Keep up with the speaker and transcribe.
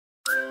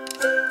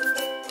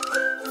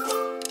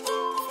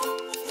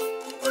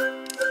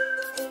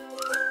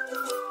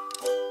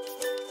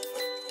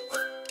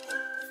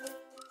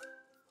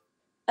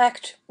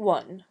Act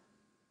 1.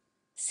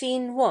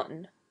 Scene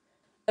 1.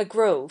 A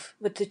grove,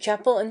 with the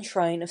chapel and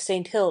shrine of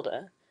Saint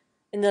Hilda.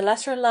 In the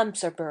latter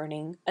lamps are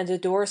burning, and the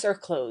doors are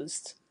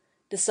closed.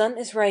 The sun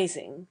is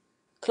rising.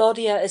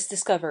 Claudia is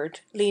discovered,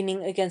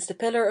 leaning against the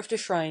pillar of the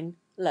shrine,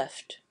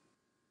 left.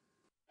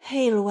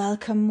 Hail,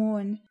 welcome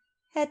morn!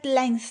 At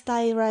length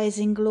thy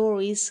rising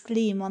glories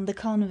gleam on the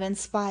convent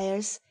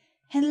spires,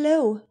 and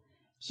lo!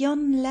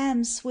 yon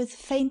lamps with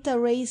fainter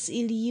rays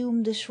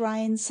illume the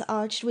shrine's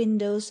arched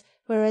windows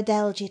where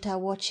Adelgitha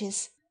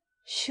watches.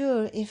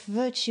 Sure, if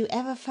virtue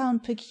ever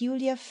found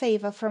peculiar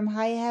favor from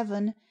high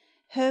heaven,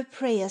 her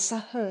prayers are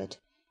heard,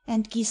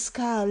 and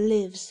Guiscard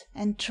lives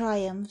and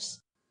triumphs.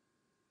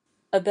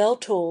 A bell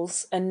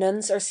tolls, and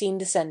nuns are seen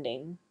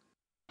descending.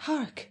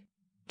 Hark!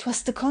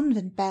 'Twas the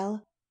convent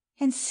bell.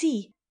 And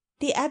see,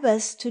 the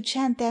abbess to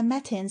chant their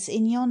matins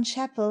in yon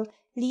chapel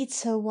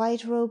leads her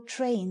white-robed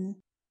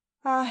train.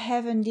 Ah,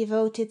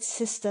 heaven-devoted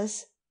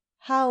sisters,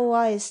 how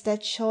wise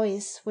that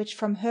choice which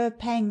from her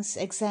pangs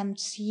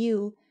exempts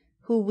you,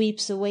 who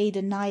weeps away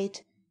the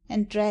night,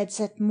 and dreads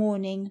at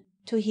morning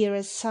to hear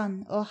a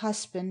son or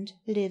husband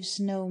lives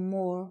no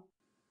more.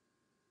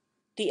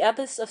 The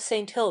abbess of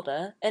Saint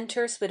Hilda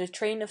enters with a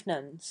train of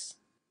nuns.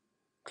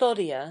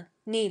 Claudia,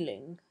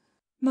 kneeling.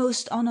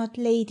 Most honored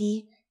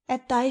lady,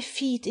 at thy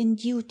feet in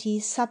duty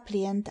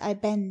suppliant I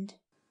bend.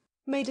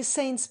 May the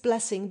saint's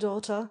blessing,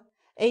 daughter,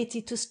 aid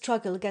thee to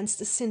struggle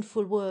against a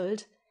sinful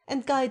world,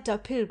 and guide thy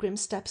pilgrim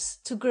steps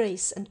to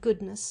grace and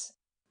goodness.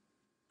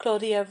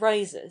 Claudia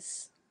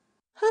rises.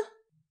 Huh?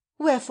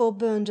 Wherefore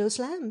burn those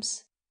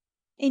lamps?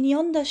 In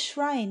yonder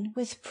shrine,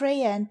 with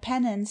prayer and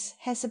penance,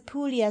 has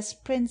Apulia's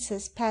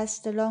princess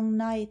passed the long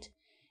night,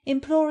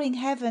 imploring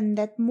heaven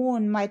that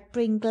morn might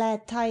bring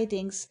glad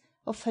tidings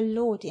of her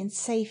lord in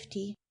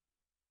safety.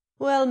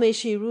 Well may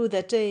she rue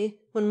that day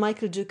when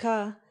Michael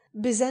Ducat,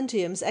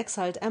 Byzantium's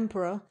exiled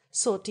emperor,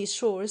 sought these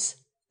shores,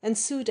 and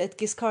sued at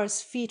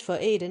Guiscard's feet for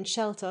aid and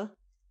shelter.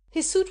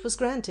 His suit was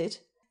granted,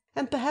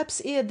 and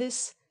perhaps ere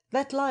this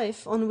that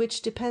life on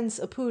which depends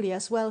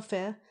Apulia's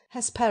welfare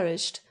has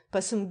perished by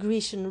some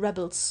Grecian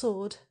rebel's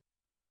sword.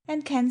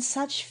 And can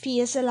such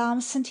fears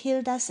alarm St.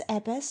 Hilda's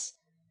abbess?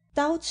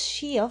 Doubts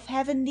she of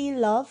heavenly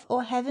love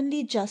or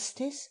heavenly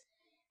justice?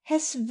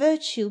 Has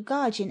virtue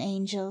guardian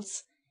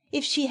angels?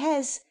 If she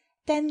has,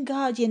 then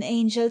guardian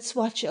angels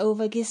watch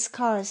over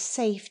Guiscard's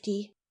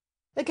safety.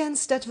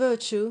 Against that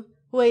virtue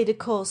weigh the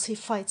cause he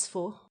fights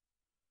for.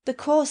 The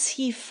cause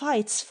he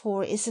fights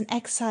for is an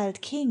exiled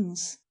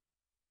king's.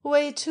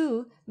 Weigh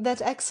too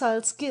that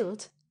exile's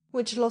guilt,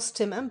 which lost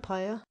him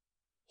empire.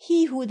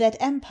 He who that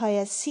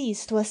empire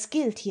seized was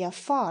guiltier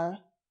far.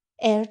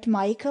 Erred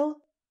Michael?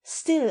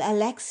 Still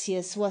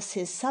Alexius was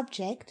his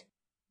subject.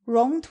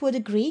 Wronged were the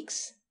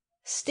Greeks?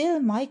 Still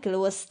Michael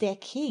was their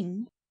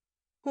king.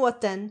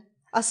 What then?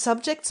 Are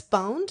subjects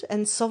bound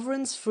and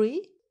sovereigns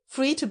free?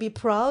 Free to be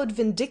proud,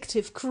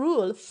 vindictive,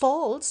 cruel,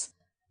 false?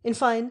 In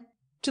fine,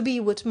 to be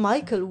what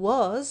Michael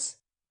was?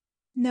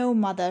 No,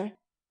 mother,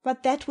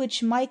 but that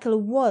which Michael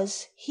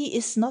was he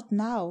is not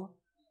now.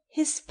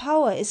 His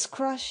power is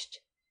crushed.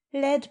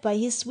 Led by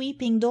his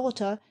weeping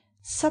daughter,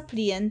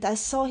 suppliant I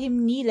saw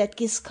him kneel at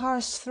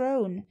Guiscard's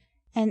throne,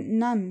 and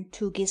none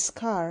to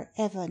Guiscard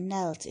ever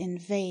knelt in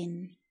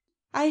vain.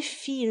 I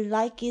feel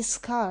like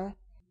Guiscard,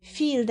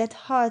 feel that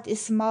heart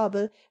is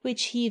marble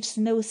which heaves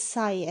no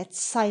sigh at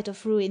sight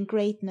of ruined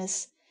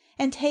greatness,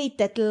 and hate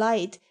that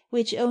light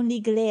which only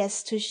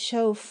glares to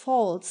show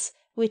faults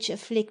which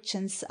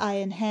affliction's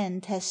iron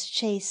hand has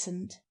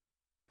chastened.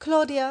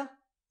 Claudia,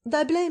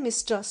 thy blame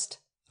is just,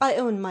 I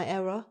own my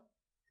error,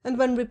 and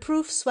when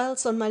reproof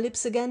swells on my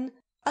lips again,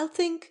 I'll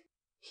think,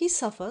 he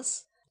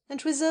suffers,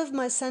 and reserve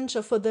my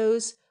censure for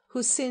those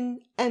who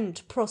sin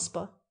and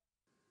prosper.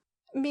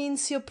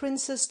 Means your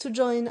princess to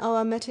join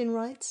our matin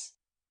rites?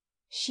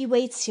 She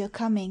waits your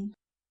coming.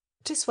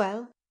 'Tis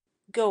well.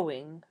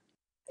 Going.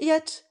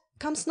 Yet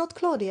comes not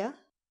Claudia?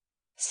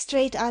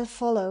 Straight I'll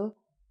follow.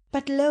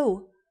 But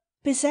lo!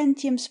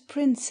 Byzantium's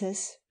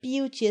princess,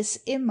 beauteous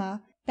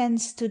Imma,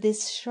 bends to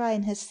this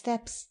shrine her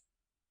steps.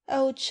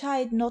 O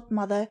chide not,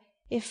 mother,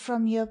 if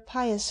from your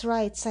pious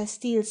rites I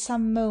steal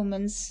some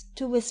moments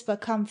to whisper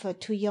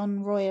comfort to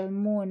yon royal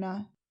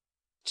mourner.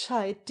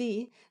 Chide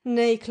thee?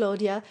 Nay,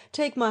 Claudia,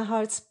 take my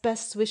heart's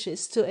best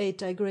wishes to aid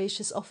thy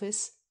gracious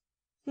office.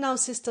 Now,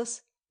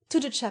 sisters,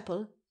 to the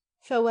chapel.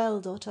 Farewell,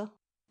 daughter.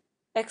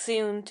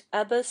 Exeunt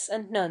abbess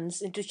and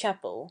nuns into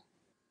chapel.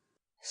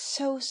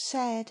 So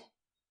sad.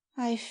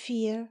 I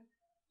fear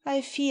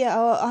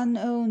our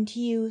unowned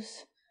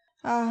youth.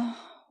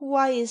 Ah,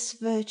 why is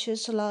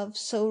virtuous love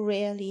so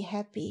rarely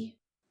happy?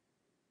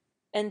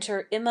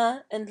 Enter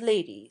Imma and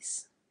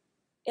ladies.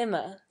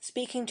 Imma,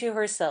 speaking to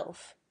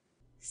herself.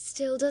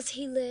 Still does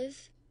he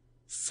live?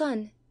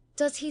 Sun,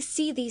 does he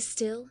see thee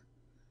still?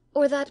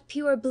 Or that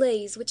pure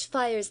blaze which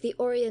fires the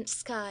orient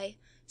sky,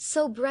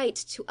 so bright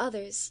to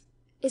others,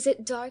 is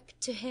it dark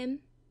to him?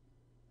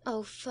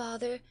 O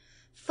father,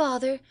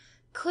 father,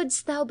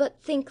 couldst thou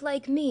but think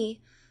like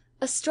me,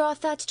 a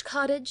straw-thatched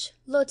cottage,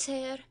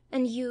 Lothair,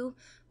 and you,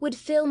 would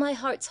fill my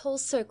heart's whole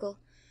circle,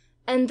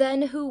 and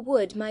then who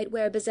would might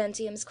wear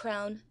Byzantium's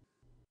crown.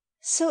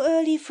 So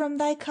early from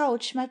thy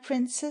couch, my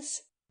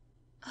princess?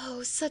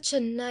 Oh, such a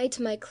night,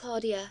 my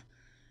Claudia!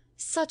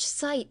 Such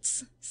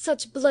sights,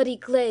 such bloody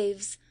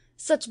glaives,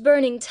 such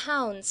burning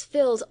towns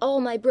filled all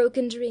my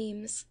broken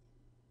dreams.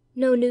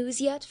 No news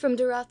yet from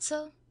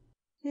Durazzo?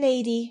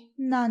 Lady,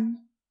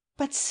 none,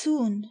 but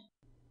soon.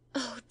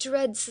 Oh,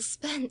 dread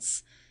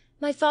suspense!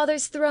 My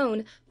father's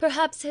throne,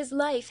 perhaps his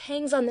life,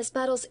 hangs on this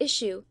battle's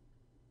issue.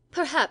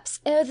 Perhaps,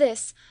 ere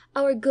this,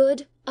 our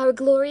good, our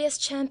glorious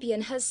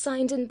champion has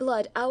signed in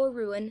blood our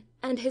ruin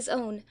and his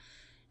own,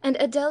 and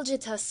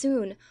Adelgitha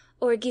soon,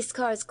 o'er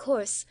Guiscard's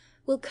corse,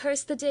 will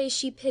curse the day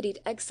she pitied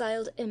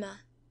exiled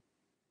Imma.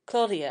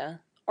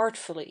 Claudia,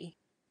 artfully.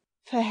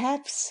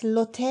 Perhaps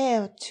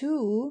Lothair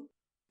too?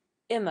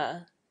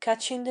 Imma,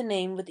 catching the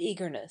name with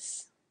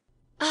eagerness.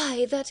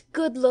 Ay, that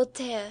good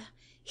Lothair!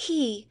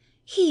 He,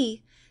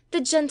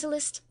 the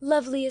gentlest,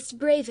 loveliest,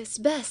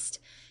 bravest, best!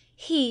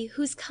 He,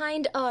 whose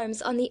kind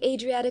arms on the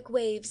Adriatic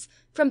waves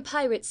from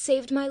pirates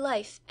saved my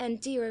life and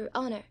dearer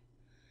honour.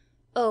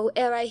 Oh,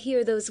 ere I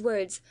hear those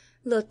words,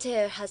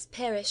 Lothair has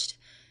perished.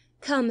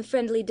 Come,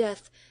 friendly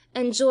death,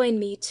 and join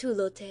me to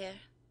Lothair.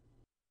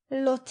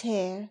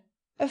 Lothair,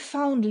 a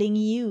foundling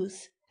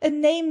youth, a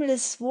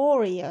nameless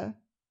warrior,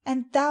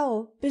 and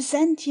thou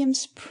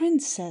Byzantium's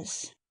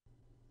princess.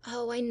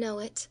 Oh, I know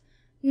it,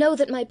 know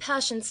that my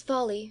passion's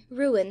folly,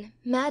 ruin,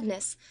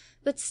 madness,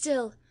 but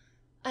still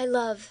I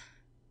love,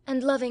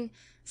 and loving,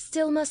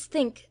 still must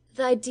think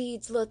thy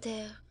deeds,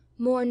 Lothair,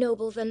 more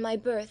noble than my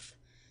birth,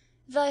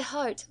 thy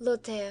heart,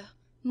 Lothair,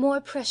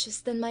 more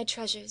precious than my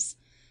treasures,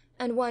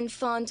 and one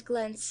fond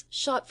glance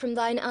shot from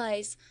thine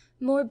eyes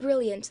more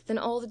brilliant than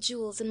all the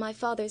jewels in my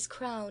father's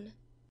crown.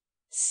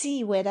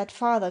 See where that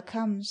father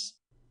comes.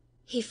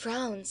 He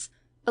frowns.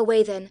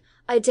 Away then,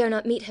 I dare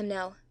not meet him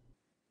now.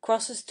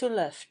 Crosses to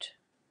left.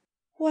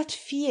 What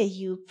fear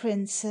you,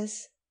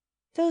 princess?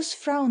 Those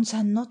frowns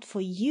are not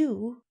for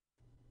you.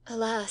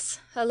 Alas,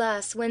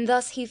 alas, when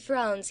thus he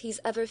frowns,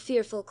 he's ever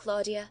fearful,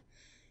 Claudia.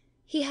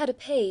 He had a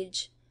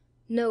page,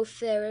 no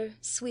fairer,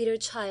 sweeter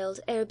child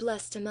e'er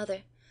blessed a mother.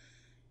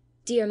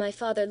 Dear my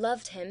father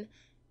loved him,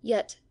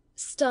 yet,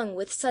 stung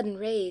with sudden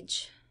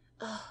rage,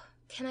 oh,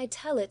 can I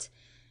tell it?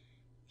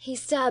 He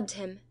stabbed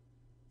him,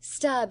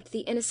 stabbed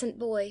the innocent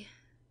boy.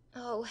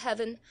 Oh,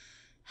 heaven,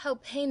 how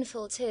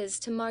painful 'tis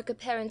to mark a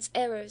parent's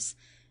errors,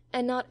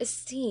 and not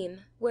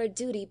esteem where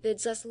duty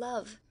bids us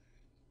love.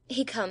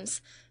 He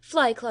comes.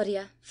 Fly,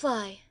 Claudia,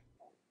 fly.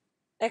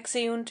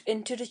 Exeunt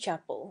into the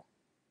chapel.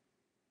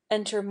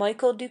 Enter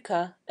Michael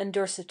Ducat and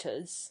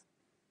Dorsitus.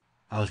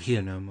 I'll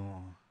hear no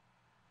more.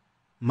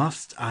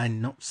 Must I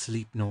not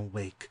sleep nor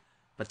wake,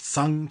 but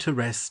sung to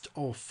rest,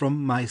 or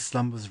from my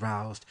slumbers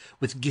roused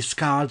with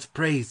Guiscard's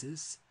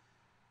praises?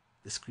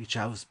 The screech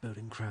owl's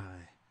boding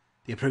cry,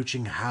 the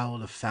approaching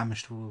howl of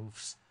famished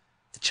wolves,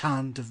 the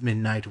chant of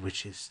midnight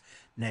witches,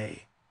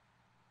 nay,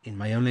 in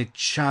my only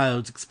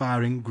child's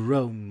expiring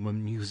groan were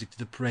music to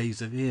the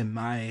praise of him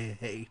I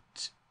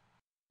hate.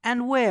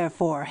 And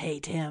wherefore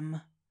hate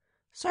him?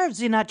 Serves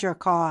he not your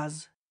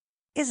cause?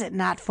 Is it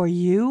not for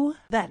you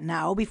that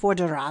now before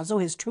Durazzo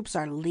his troops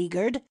are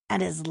leaguered,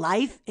 and his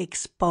life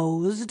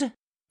exposed?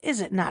 Is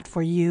it not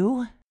for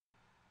you?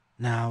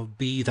 Now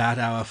be that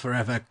hour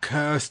forever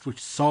cursed which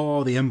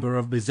saw the Emperor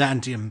of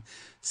Byzantium,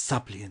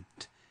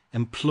 suppliant,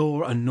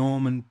 implore a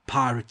Norman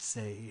pirate's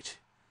aid.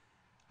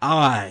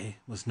 I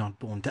was not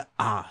born to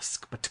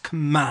ask, but to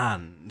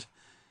command.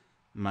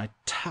 My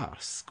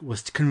task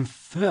was to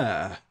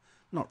confer,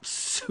 not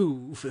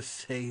sue for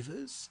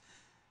favours.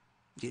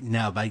 Yet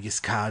now by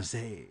Guiscard's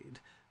aid,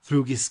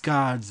 through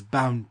Guiscard's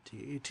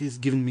bounty, 'tis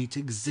given me to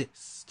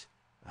exist.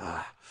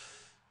 Ah,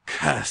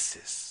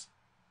 curses!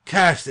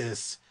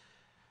 Curses!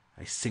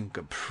 I sink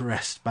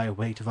oppressed by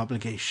weight of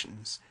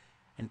obligations,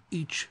 and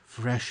each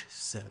fresh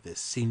service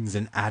seems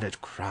an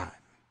added crime.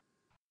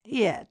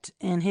 Yet,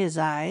 in his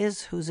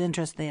eyes, whose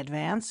interest they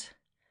advance,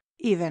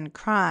 even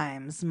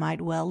crimes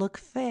might well look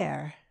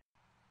fair.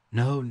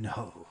 No,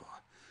 no.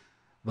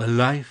 Were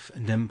life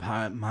and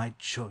empire my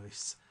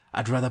choice,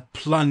 I'd rather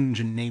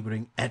plunge in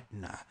neighbouring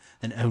Etna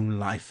than own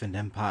life and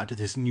empire to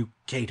this new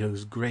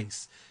Cato's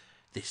grace,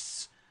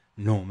 this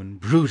Norman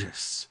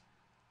Brutus.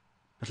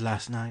 But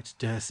last night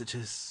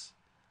Dercetus,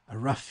 a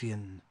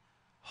ruffian,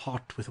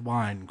 hot with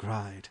wine,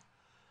 cried,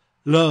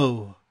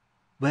 "Lo,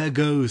 where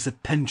goes the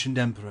pensioned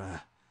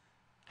emperor?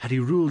 Had he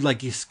ruled like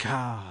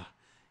Guiscard,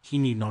 he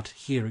need not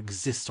here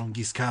exist on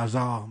Guiscard's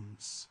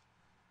arms."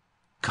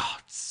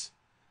 Gods!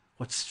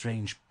 What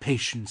strange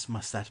patience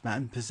must that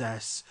man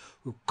possess,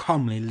 who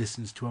calmly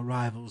listens to a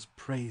rival's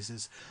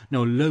praises,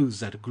 nor loathes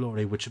that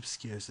glory which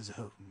obscures his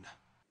own.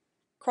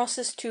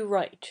 Crosses to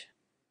right.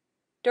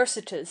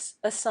 Dorsitus,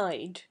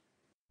 aside.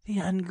 The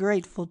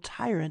ungrateful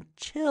tyrant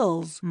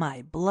chills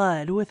my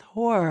blood with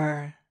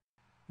horror.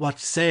 What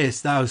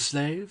sayest thou,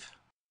 slave?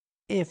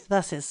 If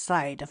thus his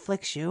sight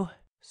afflicts you,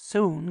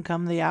 soon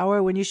come the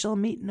hour when you shall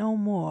meet no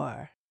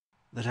more.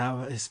 That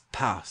hour is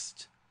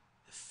past,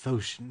 if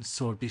Phocian's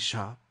sword be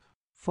sharp.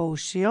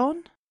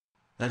 Phocion?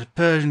 That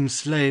Persian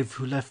slave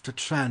who left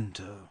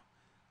Otranto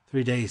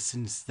 3 days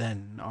since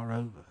then are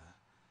over,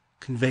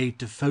 conveyed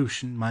to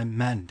Phocian my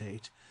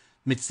mandate,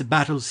 midst the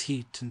battle's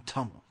heat and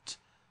tumult,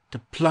 to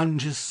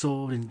plunge his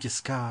sword in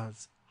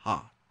Giscard's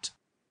heart.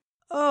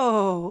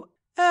 Oh,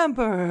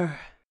 Emperor!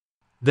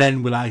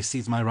 Then will I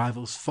seize my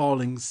rival's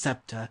falling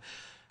sceptre,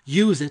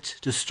 use it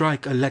to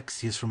strike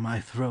Alexius from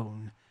my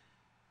throne,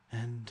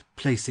 and,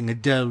 placing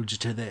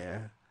Adelgitha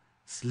there,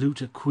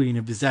 salute a queen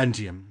of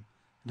Byzantium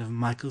and of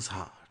Michael's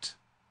heart.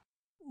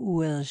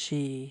 Will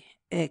she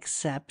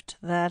accept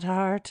that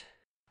heart?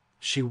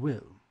 She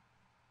will.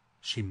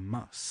 She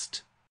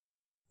must.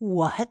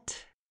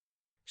 What?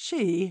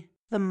 She,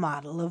 the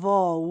model of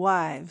all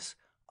wives,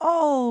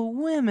 all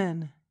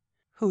women,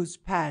 whose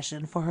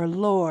passion for her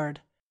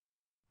lord,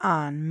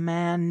 on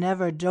man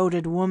never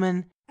doted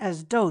woman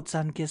as dotes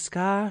on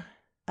Giscard,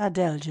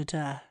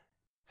 Adelgitha,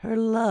 her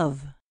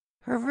love,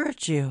 her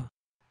virtue.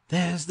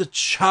 There's the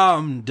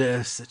charm,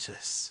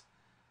 Dercetus.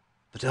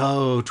 But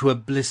oh, 'twere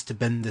bliss to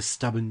bend this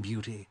stubborn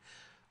beauty,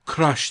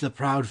 crush the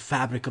proud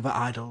fabric of her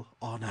idol,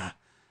 honour,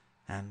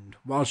 and,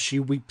 while she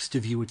weeps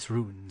to view its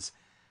ruins,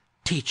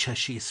 teach her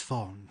she is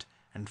fond,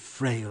 and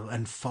frail,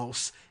 and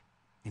false,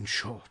 in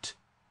short,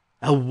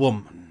 a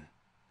woman.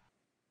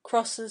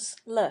 Crosses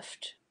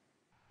left.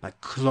 By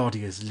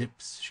Claudia's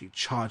lips she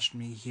charged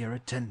me here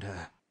attend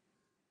her.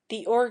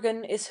 The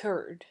organ is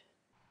heard.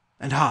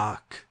 And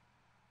hark!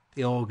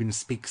 The organ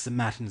speaks the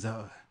matins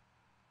o'er.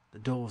 The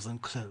doors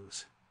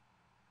unclose.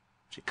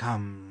 She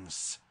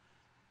comes.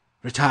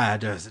 Retire,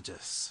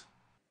 Dercetus.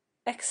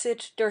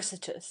 Exit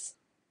Dercetus.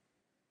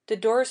 The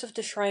doors of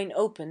the shrine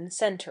open,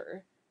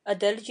 centre.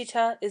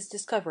 Adelgitha is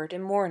discovered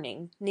in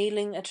mourning,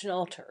 kneeling at an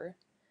altar.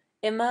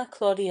 Imma,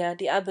 Claudia,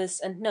 the abbess,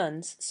 and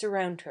nuns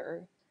surround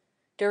her.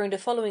 During the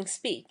following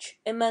speech,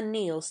 Imma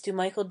kneels to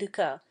Michael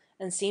Ducat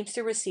and seems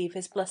to receive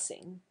his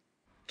blessing.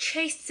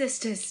 Chaste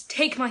sisters,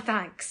 take my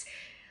thanks.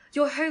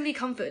 Your holy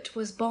comfort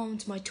was balm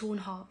to my torn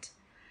heart.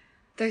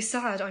 Though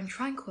sad, I'm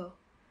tranquil.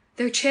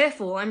 Though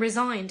cheerful, I'm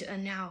resigned,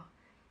 and now,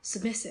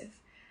 submissive,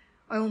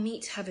 I will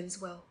meet heaven's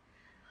will.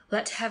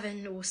 Let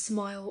heaven or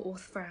smile or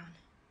frown.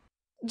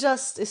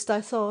 Just is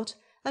thy thought,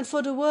 and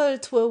for the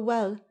world 'twere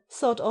well,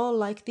 thought all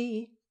like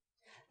thee.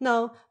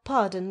 Now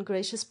pardon,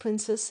 gracious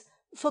princess,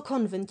 for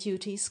convent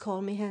duties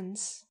call me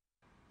hence.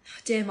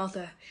 Dear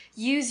mother,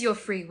 use your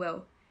free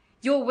will.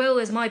 Your will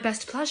is my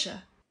best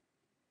pleasure.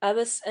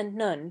 Abbess and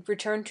nun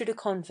return to the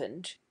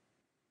convent.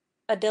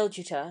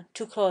 Adelgitha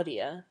to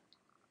Claudia.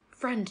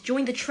 Friend,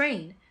 join the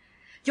train.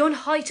 Yon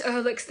height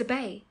o'erlooks the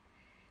bay.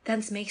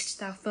 Thence mayst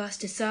thou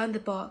first discern the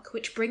bark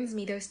which brings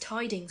me those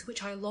tidings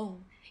which I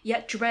long,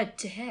 yet dread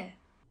to hear.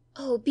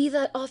 Oh, be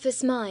that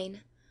office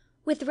mine!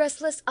 With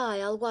restless eye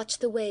I'll watch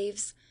the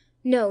waves.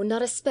 No,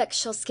 not a speck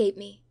shall scape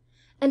me.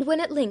 And when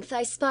at length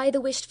I spy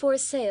the wished-for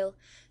sail,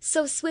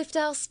 so swift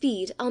I'll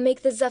speed, I'll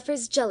make the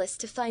zephyrs jealous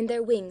to find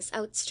their wings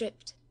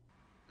outstripped.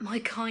 My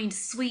kind,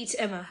 sweet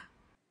Emma.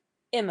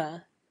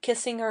 Imma,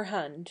 kissing her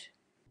hand.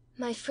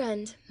 My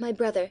friend, my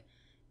brother,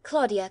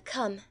 Claudia,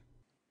 come.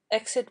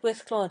 Exit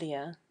with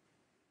Claudia.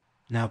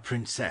 Now,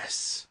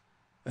 princess,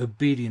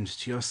 obedient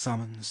to your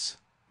summons.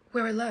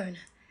 We're alone,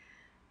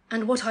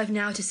 and what I've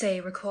now to say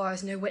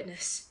requires no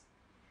witness.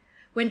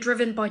 When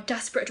driven by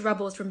desperate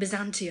rebels from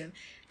Byzantium,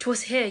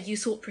 'twas here you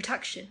sought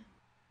protection.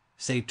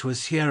 Say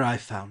 'twas here I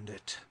found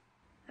it.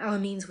 Our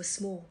means were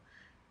small,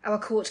 our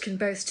court can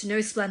boast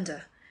no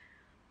splendour,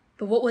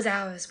 but what was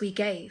ours we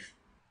gave.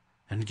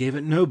 And gave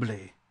it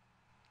nobly,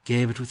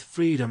 gave it with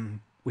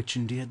freedom, which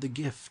endeared the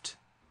gift.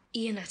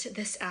 E'en at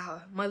this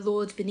hour my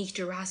lord beneath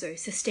Durazzo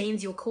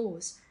sustains your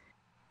cause.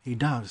 He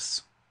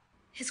does.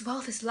 His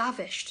wealth is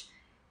lavished,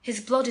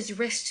 his blood is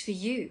risked for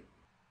you.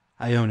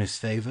 I own his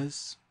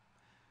favours.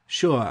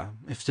 Sure,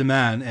 if to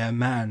man ere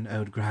man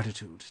owed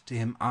gratitude, to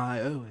him I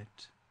owe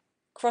it.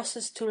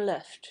 Crosses to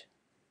left.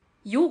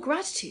 Your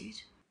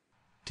gratitude?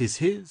 'Tis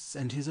his,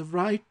 and his of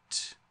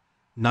right.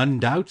 None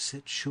doubts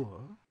it,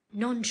 sure.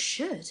 None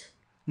should.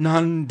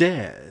 None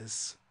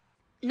dares.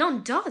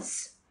 None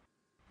does.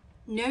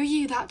 Know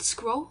you that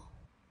scroll?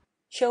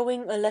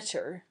 Showing a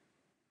letter.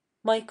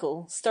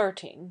 Michael,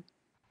 starting.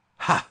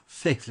 Ha,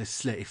 faithless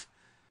slave!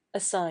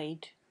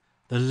 Aside.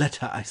 The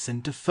letter I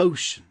sent to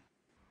Phocian.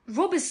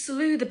 Robbers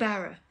slew the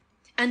bearer,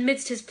 and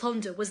midst his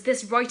plunder was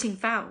this writing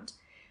found.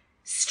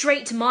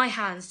 Straight to my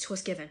hands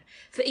 'twas given,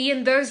 for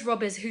e'en those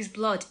robbers whose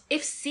blood,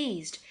 if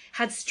seized,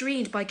 had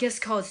streamed by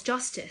Giscard's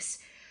justice,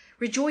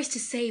 rejoiced to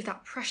save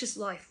that precious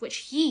life which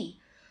he,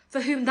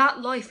 for whom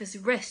that life is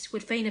risked,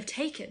 would fain have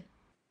taken.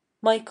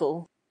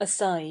 Michael,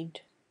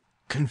 aside.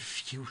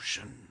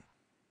 Confusion.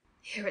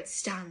 Here it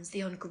stands,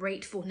 the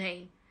ungrateful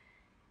name.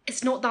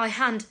 Is not thy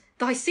hand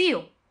thy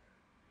seal?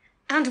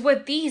 And were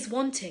these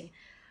wanting,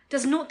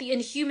 does not the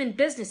inhuman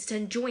business it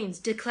enjoins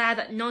declare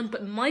that none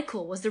but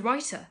Michael was the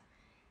writer?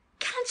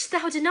 Canst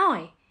thou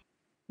deny?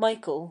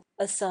 Michael,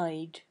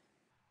 aside.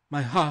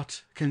 My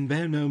heart can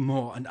bear no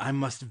more, and I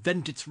must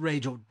vent its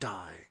rage or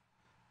die.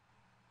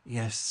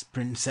 Yes,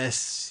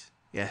 princess,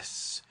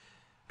 yes,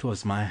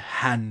 'twas my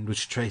hand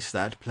which traced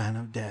that plan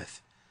of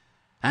death.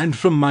 and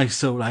from my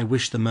soul I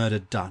wish the murder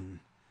done.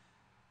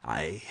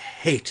 I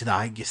hate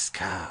thy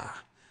Giscard,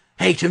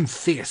 hate him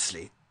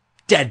fiercely,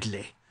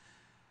 deadly.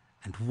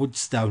 And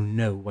wouldst thou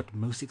know what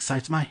most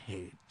excites my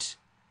hate?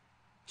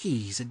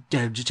 He's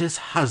Adelgitha's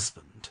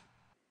husband.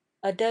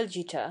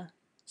 Adelgitha,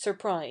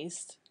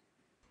 surprised.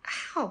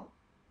 How?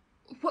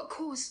 What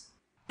cause?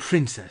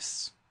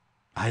 Princess,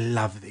 I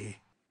love thee.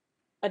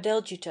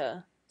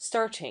 Adelgitha,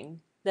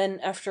 starting, then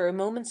after a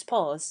moment's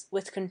pause,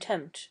 with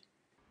contempt.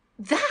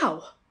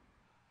 Thou!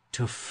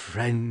 To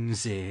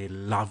frenzy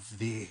love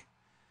thee.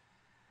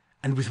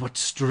 And with what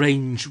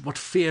strange, what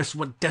fierce,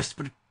 what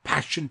desperate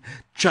passion,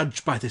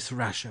 judge by this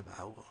rash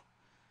avowal.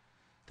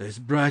 Those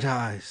bright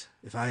eyes,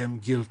 if I am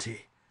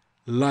guilty,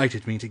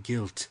 lighted me to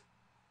guilt.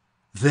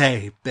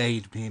 They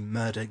bade me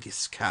murder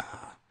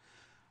Giscard.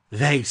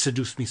 They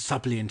seduced me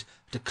suppliant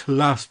to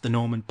clasp the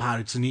Norman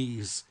pirate's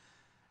knees.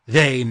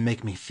 They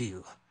make me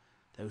feel,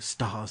 those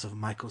stars of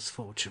Michael's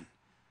fortune.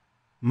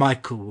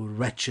 Michael were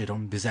wretched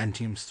on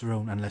Byzantium's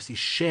throne unless he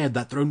shared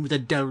that throne with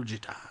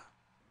Adelgitha.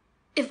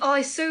 If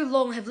I so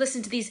long have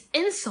listened to these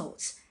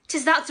insults,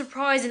 'tis that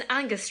surprise and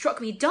anger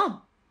struck me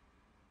dumb.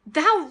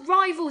 Thou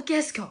rival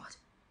Giscard!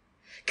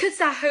 Couldst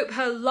thou hope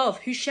her love,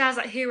 who shares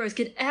that hero's,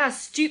 could e'er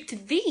stoop to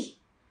thee?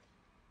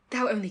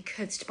 Thou only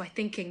couldst by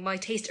thinking my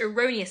taste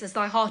erroneous as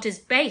thy heart is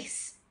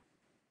base.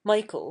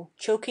 Michael,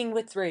 choking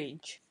with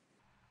rage.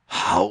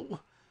 How?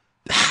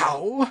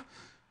 How?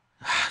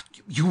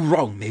 You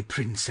wrong me,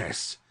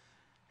 princess.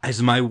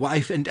 As my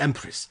wife and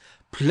empress,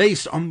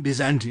 placed on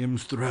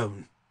Byzantium's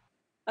throne.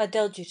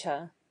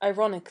 Adelgitha,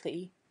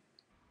 ironically.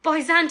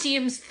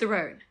 Byzantium's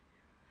throne!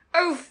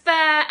 O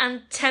fair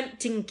and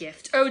tempting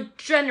gift, O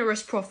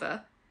generous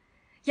proffer!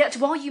 Yet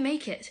while you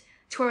make it,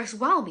 'twere as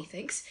well,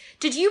 methinks,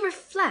 did you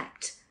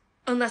reflect,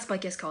 unless by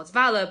Giscard's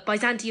valour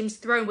Byzantium's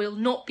throne will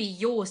not be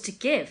yours to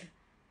give.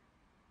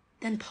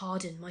 Then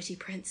pardon, mighty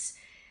prince,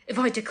 if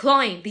I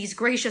decline these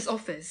gracious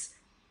offers,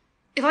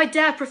 if I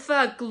dare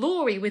prefer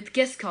glory with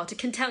Giscard to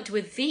contempt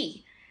with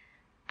thee,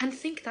 and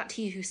think that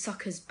he who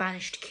succours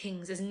banished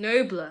kings is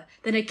nobler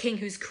than a king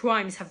whose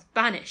crimes have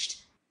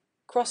banished.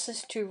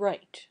 Crosses to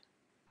right.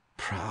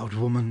 Proud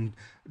woman,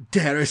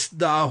 darest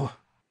thou?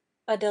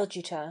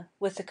 Adelgitha,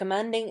 with a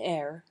commanding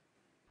air.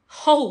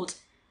 Hold!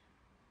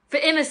 For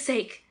Imma's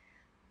sake,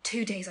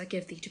 2 days I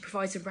give thee to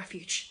provide some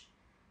refuge.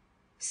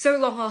 So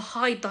long I'll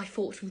hide thy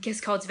fault from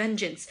Giscard's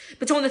vengeance,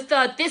 but on the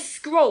third this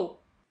scroll.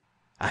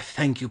 I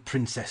thank you,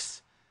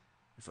 princess,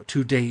 and for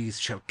 2 days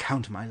shall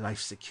count my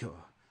life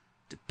secure,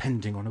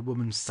 depending on a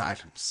woman's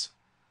silence.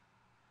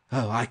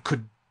 Oh, I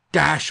could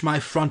dash my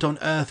front on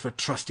earth for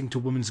trusting to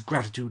woman's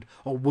gratitude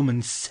or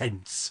woman's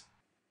sense.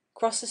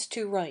 Crosses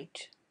to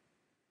right.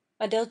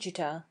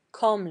 Adelgitha,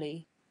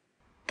 calmly.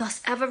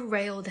 Thus ever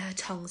rail their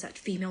tongues at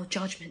female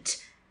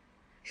judgment,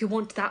 who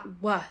want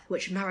that worth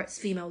which merits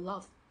female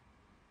love.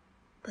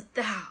 But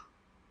thou,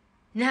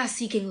 ne'er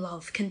seeking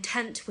love,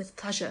 content with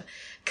pleasure,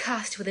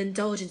 cursed with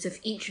indulgence of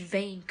each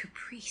vain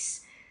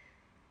caprice,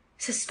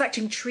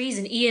 suspecting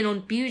treason e'en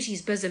on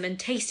beauty's bosom, and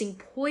tasting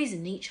poison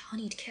in each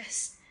honeyed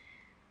kiss,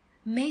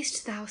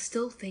 mayst thou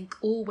still think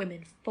all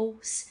women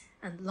false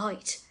and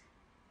light,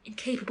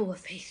 incapable of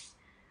faith,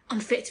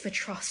 unfit for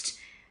trust,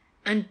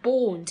 and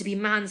born to be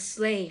man's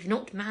slave,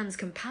 not man's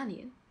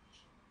companion?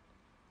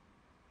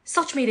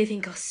 Such may they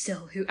think us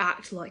still, who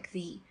act like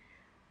thee.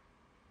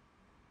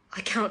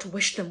 I cannot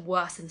wish them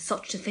worse than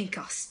such to think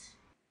us.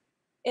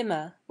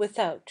 Imma,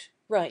 without,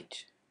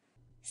 right.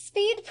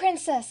 Speed,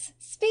 princess,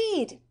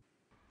 speed!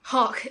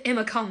 Hark,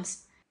 Imma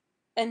comes.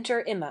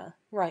 Enter Imma,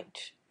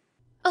 right.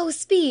 Oh,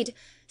 speed!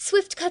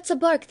 Swift cuts a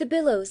bark the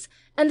billows,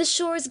 and the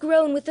shores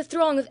groan with the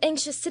throng of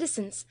anxious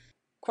citizens.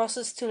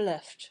 Crosses to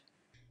left.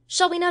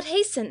 Shall we not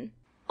hasten?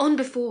 On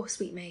before,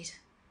 sweet maid.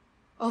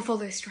 I'll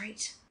follow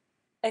straight.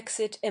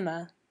 Exit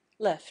Imma,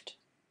 left.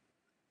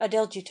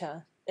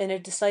 Adelgitha, in a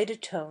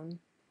decided tone.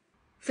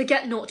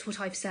 Forget not what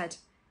I've said,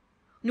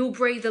 nor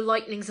brave the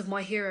lightnings of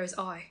my hero's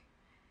eye.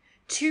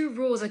 2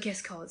 rules are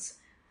Giscard's,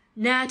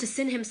 ne'er to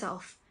sin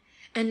himself,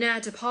 and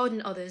ne'er to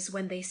pardon others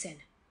when they sin.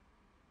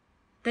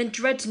 Then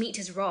dread to meet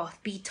his wrath,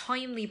 be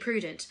timely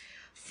prudent,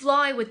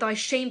 fly with thy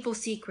shameful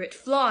secret,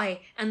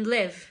 fly and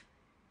live.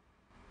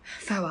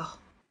 Farewell.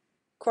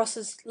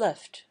 Crosses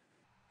left.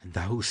 And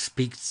thou who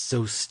speak'st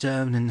so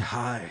stern and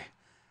high,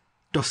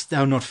 dost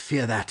thou not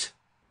fear that?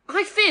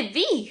 I fear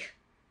thee!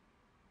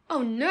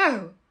 Oh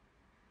no!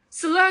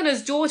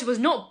 Salerno's daughter was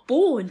not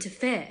born to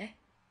fear.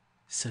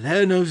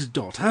 Salerno's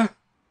daughter?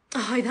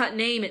 Ay, that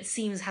name, it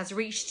seems, has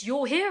reached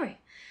your hearing.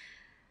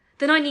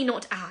 Then I need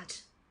not add,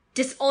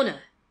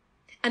 dishonour,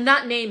 and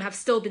that name have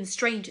still been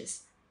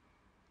strangers.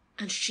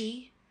 And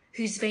she,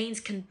 whose veins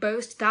can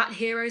boast that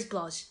hero's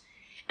blood,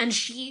 and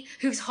she,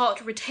 whose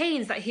heart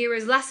retains that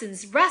hero's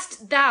lessons,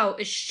 rest thou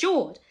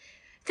assured,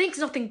 thinks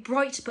nothing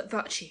bright but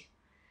virtue,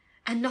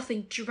 and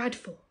nothing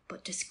dreadful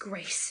but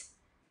disgrace.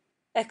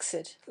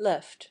 Exit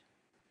left.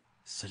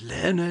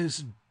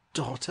 Salerno's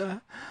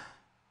daughter?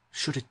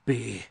 Should it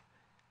be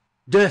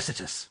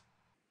Dercetus?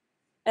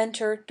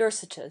 Enter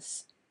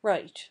Dercetus,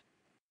 right.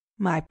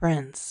 My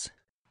prince.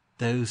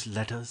 those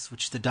letters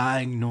which the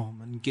dying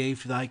Norman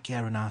gave to thy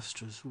care in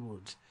Astra's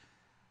wood.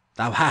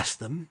 Thou hast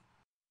them?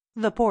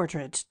 The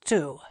portrait,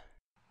 too.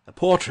 The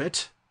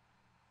portrait?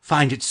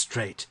 Find it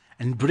straight,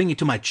 and bring it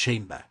to my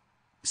chamber.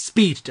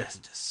 Speed,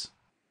 Dorsitus.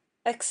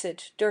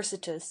 Exit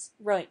Dorsitus,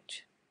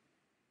 right.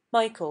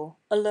 Michael,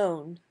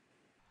 alone.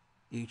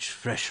 Each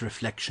fresh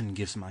reflection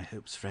gives my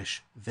hopes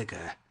fresh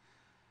vigour.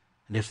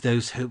 And if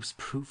those hopes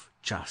prove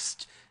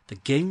just, the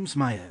game's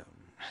my own.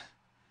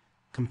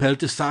 Compelled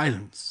to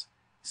silence,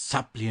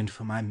 suppliant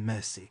for my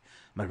mercy,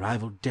 my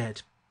rival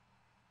dead.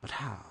 But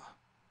how?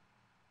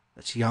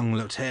 That young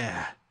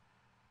Lothair,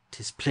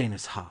 'tis plain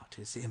as heart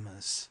is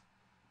Imma's.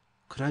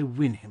 Could I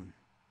win him?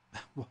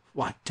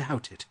 Why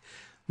doubt it?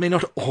 May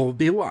not all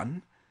be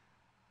won?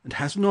 And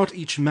has not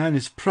each man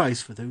his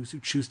price for those who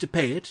choose to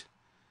pay it?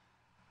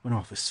 When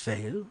offers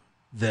fail,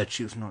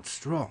 virtue's not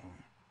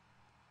strong,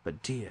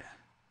 but dear.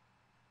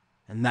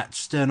 And that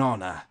stern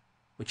honour,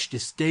 which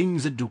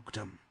disdains a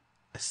dukedom,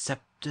 a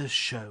sceptre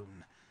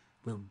shown,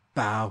 will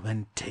bow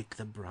and take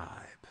the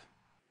bribe.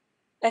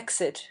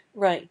 Exit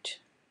right.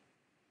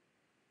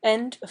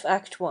 End of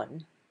Act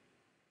 1.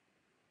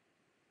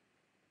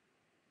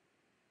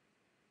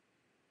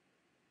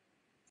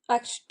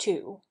 Act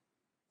 2.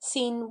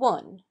 Scene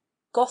 1.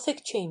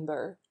 Gothic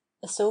chamber.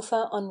 A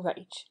sofa on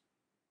right.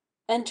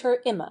 Enter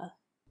Imma.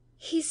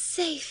 He's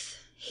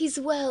safe. He's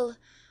well.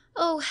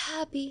 Oh,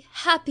 happy,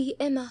 happy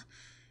Imma.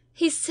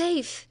 He's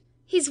safe.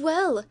 He's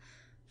well.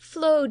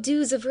 Flow,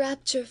 dews of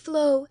rapture,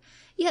 flow.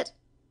 Yet,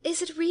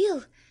 is it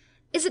real?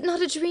 Is it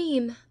not a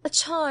dream, a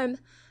charm,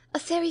 a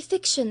fairy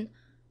fiction?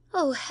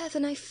 Oh,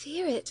 heaven, I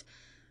fear it.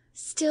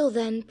 Still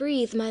then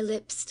breathe my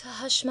lips to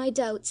hush my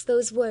doubts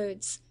those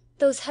words,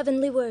 those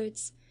heavenly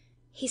words.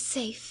 He's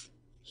safe.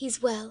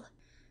 He's well.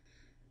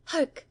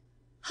 Hark!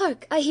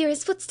 Hark! I hear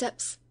his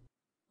footsteps.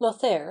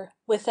 Lothair,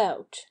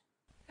 without.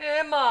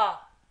 Imma!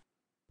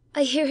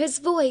 I hear his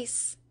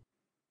voice.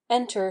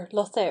 Enter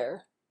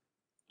Lothair.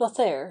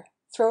 Lothair,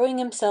 throwing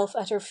himself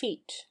at her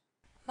feet.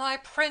 My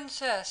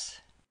princess!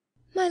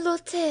 My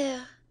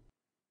Lothair!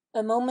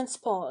 A moment's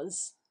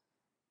pause.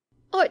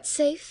 Art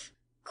safe?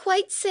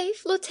 Quite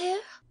safe, Lothair?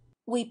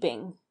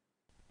 Weeping.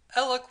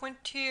 Eloquent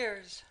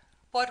tears!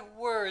 What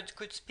words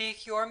could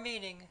speak your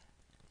meaning?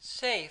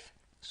 Safe,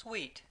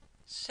 sweet,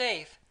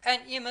 safe,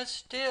 and Imma's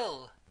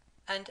still,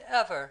 and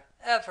ever,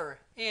 ever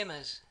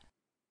Imma's.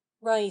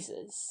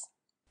 Rises.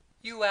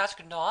 You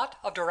ask not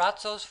of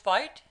Durazzo's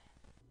fight?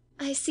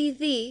 I see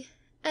thee,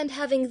 and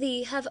having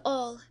thee have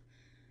all.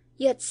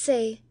 Yet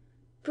say,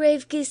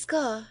 brave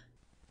Giscard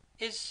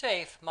Is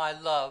safe, my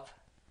love,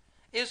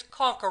 is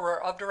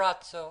conqueror of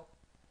Durazzo,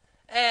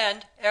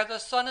 and ere the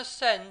sun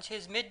ascends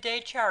his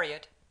midday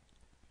chariot,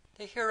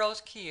 the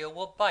hero's keel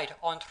will bite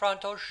on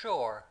Tronto's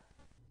shore.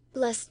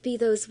 blessed be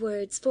those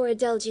words for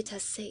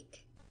Adelgitha's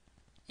sake.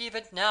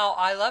 Even now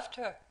I left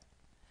her.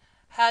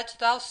 Hadst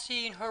thou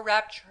seen her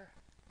rapture,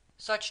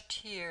 such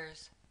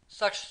tears,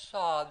 such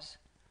sobs,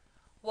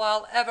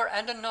 while ever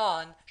and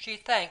anon she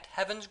thanked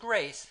heaven's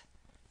grace,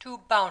 too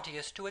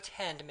bounteous to its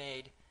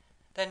handmaid,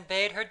 then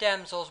bade her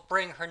damsels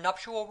bring her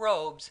nuptial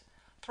robes,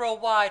 throw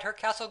wide her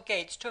castle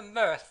gates to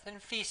mirth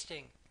and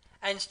feasting,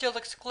 and still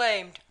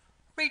exclaimed,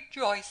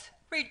 Rejoice,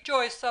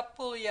 rejoice,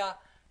 Apulia,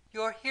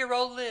 your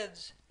hero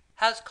lives,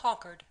 has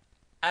conquered,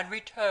 and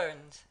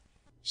returns.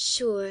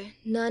 Sure,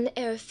 none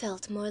e'er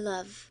felt more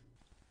love.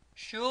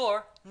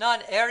 Sure,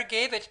 none e'er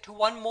gave it to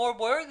one more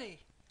worthy.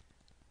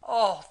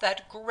 Oh,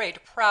 that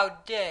great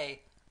proud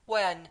day,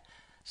 when,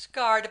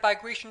 scarred by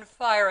Grecian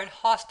fire and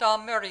hostile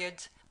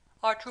myriads,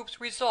 our troops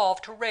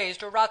resolved to raise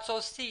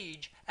Durazzo's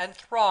siege, and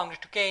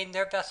thronged to gain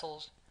their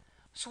vessels.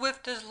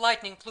 Swift as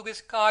lightning flew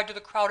Giscard to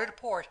the crowded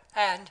port,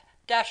 and,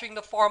 dashing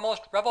the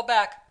foremost rebel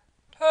back,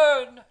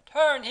 Turn,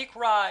 turn, he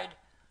cried.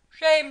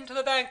 Shame to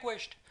the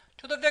vanquished,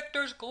 to the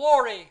victor's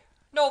glory.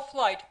 No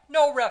flight,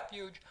 no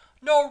refuge,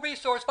 no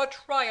resource but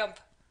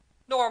triumph.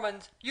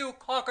 Normans, you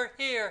conquer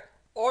here,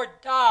 or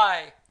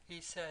die, he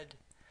said.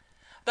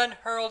 Then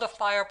hurled a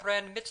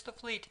firebrand midst the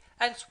fleet,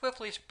 and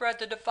swiftly spread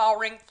the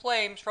devouring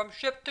flames from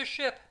ship to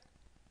ship.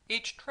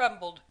 Each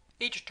trembled,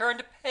 each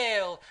turned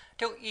pale,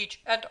 till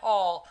each and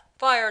all,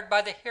 fired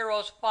by the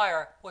hero's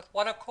fire, with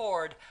one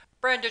accord,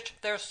 brandished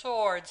their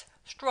swords,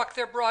 struck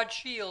their broad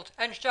shields,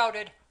 and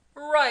shouted,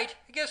 Right,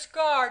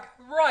 Giscard,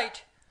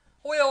 right!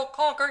 We'll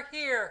conquer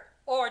here,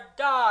 or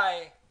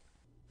die!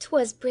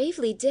 'Twas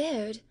bravely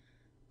dared,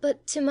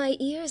 but to my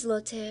ears,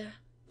 Lothair,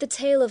 the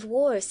tale of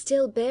war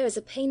still bears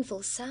a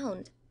painful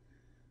sound.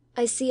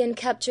 I see in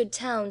captured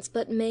towns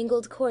but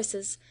mangled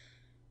corses,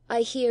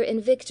 I hear in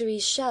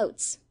victory's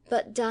shouts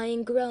but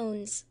dying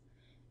groans,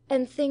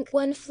 and think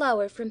one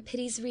flower from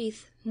pity's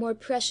wreath more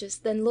precious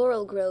than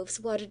laurel groves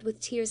watered with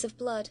tears of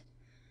blood.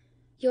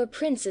 Your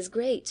prince is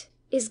great,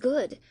 is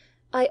good,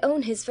 I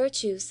own his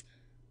virtues,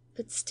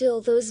 but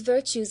still those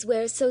virtues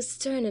wear so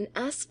stern an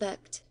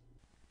aspect.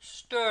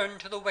 Stern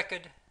to the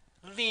wicked,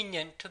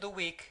 lenient to the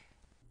weak.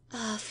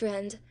 Ah,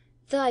 friend,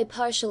 thy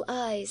partial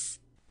eyes.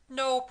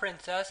 No,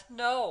 princess,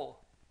 no.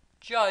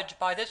 Judge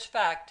by this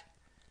fact.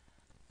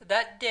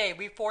 That day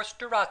we forced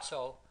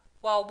Durazzo,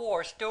 while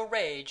war still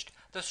raged,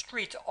 the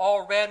streets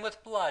all ran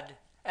with blood,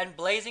 and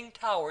blazing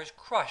towers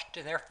crushed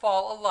in their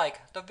fall alike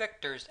the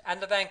victors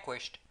and the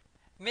vanquished.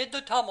 Mid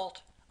the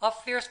tumult, a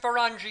fierce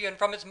Varangian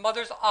from its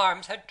mother's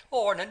arms had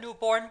torn a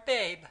new-born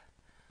babe.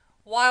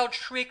 Wild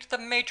shrieked the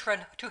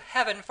matron to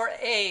heaven for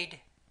aid.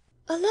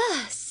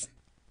 Alas!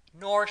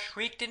 Nor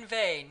shrieked in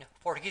vain,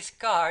 for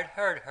Guiscard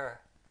heard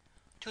her.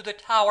 To the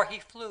tower he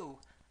flew,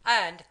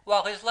 and,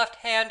 while his left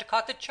hand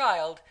caught the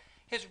child,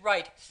 his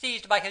right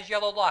seized by his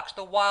yellow locks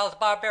the wild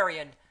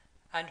barbarian,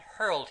 and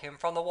hurled him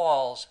from the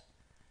walls.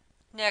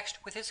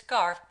 Next with his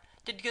scarf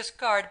did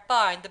Guiscard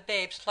bind the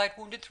babe's slight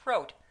wounded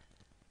throat,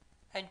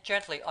 and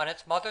gently on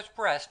its mother's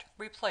breast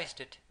replaced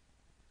it.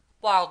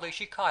 Wildly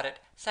she caught it,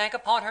 sank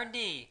upon her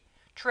knee,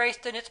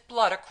 traced in its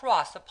blood a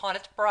cross upon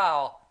its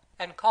brow,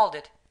 and called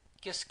it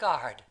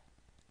Guiscard.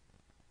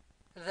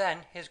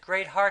 Then his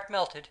great heart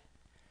melted,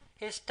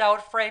 his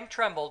stout frame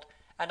trembled,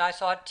 and I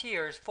saw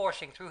tears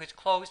forcing through his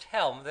closed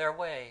helm their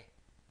way.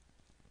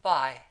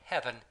 By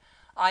heaven,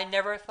 I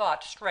never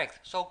thought strength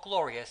so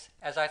glorious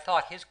as I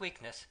thought his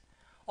weakness,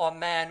 or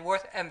man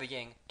worth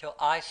envying till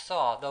I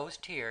saw those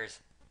tears.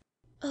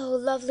 Oh,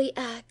 lovely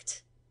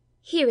act!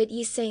 Hear it,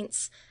 ye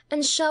saints,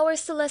 and shower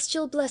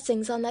celestial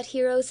blessings on that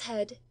hero's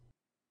head.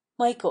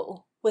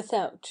 Michael,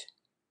 without.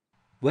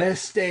 Where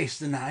stays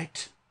the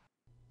knight?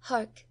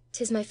 Hark,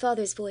 'tis my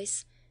father's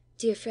voice.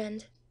 Dear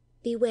friend,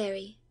 be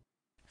wary.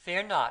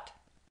 Fear not.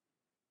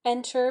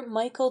 Enter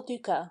Michael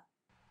Duca.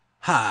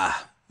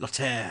 Ha,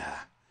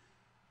 Lothair,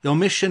 your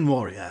mission,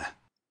 warrior.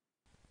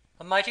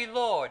 The mighty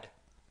lord,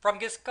 from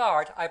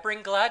Guiscard I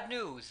bring glad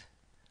news.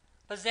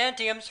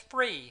 Byzantium's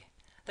free,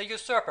 the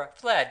usurper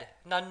fled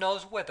none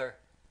knows whither,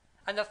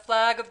 and the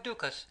flag of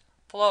Ducas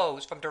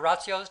flows from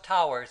Durazio's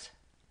towers.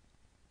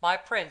 My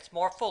prince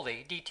more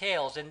fully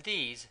details in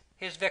these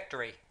his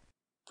victory.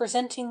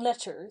 Presenting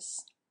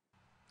letters.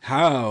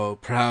 How,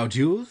 proud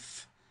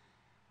youth?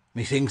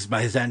 Methinks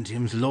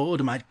Byzantium's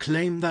lord might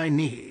claim thy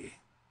knee.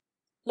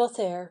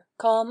 Lothair,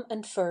 calm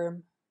and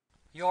firm.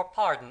 Your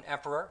pardon,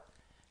 Emperor.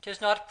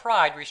 'Tis not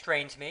pride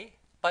restrains me,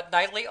 but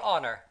knightly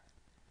honour.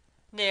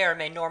 Ne'er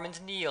may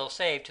Normans kneel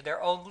save to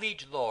their own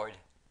liege lord,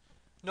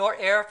 nor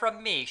e'er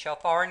from me shall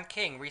foreign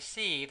king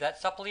receive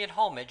that suppliant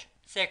homage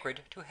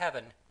sacred to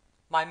heaven,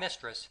 my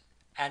mistress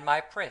and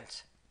my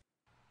prince.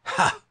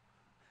 Ha!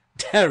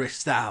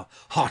 Darest thou,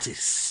 haughty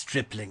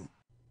stripling?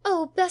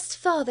 Oh, best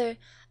father,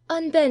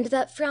 unbend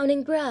that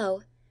frowning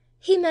brow.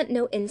 He meant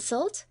no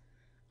insult,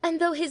 and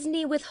though his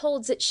knee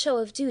withholds its show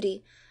of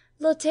duty,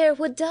 Lothair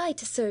would die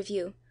to serve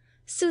you.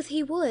 Sooth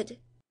he would.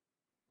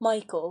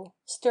 Michael,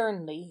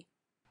 sternly.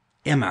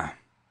 Emma,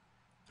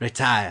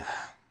 retire.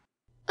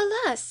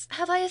 Alas,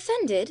 have I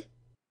offended?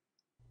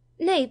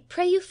 Nay,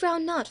 pray you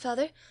frown not,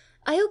 father.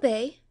 I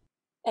obey.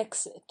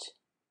 Exit.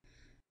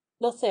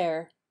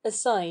 Lothair,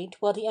 aside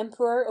while the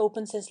Emperor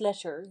opens his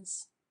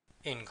letters.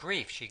 In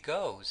grief she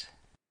goes.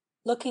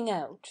 Looking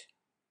out.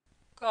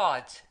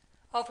 Gods,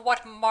 of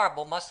what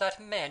marble must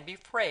that man be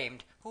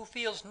framed who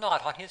feels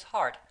not on his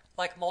heart,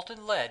 like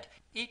molten lead,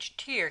 each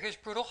tear his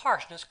brutal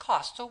harshness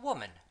costs a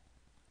woman?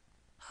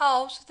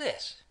 How's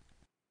this?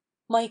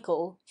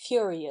 Michael,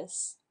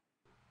 furious.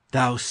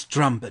 Thou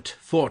strumpet,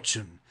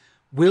 Fortune,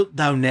 wilt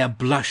thou ne'er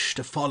blush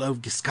to follow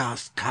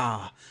Guiscard's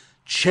car,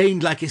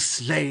 chained like a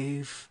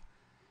slave?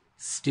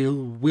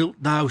 Still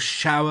wilt thou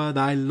shower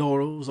thy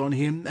laurels on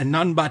him, and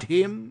none but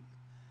him?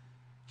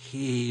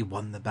 He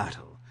won the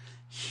battle,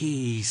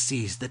 he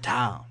seized the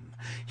town,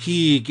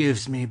 he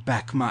gives me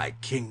back my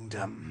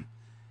kingdom.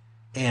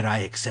 Ere I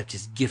accept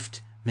his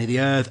gift, may the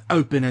earth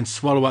open and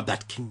swallow up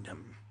that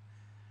kingdom.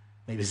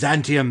 May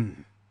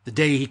Byzantium, the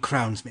day he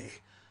crowns me,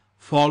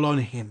 fall on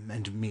him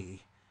and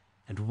me,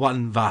 and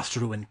one vast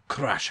ruin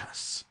crush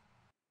us.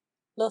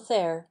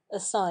 Lothair,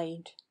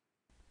 aside.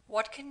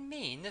 What can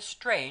mean this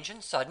strange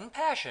and sudden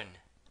passion?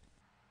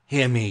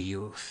 Hear me,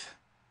 youth.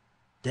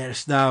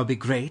 Darest thou be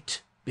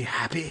great, be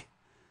happy?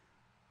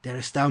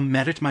 Darest thou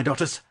merit my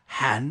daughter's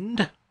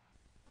hand?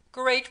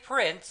 Great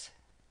prince!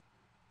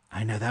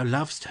 I know thou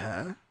lovest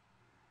her.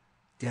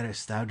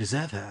 Darest thou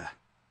deserve her?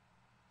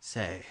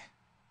 Say.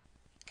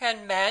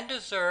 Can man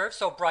deserve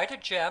so bright a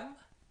gem?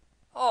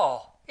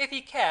 Oh, if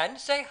he can,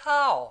 say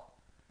how.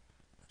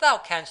 Thou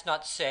canst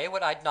not say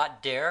what I'd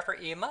not dare for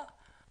Emma.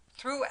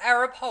 Through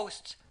Arab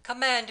hosts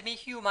command me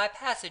hew my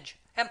passage,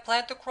 and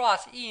plant the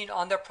cross e'en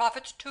on their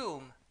prophet's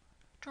tomb.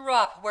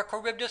 Drop where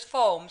Charybdis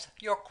foams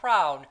your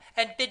crown,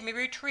 and bid me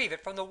retrieve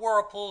it from the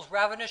whirlpool's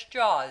ravenous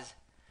jaws.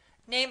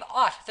 Name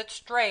aught that's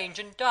strange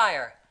and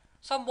dire,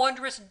 some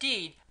wondrous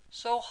deed,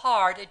 so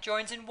hard it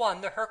joins in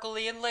one the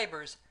Herculean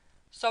labours,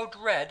 so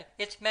dread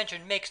its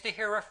mention makes the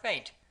hearer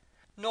faint.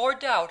 Nor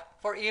doubt,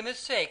 for Emma's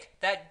sake,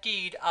 that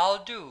deed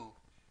I'll do,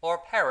 or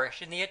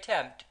perish in the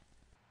attempt.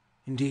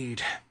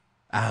 Indeed,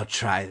 I'll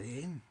try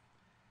thee.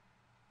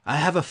 I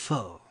have a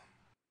foe.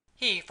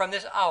 He from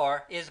this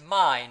hour is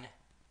mine.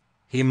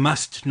 He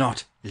must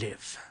not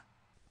live.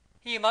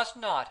 He must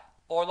not,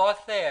 or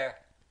Lothair.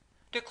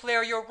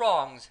 Declare your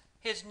wrongs,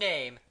 his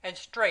name, and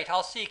straight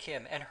I'll seek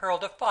him, and hurl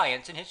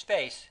defiance in his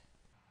face.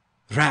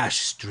 Rash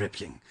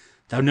stripling,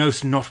 thou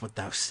know'st not what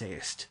thou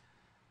sayest.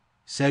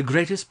 So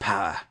great is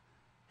power,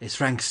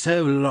 his rank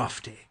so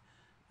lofty,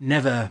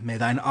 never may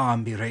thine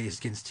arm be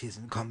raised against his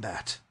in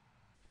combat.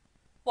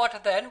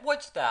 What then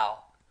wouldst thou?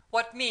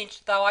 What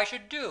mean'st thou I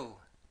should do?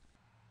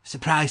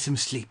 Surprise him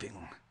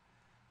sleeping,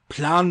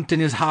 plant in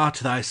his heart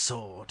thy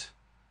sword,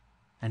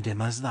 and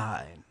Emma's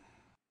thine.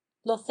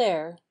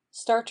 Lothair,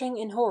 starting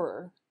in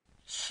horror.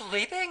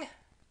 Sleeping?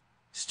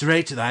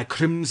 Straight thy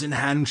crimson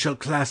hand shall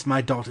clasp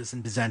my daughter's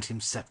in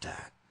Byzantium's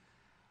sceptre.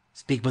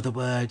 Speak but the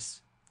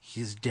words,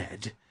 he is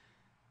dead.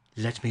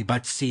 Let me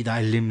but see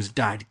thy limbs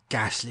dyed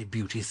ghastly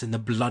beauties in the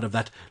blood of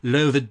that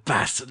loathed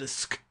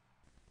basilisk.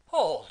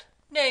 Hold,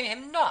 name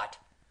him not.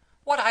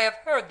 What I have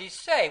heard thee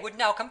say would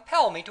now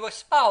compel me to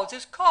espouse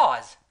his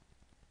cause.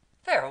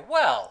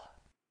 Farewell.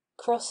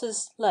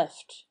 Crosses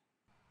left.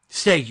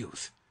 Stay,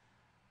 youth.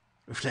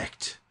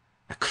 Reflect.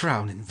 A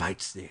crown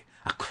invites thee,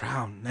 a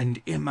crown,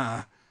 and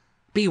Emma.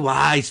 Be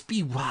wise,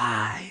 be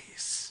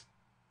wise.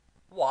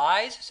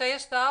 Wise,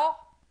 sayest thou?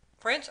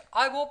 Prince,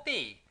 I will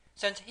be,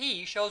 since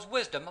he shows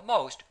wisdom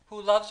most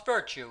who loves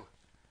virtue.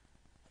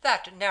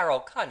 That narrow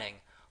cunning,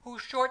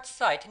 whose short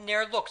sight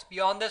ne'er looks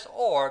beyond this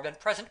orb and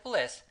present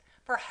bliss,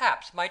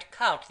 perhaps might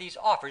count these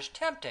offers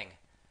tempting.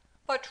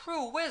 But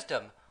true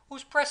wisdom,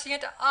 whose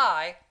prescient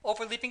eye,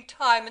 overleaping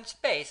time and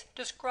space,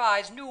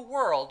 descries new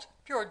worlds,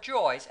 pure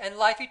joys, and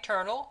life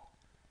eternal,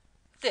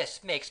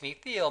 this makes me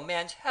feel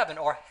man's heaven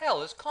or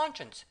hell is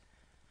conscience.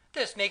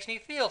 This makes me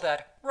feel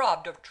that,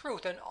 robbed of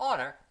truth and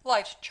honor,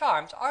 life's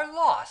charms are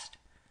lost.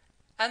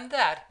 And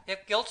that,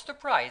 if guilt's the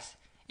price,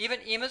 even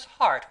Emma's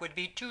heart would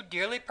be too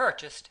dearly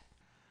purchased.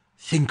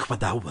 Think what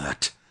thou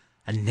wert,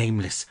 a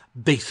nameless,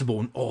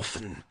 base-born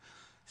orphan.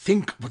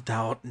 Think what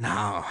thou art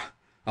now,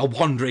 a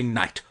wandering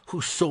knight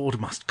whose sword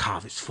must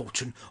carve his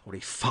fortune or he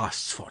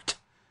fasts for it.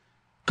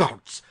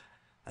 Gods,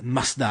 and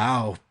must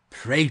thou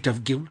prate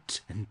of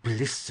guilt and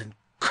bliss and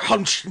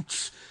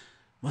conscience?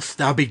 Must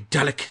thou be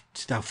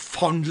delicate, thou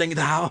fondling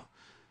thou?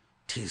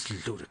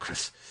 'Tis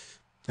ludicrous.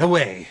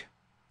 Away!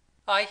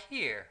 I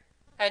hear,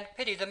 and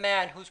pity the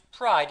man whose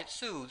pride it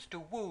soothes to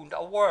wound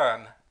a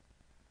worm.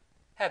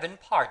 Heaven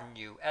pardon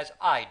you, as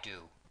I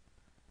do.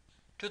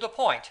 To the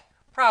point,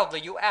 proudly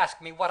you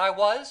ask me what I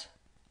was?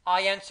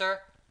 I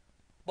answer,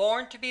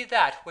 born to be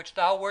that which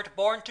thou wert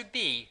born to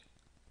be,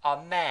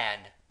 a man.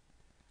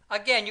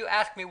 Again you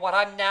ask me what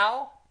I'm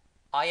now?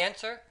 I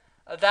answer,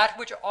 that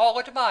which all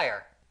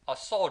admire, a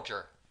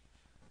soldier.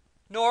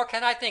 Nor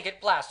can I think it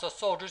blasts a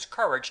soldier's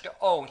courage to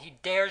own he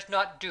dares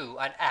not do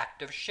an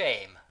act of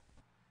shame.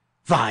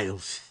 Vile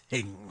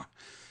thing!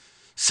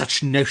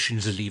 Such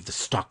notions leave the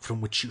stock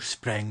from which you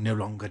sprang no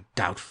longer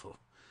doubtful.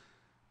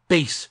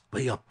 Base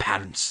were your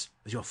parents,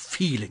 as your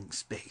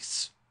feelings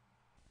base.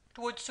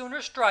 'Twould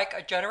sooner strike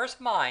a generous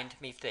mind,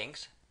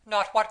 methinks,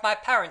 not what my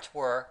parents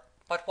were,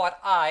 but what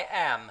I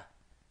am.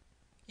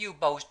 You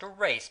boast a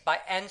race by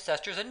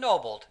ancestors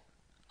ennobled.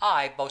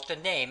 I boast a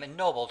name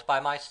ennobled by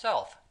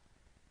myself.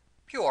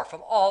 Pure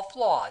from all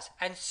flaws,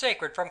 and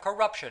sacred from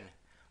corruption,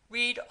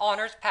 read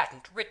honor's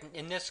patent written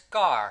in this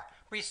scar,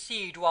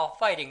 received while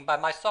fighting by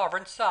my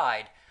sovereign's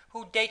side,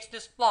 who dates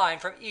this line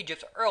from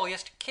Egypt's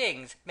earliest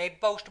kings, may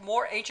boast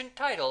more ancient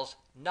titles,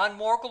 none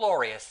more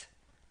glorious.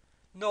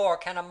 Nor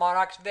can a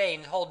monarch's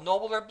veins hold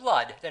nobler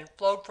blood than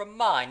flowed from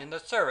mine in the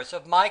service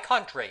of my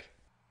country.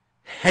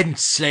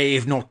 Hence,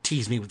 slave, nor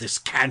tease me with this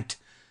cant.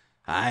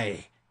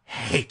 I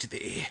hate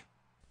thee.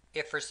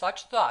 If for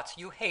such thoughts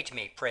you hate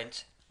me,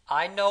 prince,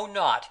 I know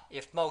not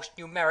if most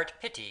you merit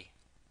pity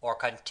or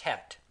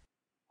contempt.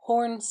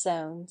 Horn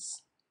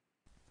sounds.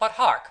 But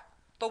hark!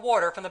 The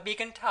warder from the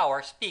beacon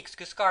tower speaks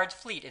Guiscard's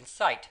fleet in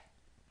sight.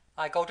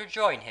 I go to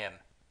join him.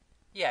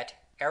 Yet,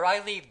 ere I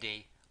leave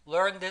thee,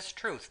 learn this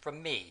truth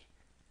from me.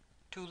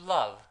 To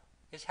love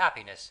is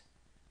happiness,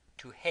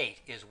 to hate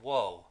is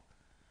woe.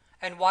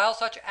 And while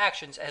such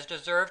actions as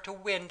deserve to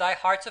win thy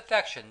heart's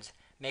affections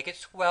make it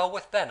swell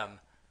with venom,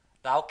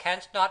 thou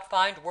canst not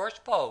find worse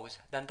foes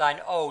than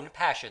thine own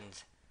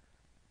passions,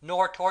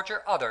 nor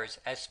torture others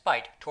as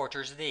spite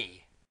tortures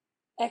thee.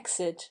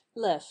 Exit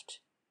left.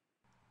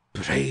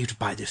 Braved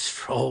by this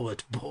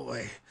froward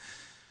boy,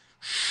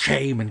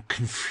 shame and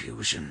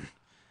confusion.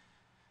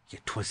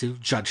 Yet 'twas ill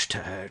judged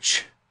to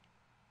urge.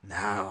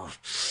 Now,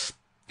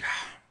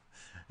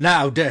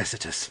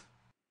 Dercetus.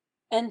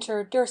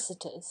 Enter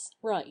Dercetus,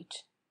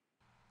 right.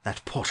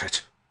 That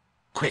portrait,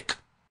 quick.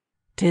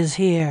 'Tis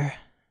here.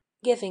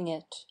 Giving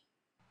it.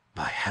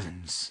 By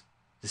heavens,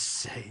 the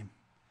same.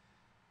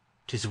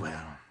 'Tis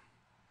well.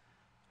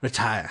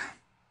 Retire.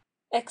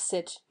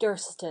 Exit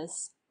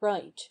Dercetus,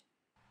 right.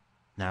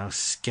 Now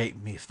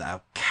escape me if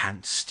thou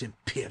canst,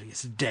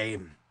 imperious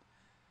dame.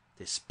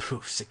 This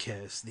proof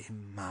secures thee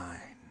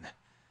mine.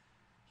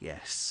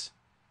 Yes,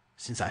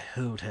 since I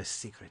hold her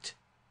secret,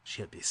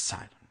 she'll be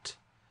silent.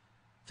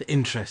 The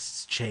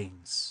interest's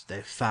chains,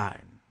 though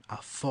fine,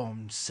 are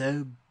formed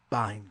so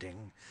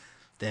binding,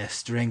 their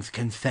strength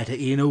can fetter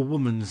e'en a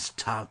woman's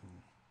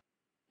tongue.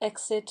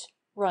 Exit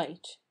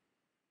right.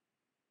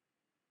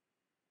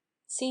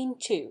 Scene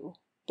 2.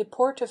 The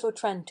port of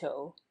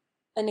Otranto.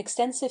 An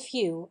extensive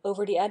view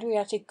over the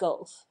Adriatic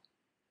Gulf.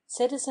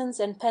 Citizens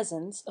and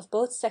peasants of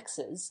both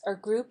sexes are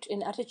grouped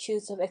in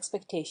attitudes of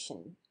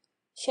expectation.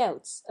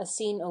 Shouts as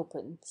scene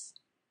opens.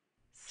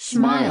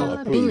 Smile,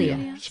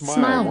 Apulia,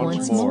 smile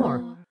once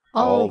more.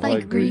 All thy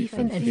grief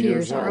and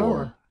fears are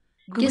o'er.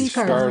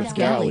 Guiscard's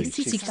galley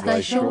seeks thy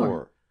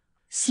shore.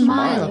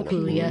 Smile,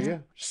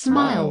 Apulia,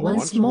 smile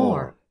once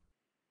more.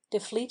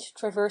 The fleet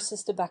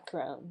traverses the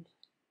background.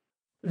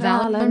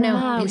 Valor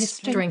now his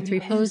strength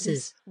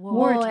reposes.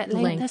 War at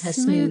length has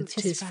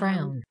smoothed his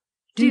frown.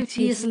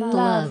 Duteous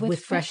love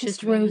with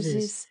freshest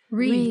roses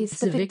wreathes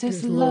the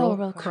victor's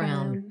laurel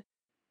crown.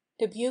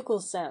 The bugle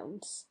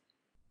sounds.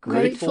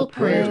 Grateful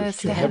prayers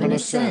to heaven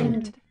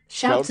ascend.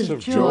 Shouts of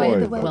joy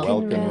the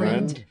welkin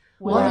rend.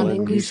 While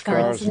in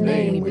Guiscard's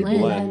name we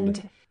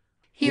blend.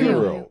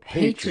 Hero,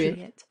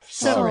 patriot,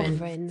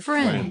 sovereign,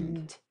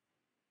 friend.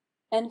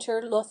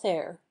 Enter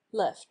Lothair,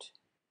 left.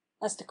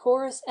 As the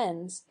chorus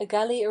ends, a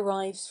galley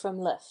arrives from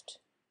left.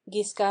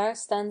 Guiscard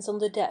stands on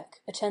the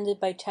deck,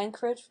 attended by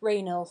Tancred,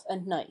 Rainulf,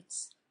 and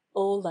knights.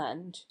 All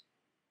land.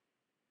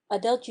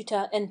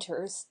 Adelgitha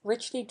enters,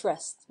 richly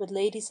dressed, with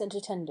ladies and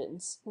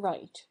attendants,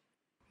 right.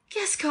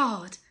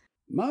 Guiscard!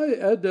 My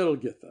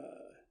Adelgitha!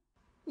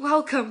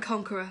 Welcome,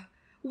 conqueror!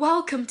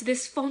 Welcome to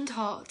this fond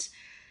heart!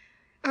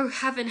 O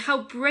heaven,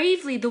 how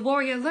bravely the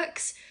warrior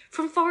looks,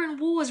 from foreign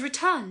wars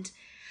returned,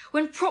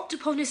 when propped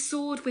upon his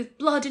sword with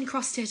blood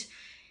encrusted,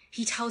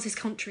 he tells his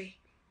country,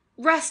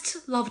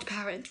 "Rest, loved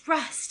parent,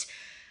 rest!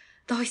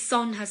 Thy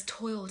son has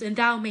toiled, and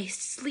thou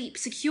mayst sleep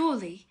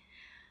securely."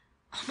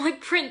 Oh, my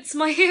prince,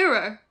 my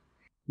hero!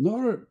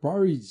 Nor at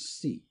Bari's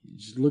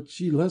siege looked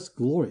she less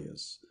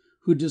glorious,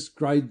 who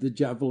descried the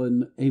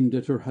javelin aimed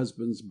at her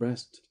husband's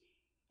breast,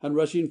 and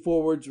rushing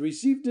forwards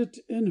received it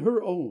in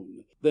her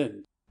own,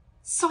 then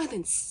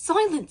Silence,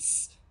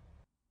 silence!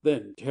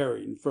 Then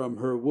tearing from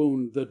her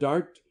wound the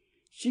dart,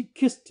 she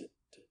kissed it,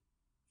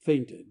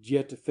 fainted,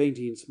 yet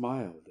fainting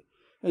smiled,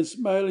 and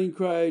smiling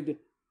cried,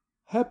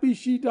 "Happy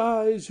she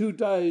dies who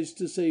dies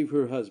to save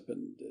her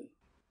husband."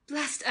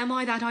 Blessed am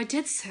I that I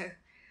did so.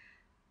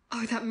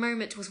 Oh, that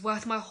moment was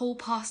worth my whole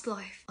past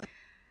life.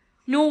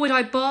 Nor would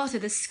I barter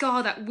the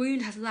scar that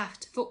wound has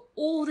left for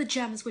all the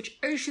gems which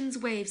ocean's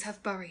waves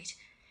have buried.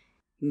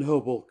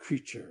 Noble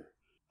creature,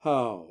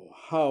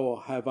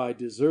 how have I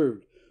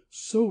deserved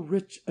so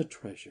rich a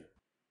treasure?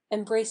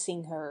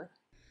 Embracing her.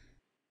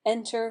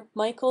 Enter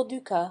Michael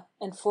Ducat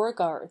and 4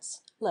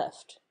 guards,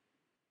 left.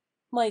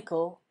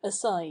 Michael,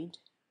 aside.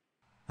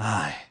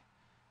 Ay,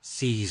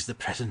 seize the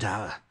present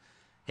hour.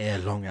 Ere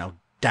long I'll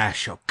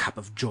dash your cup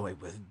of joy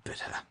with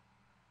bitter.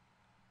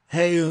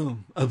 Hail,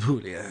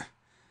 Apulia,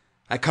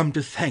 I come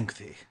to thank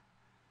thee.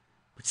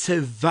 But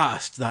so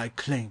vast thy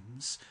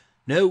claims,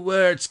 no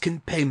words can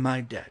pay my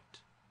debt.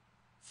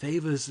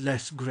 Favours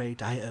less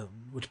great, I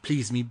own, would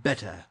please me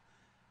better,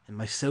 and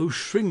my soul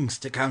shrinks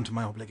to count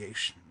my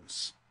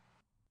obligations.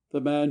 The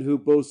man who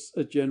boasts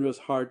a generous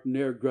heart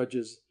ne'er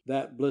grudges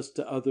that bliss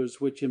to others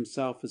which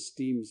himself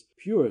esteems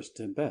purest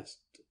and best,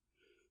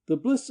 the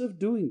bliss of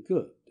doing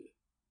good.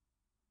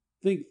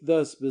 Think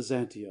thus,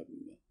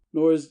 Byzantium,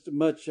 nor is't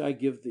much I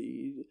give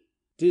thee,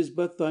 'tis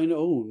but thine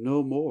own,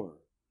 no more.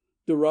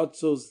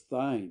 Durazzo's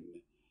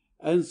thine,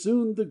 and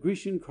soon the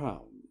Grecian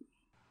crown.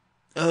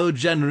 O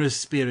generous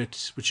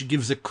spirit, which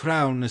gives a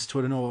crown as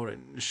 'twere an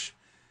orange!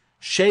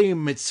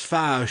 Shame its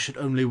fire should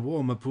only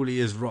warm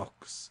Apulia's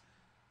rocks.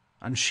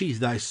 Unsheathe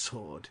thy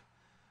sword,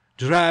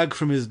 drag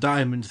from his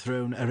diamond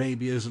throne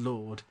Arabia's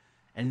lord,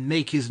 and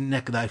make his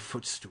neck thy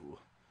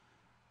footstool.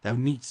 Thou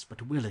needst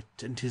but will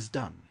it, and 'tis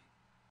done.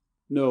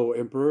 No,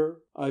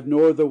 Emperor, I've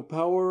nor the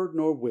power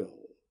nor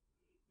will.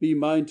 Be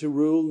mine to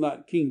rule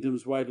not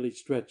kingdoms widely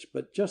stretched,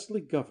 but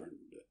justly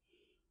governed.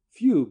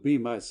 Few be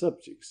my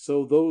subjects,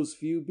 so those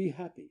few be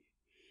happy.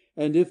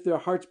 And if their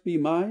hearts be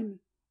mine,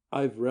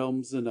 I've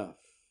realms enough.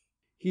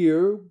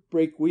 Here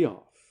break we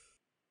off.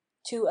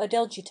 To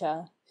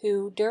Adelgitha,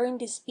 who, during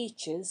these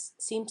speeches,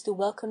 seems to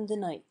welcome the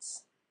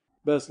knights.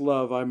 Best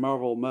love, I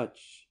marvel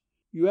much.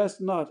 You ask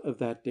not of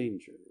that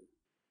danger.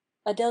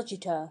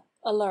 Adelgitha,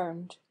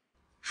 alarmed.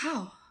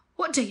 How?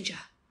 What danger?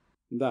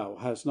 Thou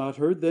hast not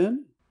heard,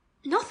 then?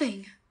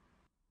 Nothing.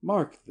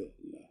 Mark,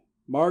 then.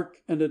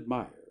 Mark and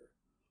admire.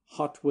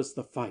 Hot was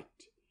the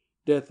fight.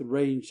 Death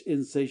ranged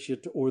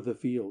insatiate o'er the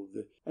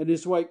field, and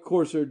his white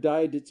courser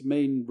dyed its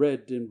mane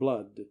red in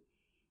blood.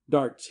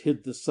 Darts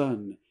hid the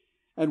sun,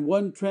 and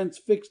one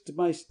transfixed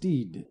my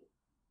steed.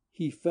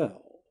 He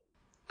fell.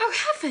 Oh,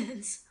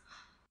 heavens!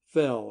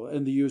 Fell,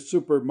 and the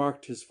usurper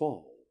marked his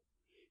fall.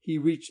 He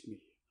reached me.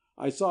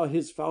 I saw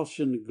his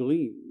falchion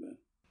gleam.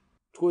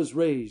 'Twas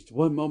raised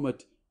one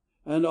moment,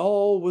 and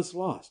all was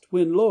lost,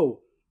 when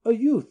lo, a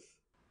youth!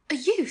 A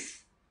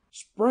youth!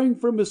 Sprang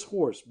from his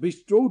horse,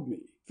 bestrode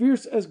me.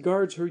 Fierce as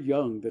guards her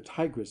young, the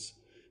tigress,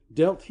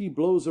 dealt he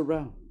blows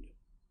around.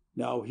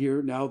 Now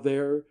here, now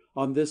there,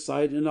 on this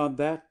side and on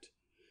that,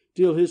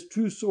 till his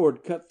true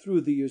sword cut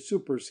through the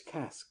usurper's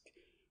casque,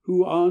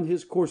 who on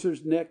his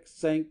courser's neck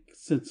sank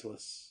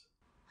senseless.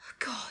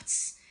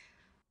 Gods!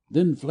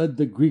 Then fled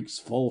the Greeks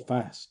full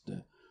fast,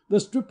 The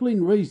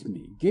stripling raised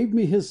me, gave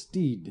me his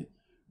steed,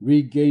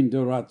 regained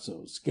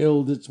Durazzo,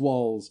 scaled its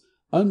walls,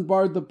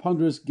 unbarred the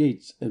ponderous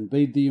gates, and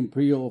bade the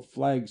imperial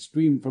flag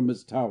stream from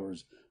its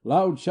towers,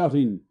 loud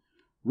shouting,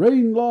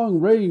 "Reign long,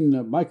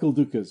 reign, Michael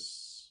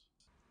Ducas!"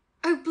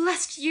 O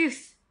blessed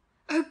youth!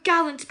 O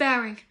gallant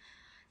bearing!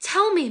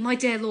 Tell me, my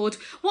dear lord,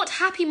 what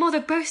happy mother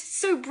boasts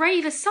so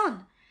brave a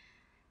son?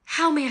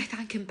 How may I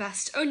thank him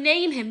best? O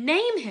name him,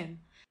 name him!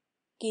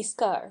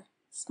 Guiscard,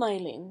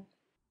 smiling.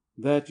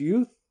 That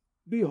youth,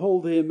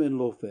 behold him in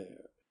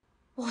Lothair.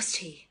 Was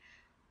he?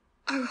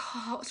 O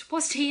heart,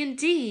 was he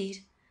indeed?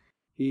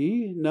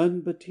 He,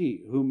 none but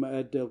he, whom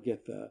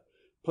Adelgitha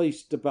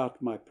placed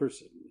about my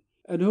person,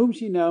 and whom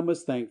she now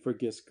must thank for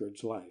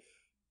Guiscard's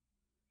life.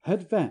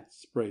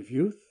 Advance, brave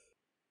youth.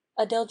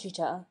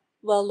 Adelgitha,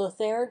 while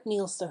Lothair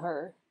kneels to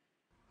her.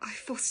 I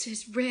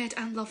fostered, reared,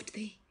 and loved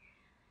thee.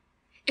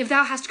 If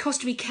thou hast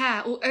cost me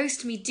care, or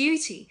owest me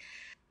duty,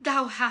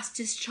 thou hast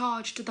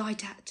discharged thy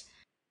debt.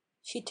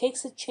 She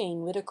takes a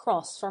chain with a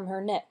cross from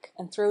her neck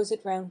and throws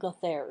it round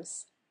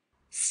Lothair's.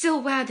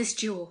 Still wear this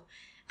jewel,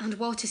 and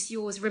while 'tis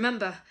yours,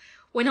 remember,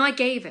 when I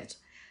gave it,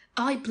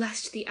 I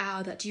blessed the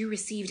hour that you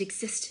received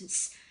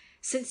existence,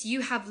 since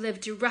you have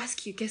lived to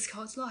rescue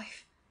Guiscard's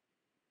life.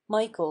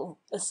 Michael,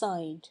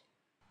 aside.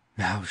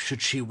 Now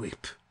should she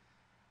weep.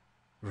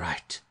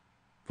 Right,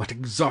 what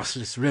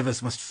exhaustless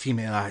rivers must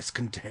female eyes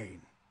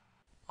contain!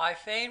 I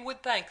fain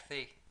would thank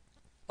thee,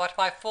 but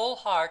my full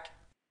heart...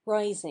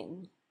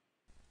 Rising.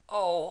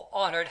 O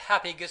honoured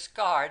happy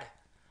Guiscard,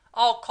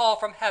 I'll call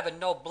from heaven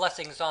no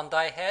blessings on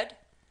thy head.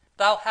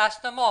 Thou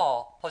hast them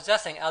all,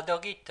 possessing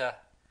Adelgitha.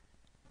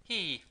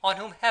 He, on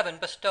whom heaven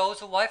bestows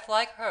a wife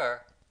like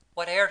her,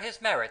 whate'er his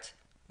merits,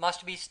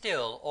 must be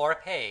still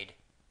o'erpaid.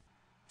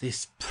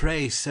 This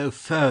praise so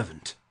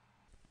fervent.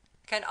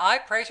 Can I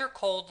praise her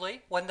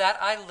coldly, when that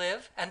I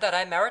live and that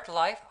I merit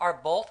life are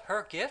both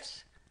her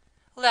gifts?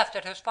 Left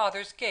at his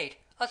father's gate,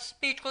 a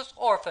speechless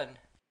orphan.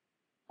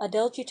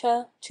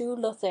 Adelgitha to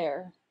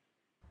Lothair.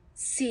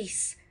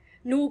 Cease,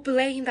 nor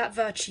blame that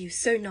virtue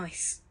so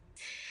nice.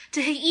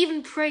 To hear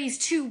even praise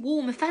too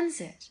warm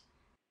offends it.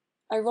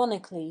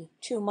 Ironically,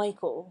 to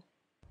Michael.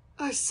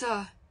 O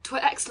sir, 'twere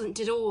excellent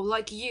did all,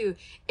 like you,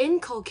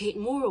 inculcate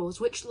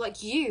morals which,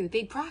 like you,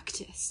 they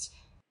practised.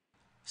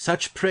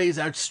 Such praise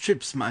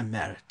outstrips my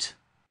merit.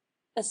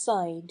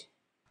 Aside.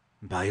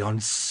 By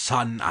yon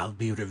son I'll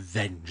be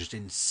revenged,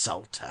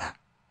 insulter.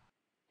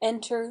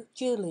 Enter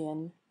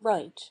Julian,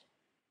 right.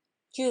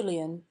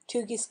 Julian,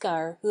 to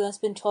Guiscard, who has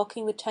been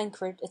talking with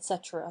Tancred,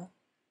 etc.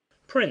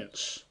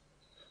 Prince,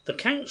 the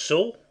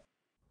council...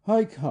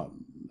 I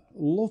come.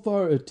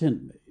 Lothar,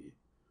 attend me.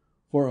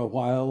 For a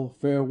while,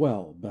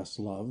 farewell, best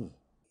love.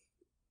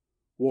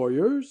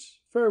 Warriors,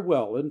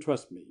 farewell, and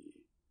trust me.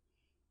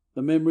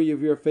 The memory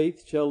of your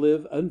faith shall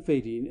live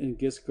unfading in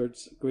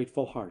Guiscard's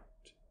grateful heart.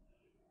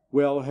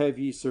 Well have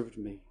ye served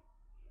me,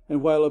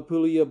 and while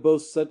Apulia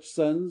boasts such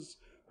sons,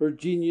 her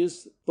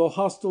genius, though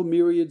hostile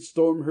myriads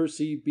storm her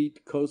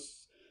sea-beat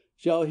coasts,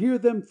 shall hear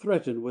them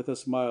threaten with a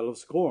smile of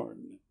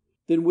scorn,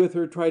 then with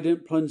her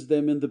trident plunge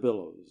them in the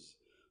billows.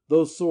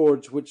 Those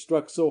swords which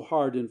struck so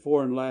hard in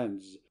foreign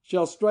lands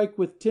shall strike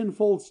with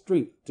tenfold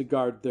strength to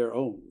guard their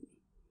own.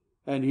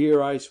 And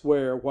here I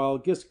swear, while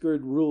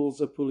Guiscard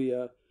rules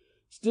Apulia,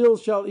 still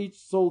shall each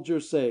soldier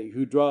say,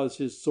 who draws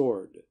his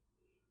sword,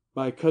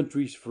 "My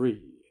country's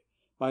free,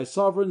 my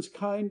sovereign's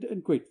kind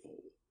and grateful,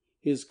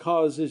 his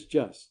cause is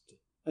just,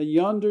 and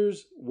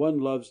yonder's one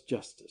loves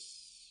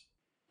justice."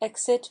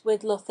 Exit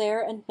with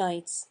Lothair and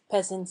knights,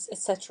 peasants,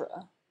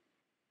 etc.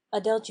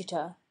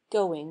 Adelgitha,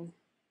 going.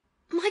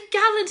 My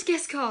gallant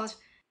Guiscard!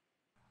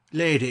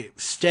 Lady,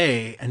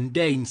 stay and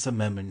deign some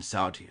moment's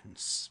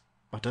audience,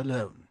 but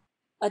alone.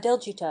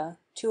 Adelgitha,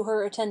 to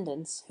her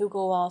attendants, who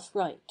go off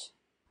right.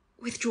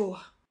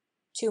 Withdraw.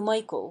 To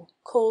Michael,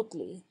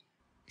 coldly.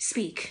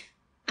 Speak,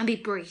 and be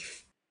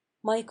brief.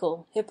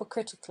 Michael,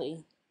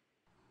 hypocritically.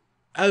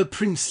 O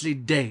princely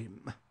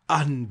dame,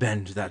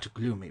 unbend that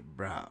gloomy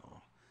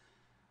brow.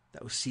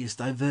 Thou seest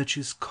thy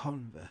virtue's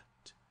convert.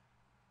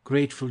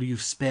 Grateful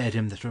you've spared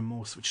him that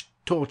remorse which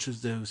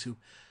tortures those who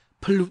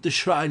pollute the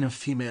shrine of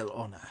female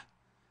honour.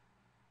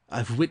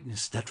 I've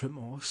witnessed that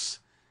remorse,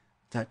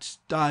 that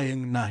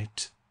dying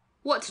night.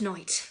 What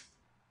night?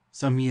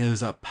 Some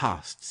years are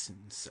past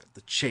since at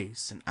the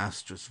chase in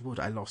Astra's wood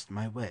I lost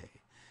my way.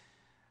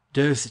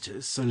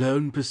 Dositus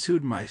alone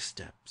pursued my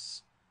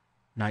steps.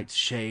 Night's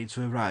shades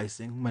were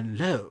rising, when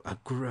lo, a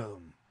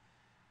groan!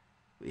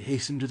 We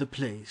hastened to the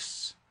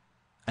place.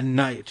 A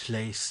knight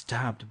lay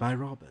stabbed by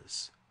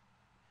robbers.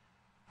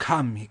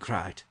 "Come," he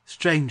cried,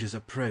 "strangers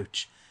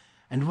approach,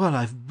 and while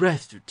I've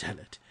breath to tell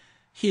it,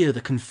 hear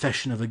the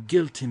confession of a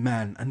guilty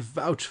man, and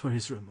vouch for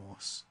his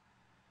remorse."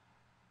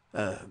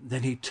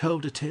 Then he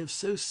told a tale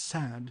so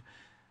sad,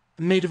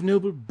 a maid of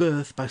noble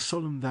birth by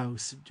solemn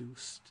vows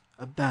seduced,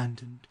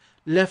 abandoned,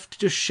 left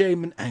to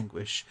shame and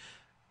anguish,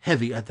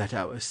 heavy at that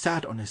hour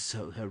sat on his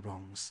soul her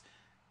wrongs.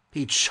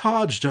 He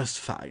charged us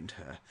find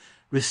her,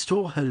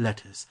 restore her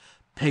letters,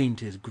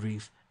 paint his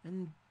grief,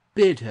 and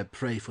bid her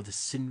pray for the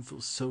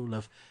sinful soul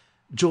of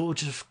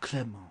George of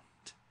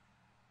Clermont.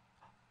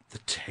 The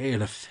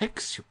tale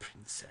affects you,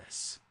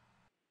 princess.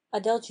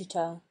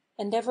 Adelgitha,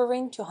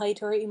 endeavouring to hide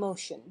her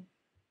emotion.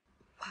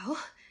 Well,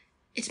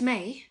 it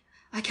may.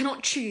 I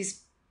cannot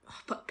choose,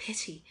 but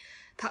pity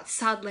that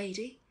sad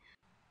lady.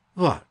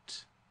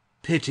 What?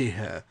 Pity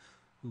her,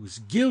 whose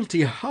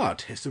guilty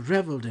heart has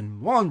revelled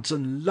in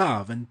wanton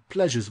love and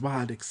pleasure's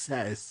wild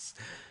excess.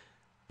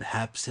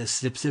 Perhaps her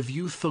slips of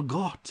youth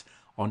forgot,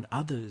 on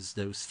others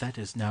those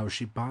fetters now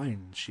she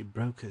binds, she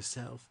broke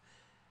herself.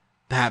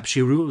 Perhaps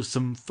she rules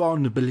some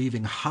fond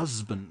believing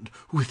husband,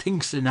 who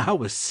thinks her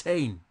now a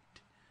saint.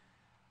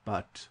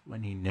 But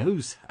when he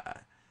knows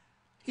her,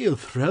 he'll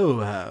throw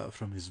her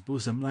from his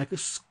bosom like a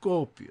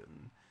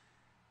scorpion,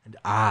 and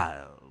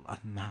I'll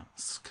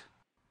unmask.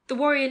 The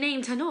warrior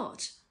named her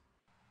not.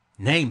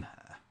 Name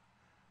her?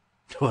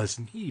 'Twas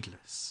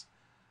needless,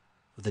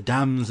 for the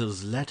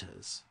damsel's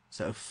letters,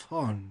 so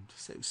fond,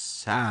 so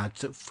sad,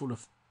 so full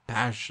of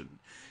passion,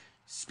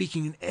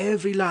 speaking in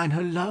every line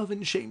her love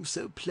and shame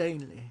so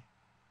plainly.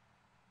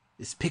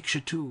 This picture,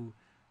 too,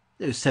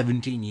 though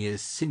 17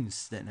 years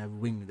since then have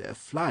winged their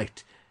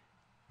flight,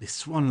 this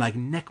swan-like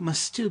neck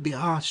must still be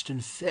arched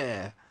and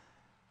fair,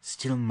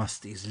 still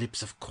must these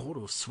lips of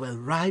coral swell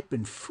ripe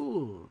and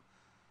full,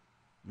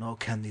 nor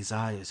can these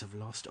eyes have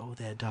lost all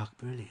their dark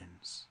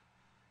brilliance.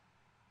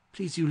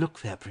 Please you look,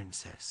 fair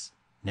princess,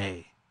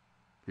 nay,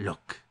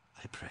 look,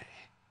 I pray.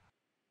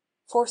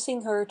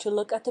 Forcing her to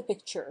look at the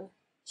picture,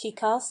 she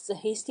casts a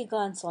hasty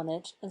glance on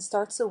it and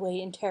starts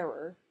away in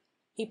terror.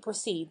 He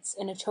proceeds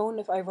in a tone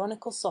of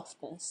ironical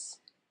softness.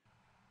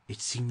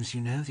 It seems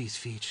you know these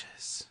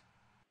features.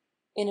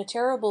 In a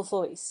terrible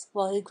voice,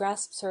 while he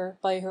grasps her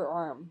by her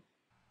arm.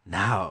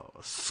 Now,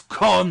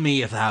 scorn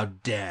me if thou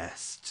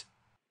darest.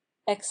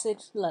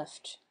 Exit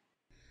left.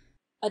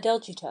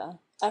 Adelgitha,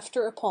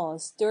 after a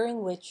pause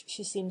during which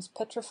she seems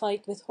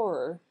petrified with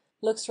horror,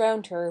 looks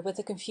round her with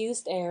a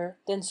confused air,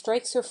 then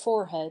strikes her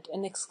forehead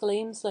and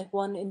exclaims like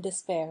one in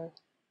despair.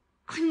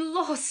 I'm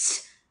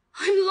lost!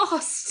 I'm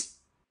lost!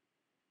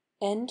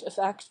 End of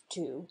Act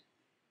 2.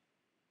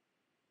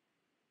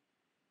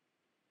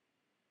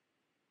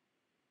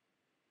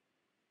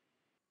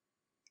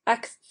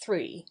 Act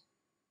 3.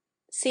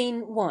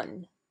 Scene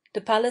 1.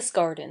 The Palace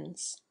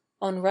Gardens.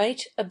 On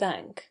right, a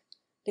bank.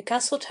 The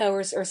castle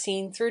towers are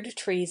seen through the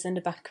trees in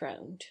the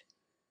background.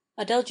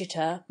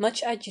 Adelgitha,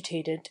 much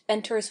agitated,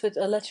 enters with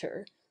a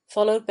letter,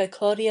 followed by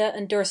Claudia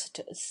and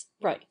Dorsitus,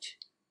 right.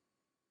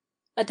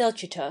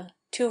 Adelgitha,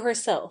 to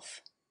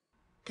herself.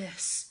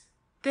 This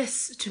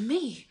to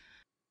me.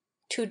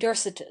 To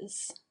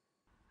Dorsitus.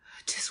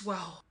 'Tis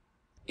well.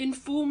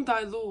 Inform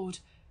thy lord,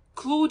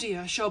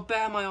 Claudia shall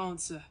bear my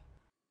answer.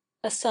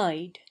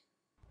 Aside.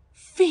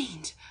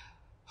 Fiend!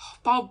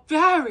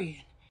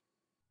 Barbarian!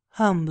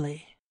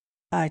 Humbly,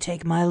 I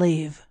take my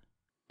leave.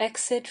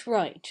 Exit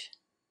right.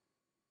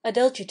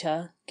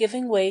 Adelgitha,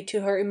 giving way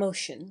to her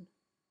emotion.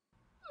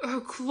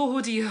 Oh,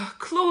 Claudia,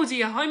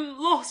 Claudia, I'm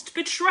lost,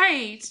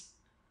 betrayed!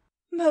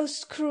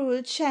 Most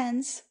cruel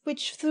chance,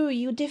 which threw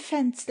you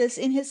defenceless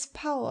in his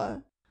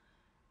power.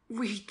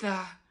 Read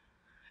there,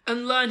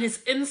 and learn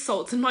his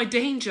insults and my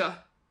danger.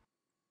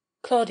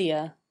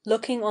 Claudia,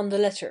 looking on the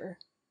letter.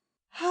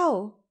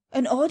 How?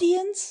 An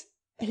audience?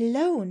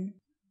 Alone?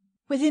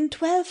 Within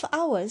 12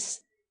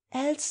 hours,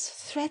 else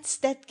threats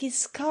that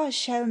Guiscard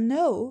shall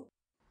know.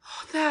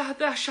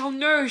 There shall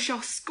know,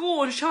 shall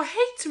scorn, shall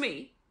hate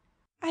me.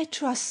 I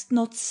trust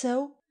not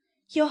so.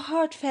 Your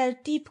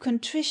heartfelt deep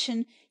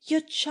contrition, your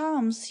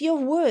charms, your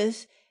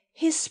worth,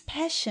 his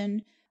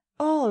passion,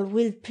 all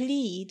will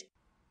plead.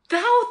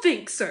 Thou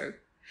think so?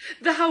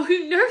 Thou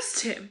who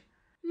know'st him,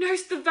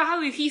 know'st the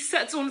value he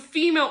sets on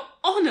female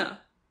honour.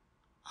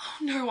 Oh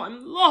no,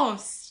 I'm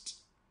lost.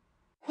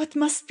 What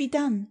must be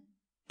done?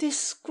 This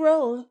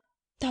scroll,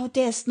 thou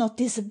darest not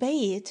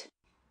disobey it.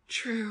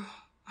 True,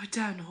 I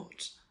dare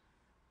not.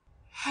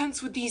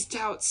 Hence with these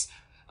doubts,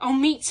 I'll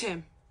meet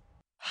him.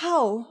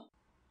 How?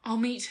 I'll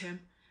meet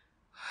him,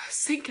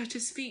 sink at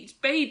his feet,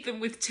 bathe them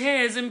with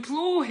tears,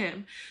 implore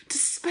him to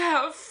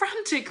spare a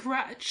frantic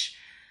wretch.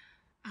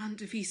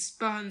 And if he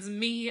spurns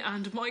me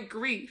and my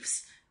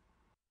griefs,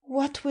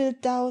 what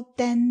wilt thou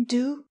then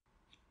do?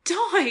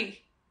 Die!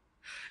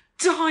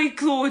 Die,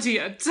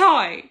 Claudia,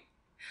 die!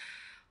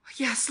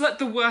 Yes, let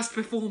the worst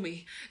befall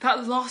me.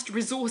 That last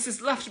resource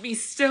is left me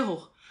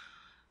still.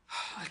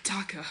 A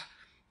dagger.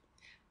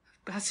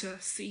 Better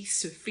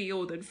cease to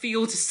feel than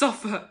feel to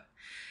suffer,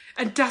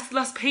 and death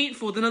less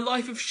painful than a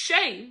life of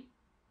shame.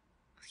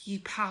 Ye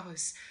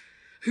powers,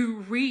 who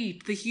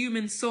read the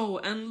human soul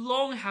and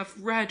long have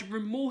read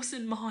remorse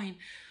in mine,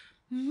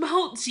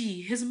 melt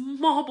ye his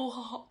marble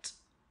heart.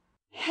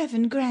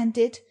 Heaven grant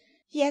it,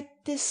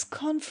 yet this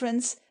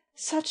conference,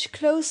 such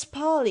close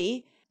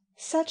parley,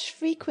 such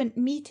frequent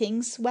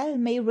meetings well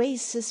may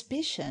raise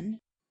suspicion.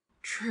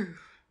 True,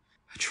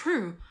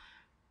 true.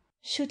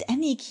 Should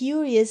any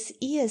curious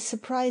ear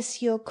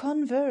surprise your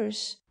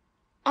converse,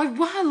 I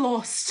were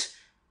lost.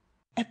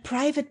 a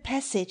private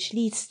passage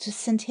leads to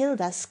St.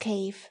 Hilda's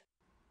cave.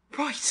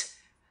 Right,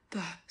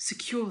 there,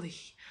 securely.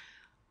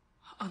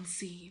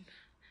 unseen,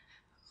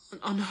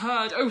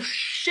 unheard. Oh,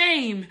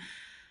 shame!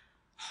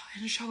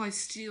 And shall I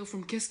steal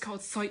from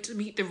Giscard's sight to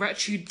meet the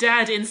wretch who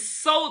dared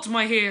insult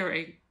my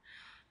hearing?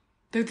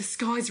 Though the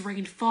skies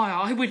rained fire,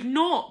 I would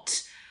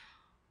not.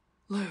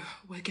 Lo,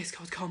 where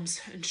Giscard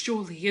comes, and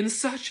surely in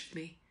search of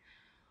me.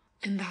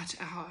 In that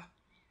hour,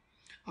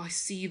 I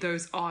see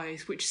those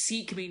eyes which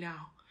seek me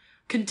now,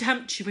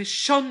 contemptuous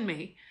shun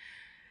me.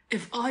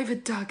 If I've a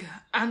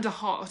dagger and a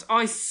heart,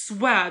 I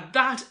swear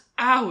that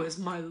hour's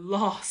my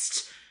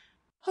last.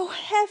 Oh,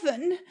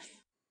 heaven!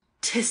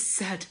 'Tis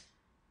said,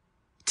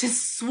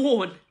 'tis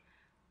sworn.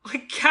 I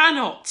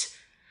cannot,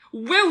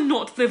 will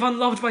not live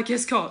unloved by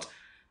Giscard.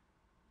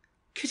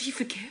 Could he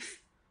forgive?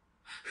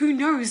 Who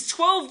knows?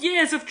 12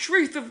 years of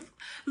truth, of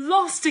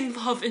lasting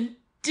love and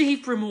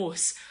deep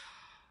remorse.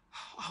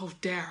 I'll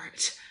dare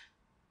it.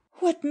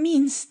 What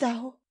mean'st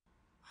thou?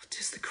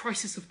 'Tis the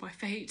crisis of my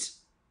fate.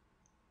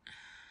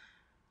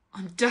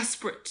 I'm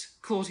desperate,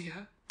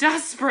 Claudia,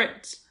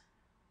 desperate.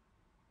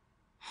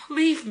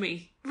 Leave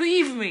me,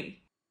 leave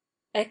me.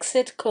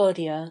 Exit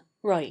Claudia,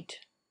 right.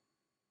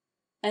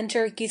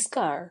 Enter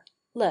Giscard,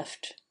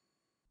 left.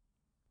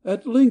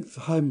 At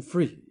length I'm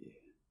free.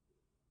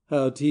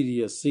 How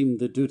tedious seemed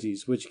the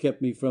duties which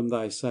kept me from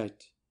thy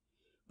sight!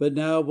 But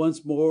now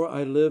once more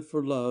I live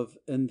for love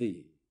and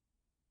thee.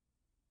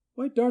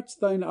 Why darts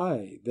thine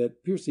eye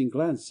that piercing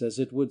glance as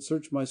it would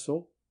search my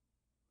soul?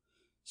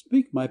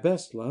 Speak, my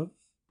best love.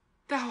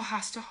 Thou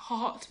hast a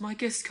heart, my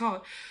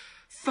Giscard,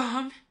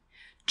 firm,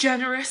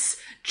 generous,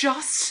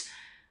 just.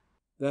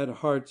 That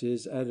heart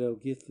is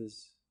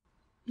Adelgitha's.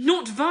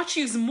 Not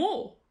virtues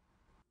more?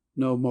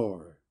 No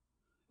more.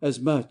 As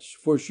much,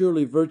 for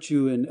surely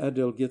virtue and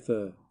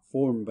Adelgitha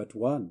form but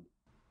one.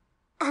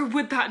 Oh,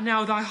 would that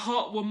now thy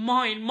heart were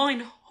mine,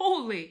 mine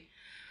wholly!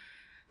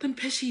 Then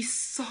pity's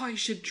sigh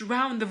should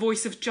drown the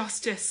voice of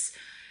justice,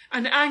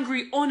 and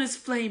angry honour's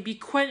flame be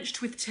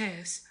quenched with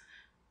tears.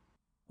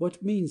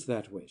 What means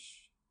that wish?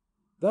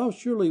 Thou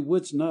surely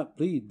wouldst not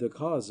plead the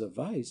cause of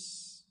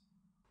vice.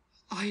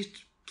 I'd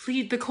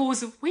plead the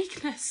cause of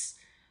weakness.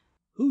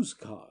 Whose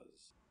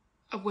cause?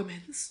 A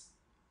woman's,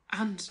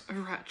 and a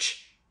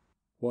wretch.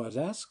 What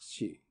asks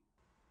she?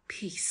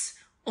 Peace,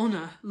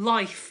 honour,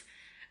 life,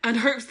 and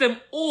hopes them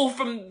all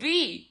from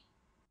thee.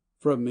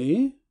 From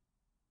me?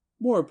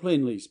 More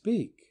plainly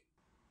speak.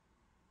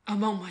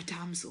 Among my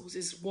damsels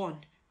is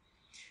one,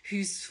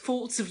 whose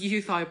faults of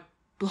youth I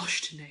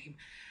blush to name,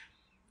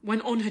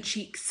 when on her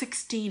cheek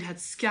 16 had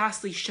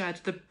scarcely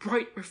shed the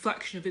bright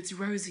reflection of its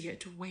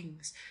roseate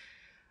wings,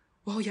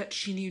 while yet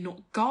she knew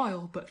not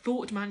guile, but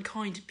thought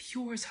mankind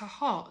pure as her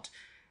heart,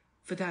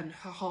 for then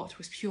her heart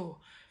was pure.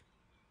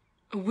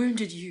 A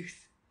wounded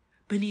youth,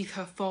 beneath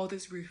her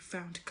father's roof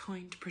found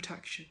kind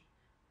protection.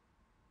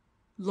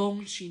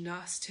 Long she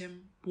nursed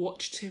him,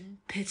 watched him,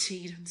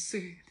 pitied and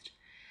soothed.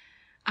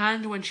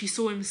 And when she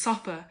saw him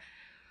suffer,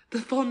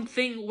 the fond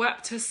thing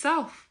wept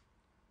herself.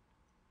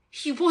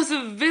 He was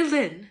a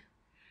villain.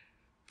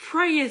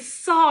 Prayers,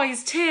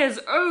 sighs, tears,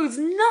 oaths,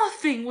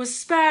 nothing was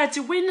spared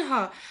to win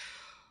her.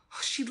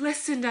 She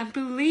listened and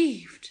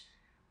believed.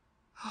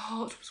 Her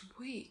heart was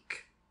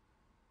weak.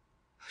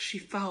 She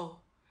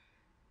fell.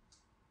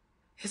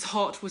 His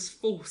heart was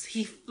false.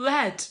 He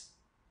fled.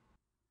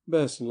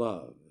 Best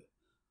love,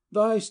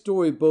 thy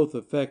story both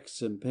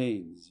affects and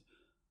pains.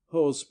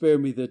 Oh, spare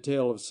me the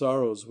tale of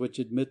sorrows which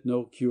admit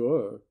no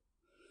cure.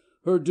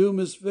 Her doom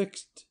is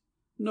fixed.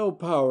 No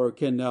power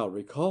can now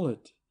recall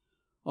it.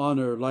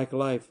 Honour, like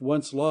life,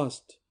 once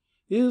lost,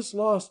 is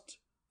lost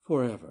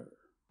forever.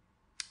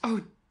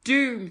 Oh,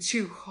 doom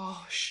too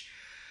harsh,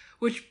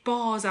 which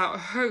bars out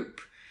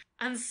hope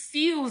and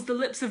seals the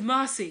lips of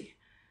mercy.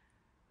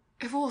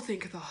 If all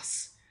think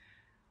thus,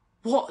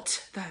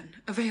 what,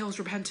 then, avails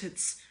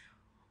repentance?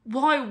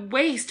 Why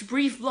waste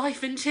brief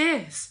life in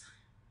tears?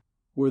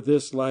 Were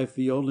this life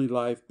the only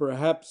life,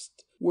 perhaps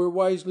 'were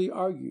wisely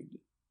argued.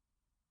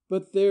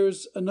 But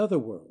there's another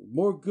world,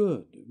 more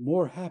good,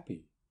 more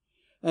happy,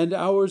 and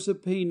hours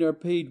of pain are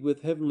paid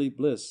with heavenly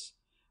bliss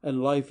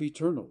and life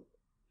eternal.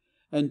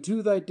 And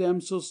to thy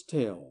damsel's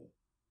tale,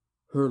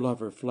 her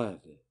lover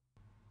fled.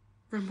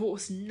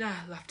 Remorse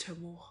ne'er left her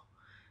more,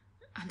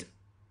 and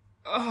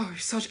oh,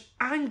 such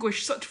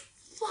anguish, such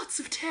floods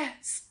of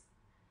tears!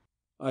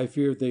 I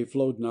fear they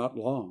flowed not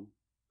long.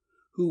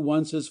 Who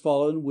once has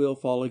fallen will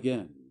fall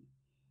again,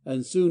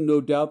 and soon no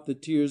doubt the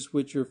tears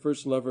which her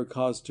first lover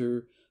caused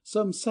her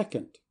some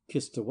second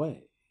kissed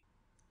away.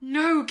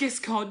 No,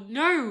 Giscard,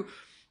 no!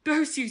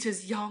 Those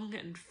suitors young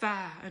and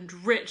fair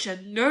and rich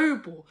and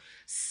noble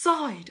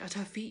sighed at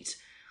her feet,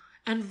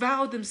 and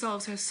vowed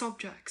themselves her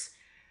subjects.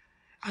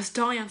 As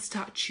Dian's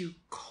statue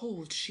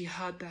cold she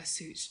heard their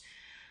suit,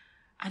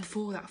 and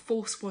for that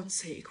false one's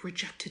sake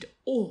rejected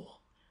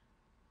all.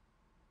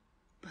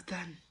 But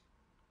then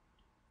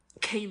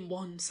came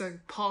one so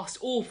past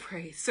all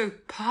praise, so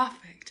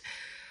perfect,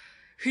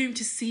 whom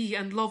to see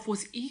and love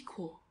was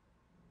equal.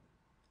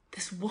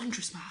 This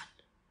wondrous man,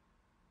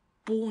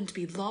 born to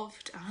be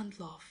loved and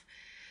love,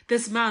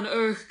 this man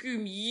o'er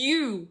whom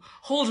you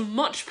hold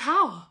much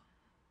power.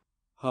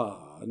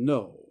 Ah,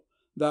 no,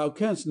 Thou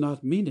canst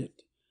not mean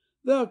it.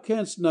 Thou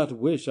canst not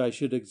wish I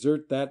should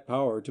exert that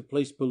power to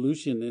place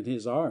pollution in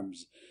his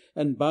arms,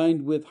 and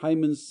bind with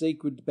Hymen's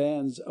sacred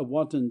bands a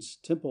wanton's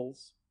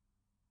temples.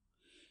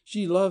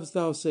 She loves,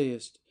 thou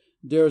sayest.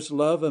 Darest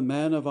love a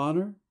man of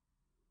honour?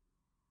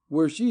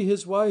 Were she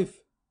his wife?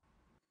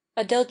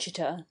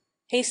 Adelgitha,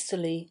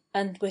 hastily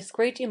and with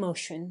great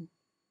emotion.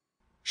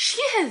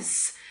 She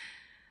is!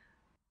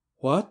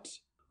 What?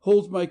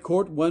 Holds my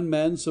court one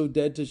man so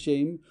dead to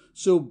shame,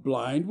 so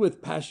blind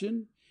with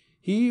passion?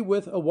 He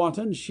with a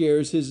wanton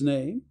shares his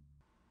name?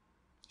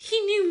 He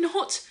knew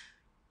not.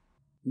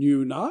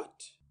 Knew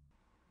not?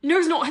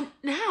 Knows not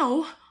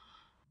now.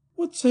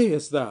 What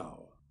sayest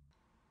thou?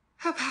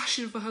 Her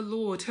passion for her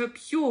lord, her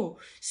pure,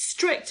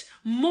 strict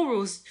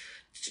morals,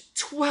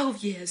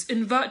 12 years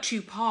in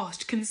virtue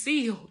past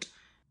concealed.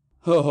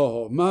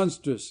 Oh,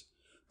 monstrous!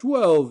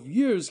 12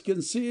 years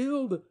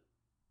concealed?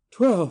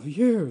 12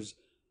 years!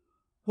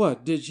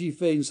 What, did she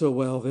feign so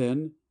well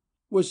then?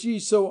 Was she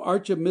so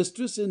arch a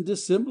mistress in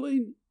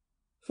dissembling?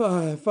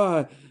 Fie,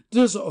 fie,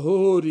 'tis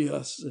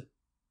odious!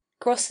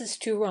 Crosses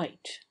to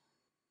right.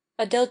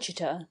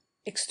 Adelgitha,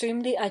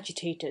 extremely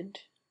agitated.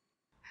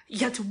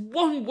 Yet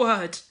one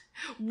word,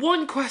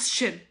 one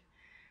question.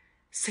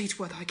 Say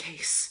 'twere thy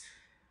case.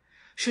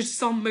 Should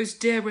some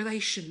most dear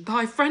relation,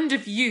 thy friend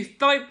of youth,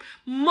 thy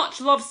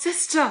much-loved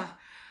sister—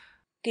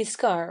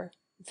 Guiscard,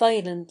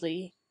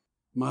 violently.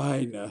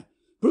 Mine!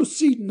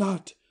 Proceed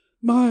not!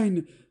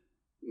 Mine!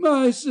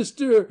 My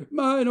sister!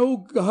 Mine, O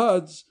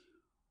gods!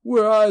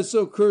 Were I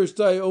so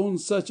cursed I own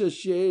such a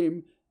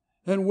shame,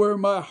 and were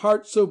my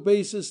heart so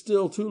base as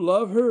still to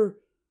love her,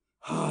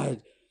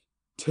 I'd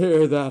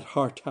tear that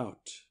heart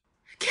out.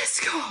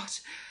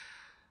 Guiscard!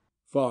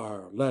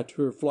 Far let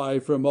her fly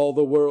from all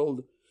the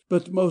world,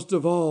 but most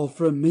of all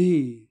from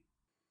me.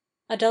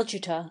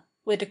 Adelgitha,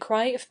 with a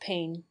cry of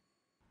pain.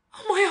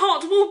 My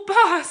heart will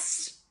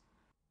burst!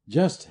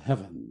 Just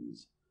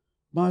heavens!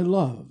 My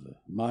love,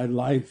 my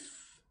life!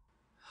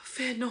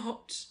 Fear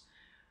not.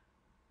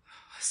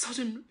 A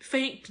sudden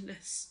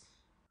faintness.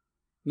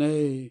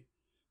 Nay,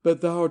 but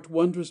thou'rt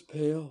wondrous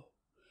pale,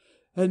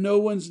 and no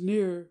one's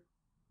near.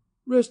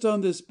 Rest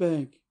on this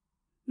bank.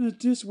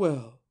 'Tis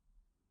well.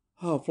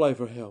 I'll fly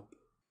for help.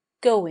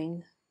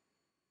 Going.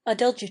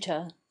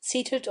 Adelgitha,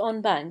 seated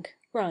on bank,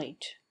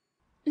 right.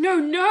 No,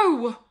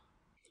 no!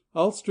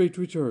 I'll straight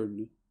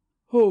return.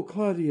 Oh,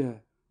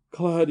 Claudia,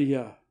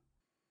 Claudia!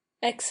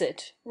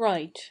 Exit,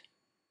 right.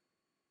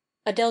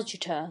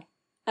 Adelgitha,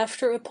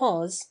 after a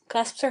pause,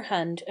 clasps her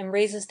hand and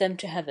raises them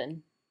to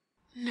heaven.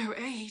 No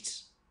aid.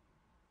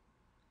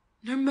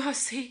 No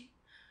mercy.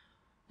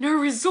 No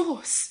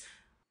resource.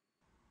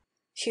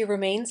 She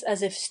remains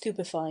as if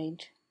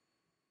stupefied.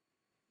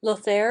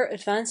 Lothair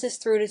advances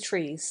through the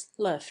trees,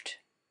 left.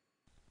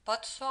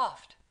 But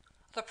soft,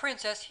 the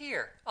princess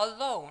here,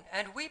 alone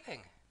and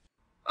weeping.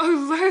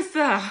 Oh,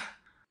 Lothair!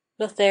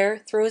 Lothair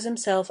throws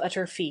himself at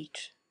her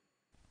feet.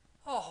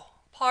 Oh,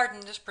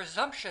 pardon this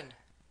presumption.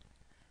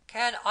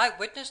 Can I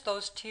witness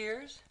those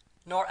tears,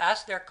 nor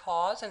ask their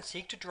cause and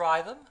seek to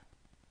dry them?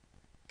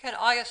 Can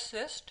I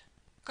assist,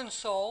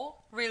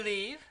 console,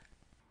 relieve?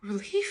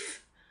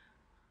 Relief?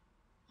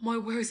 My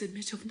woes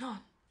admit of none.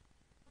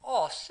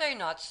 Oh, say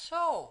not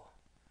so.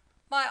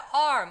 My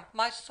arm,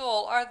 my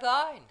soul are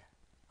thine.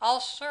 I'll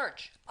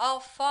search,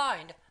 I'll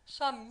find,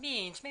 some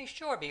means may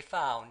sure be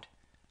found.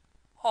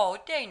 Oh,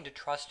 deign to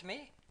trust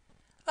me.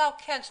 Thou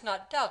canst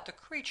not doubt the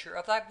creature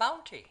of thy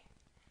bounty,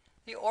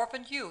 the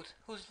orphaned youth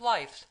whose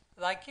life's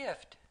thy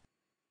gift.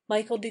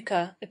 Michael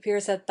Ducat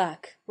appears at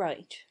back,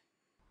 right.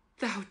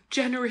 Thou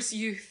generous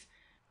youth!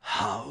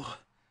 How?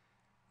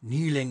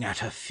 Kneeling at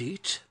her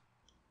feet?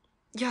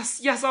 Yes,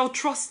 yes, I'll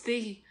trust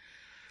thee.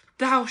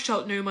 Thou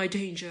shalt know my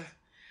danger.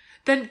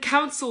 Then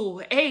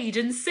counsel, aid,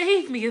 and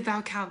save me if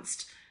thou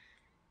canst.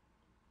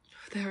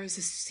 There is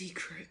a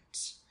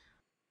secret.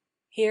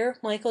 Here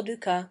Michael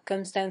Ducat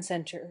comes down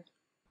centre.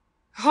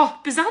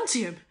 Ah,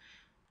 Byzantium!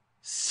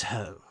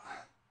 So,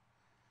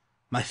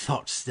 my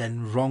thoughts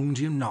then wronged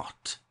you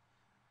not.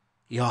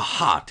 Your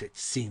heart, it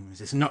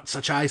seems, is not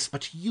such ice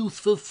but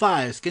youthful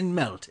fires can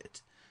melt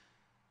it.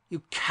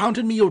 You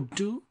counted me your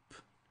dupe?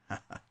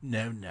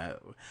 No,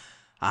 no.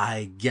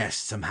 I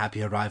guessed some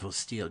happier rival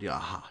steeled your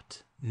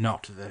heart,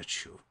 not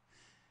virtue.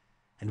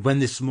 And when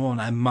this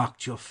morn I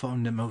mocked your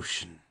fond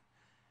emotion,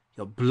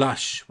 your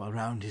blush while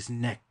round his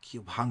neck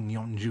you hung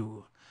yon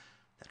jewel,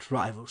 that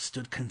rival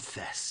stood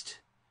confessed.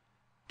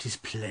 'Tis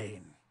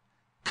plain,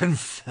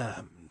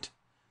 confirmed.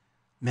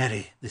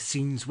 Mary, the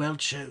scene's well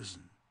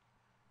chosen.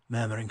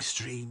 Murmuring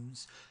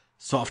streams,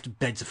 soft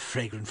beds of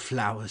fragrant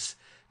flowers,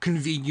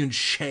 convenient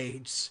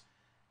shades,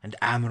 and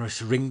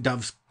amorous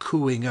ring-doves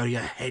cooing o'er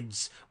your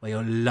heads where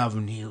your love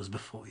kneels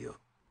before you.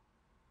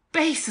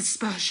 Base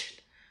aspersion!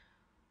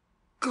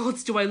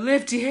 Gods, do I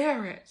live to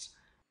hear it?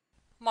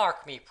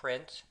 Mark me,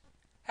 prince.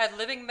 Had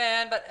living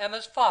man but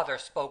Emma's father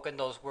spoken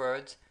those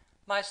words,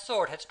 my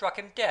sword had struck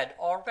him dead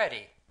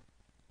already.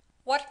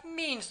 What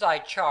means thy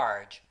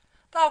charge?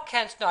 Thou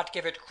canst not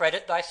give it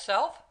credit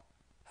thyself.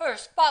 Her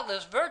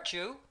spotless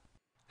virtue.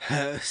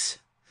 Hers?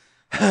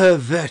 Her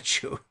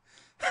virtue!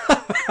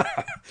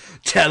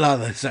 Tell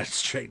others that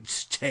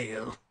strange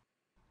tale.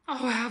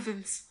 Oh,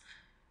 heavens!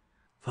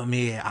 For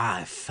me,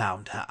 I've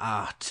found her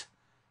art.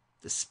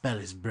 The spell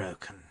is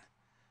broken.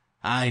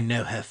 I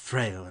know her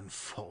frail and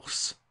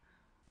false.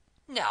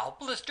 Now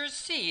blisters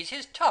seize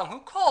his tongue who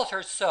calls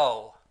her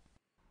so.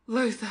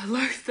 Lothair,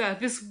 Lothair,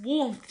 this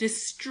warmth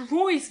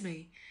destroys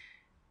me.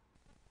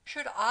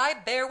 Should I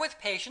bear with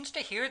patience to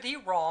hear thee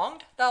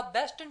wronged, thou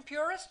best and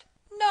purest?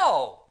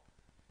 No!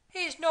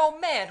 He's no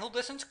man who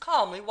listens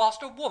calmly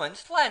whilst a woman's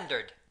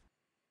slandered.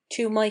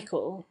 To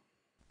Michael.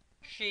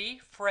 She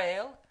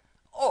frail?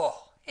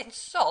 Oh,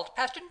 insult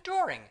past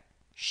enduring!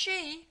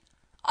 She?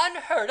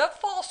 Unheard of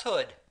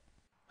falsehood!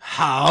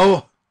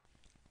 How?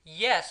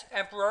 Yes,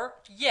 Emperor,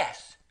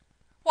 yes.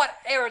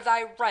 Whate'er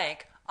thy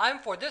rank, I'm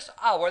for this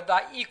hour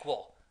thy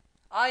equal.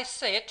 I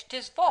say it,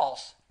 'tis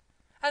false.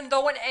 And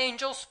though an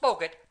angel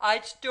spoke it,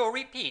 I'd still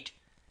repeat,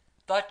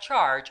 the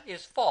charge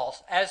is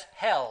false as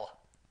hell.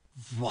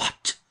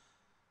 What?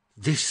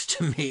 This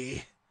to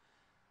me?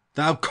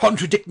 Thou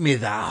contradict me,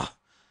 thou!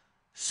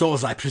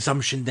 Soars thy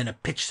presumption then a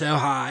pitch so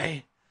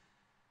high?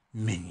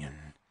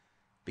 Minion,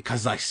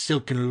 because thy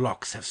silken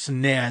locks have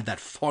snared that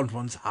fond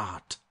one's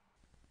heart.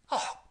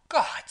 Oh,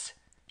 gods!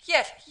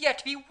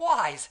 Yet be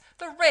wise,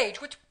 the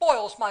rage which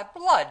boils my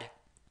blood.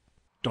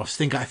 Dost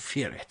think I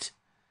fear it?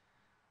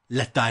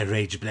 Let thy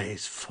rage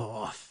blaze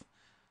forth.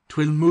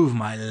 'Twill move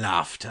my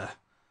laughter.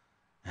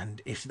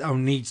 And if thou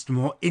needst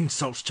more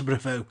insults to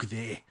provoke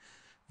thee,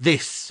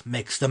 this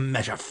makes the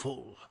measure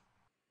full.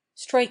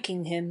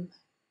 Striking him.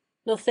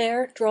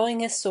 Lothair drawing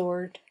his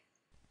sword.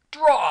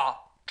 Draw!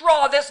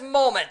 Draw this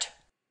moment!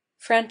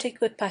 Frantic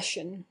with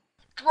passion.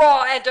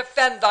 Draw and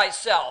defend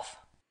thyself!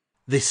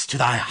 This to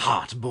thy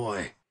heart,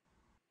 boy.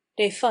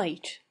 They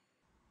fight.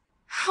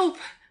 Help!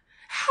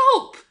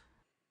 Help!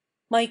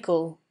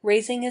 Michael,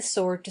 raising his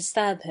sword to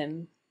stab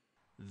him.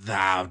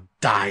 Thou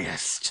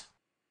diest.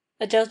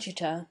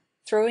 Adelgitha,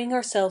 throwing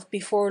herself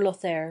before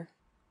Lothair.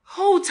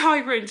 Hold,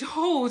 tyrant,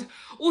 hold,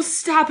 or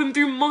stab him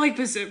through my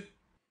bosom.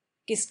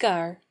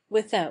 Guiscard,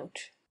 without.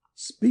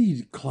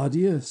 Speed,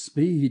 Claudia,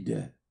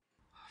 speed.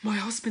 My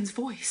husband's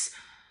voice.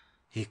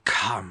 He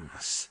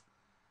comes.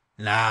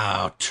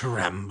 Now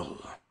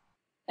tremble.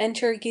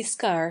 Enter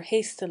Guiscard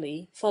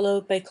hastily,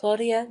 followed by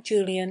Claudia,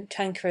 Julian,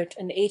 Tancred,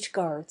 and 8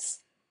 guards.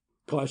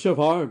 Clash of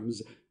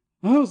arms!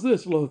 How's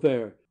this,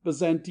 Lothair?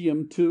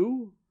 Byzantium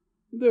too?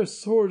 Their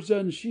swords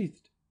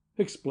unsheathed.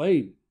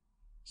 Explain.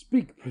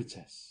 Speak,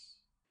 princess.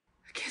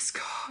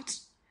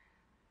 Guiscard.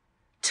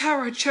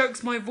 Terror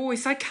chokes my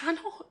voice. I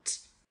cannot.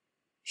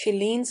 She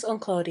leans on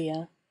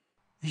Claudia.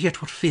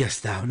 Yet what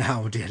fear'st thou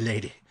now, dear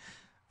lady?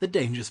 The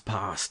danger's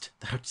past.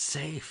 Thou'rt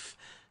safe.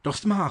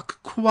 Dost mark,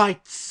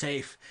 quite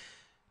safe.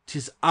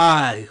 'Tis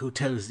I who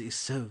tells thee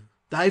so,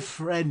 thy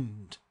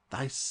friend,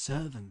 thy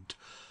servant,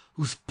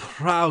 whose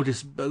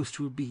proudest boast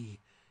will be,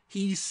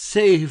 he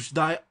saved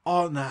thy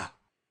honour.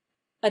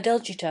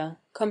 Adelgitha,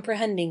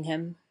 comprehending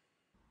him.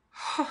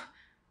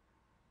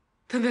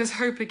 Then there's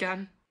hope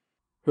again.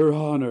 Her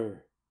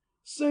honour.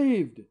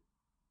 Saved.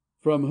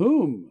 From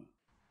whom?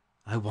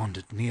 I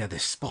wandered near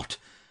this spot,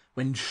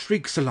 when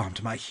shrieks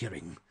alarmed my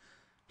hearing.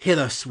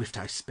 Hither swift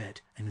I sped,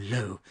 and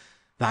lo,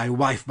 thy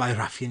wife by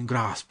ruffian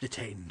grasp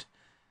detained.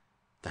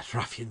 That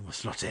ruffian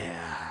was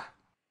Lothair.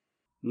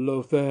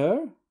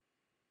 Lothair?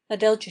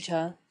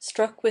 Adelgitha,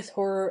 struck with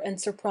horror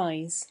and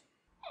surprise.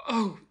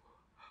 Oh,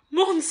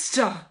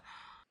 monster!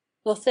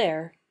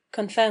 Lothair,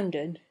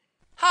 confounded.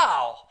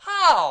 How?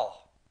 How?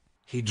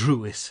 He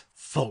drew his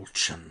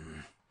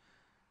falchion.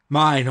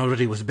 Mine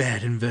already was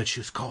bared in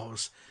virtue's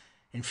cause.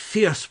 In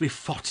fierce we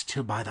fought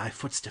till by thy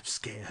footsteps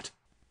scared.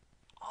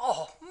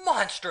 Oh,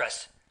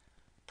 monstrous!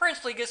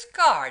 Princely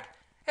Guiscard,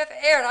 if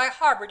e'er I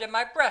harboured in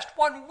my breast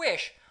one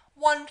wish,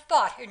 one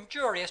thought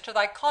injurious to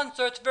thy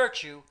consort's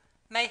virtue,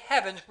 may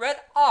heaven's red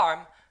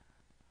arm—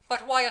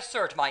 But why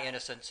assert my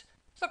innocence?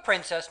 The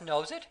princess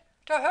knows it.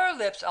 To her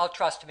lips I'll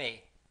trust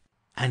me.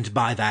 And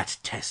by that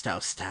test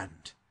I'll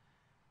stand.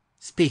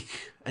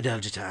 Speak,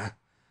 Adelgitha,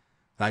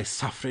 thy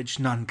suffrage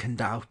none can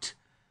doubt.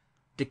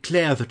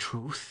 Declare the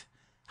truth,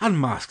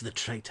 unmask the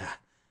traitor,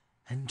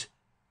 and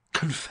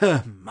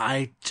confirm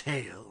my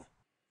tale.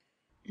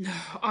 No,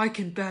 I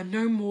can bear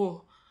no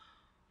more.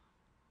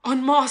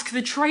 Unmask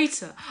the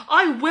traitor,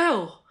 I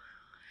will,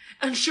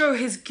 and show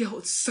his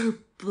guilt so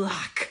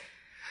black,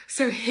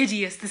 so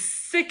hideous, the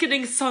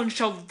sickening sun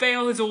shall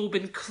veil his orb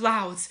in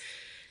clouds,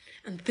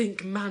 and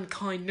think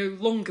mankind no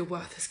longer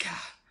worth his care.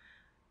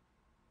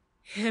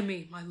 Hear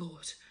me, my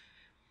lord.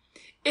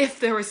 If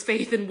there is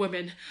faith in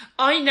women,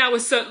 I now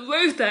assert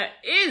Lothair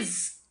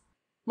is.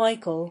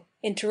 Michael,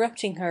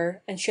 interrupting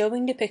her and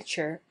showing the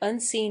picture,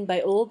 unseen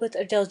by all but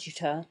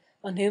Adelgitha,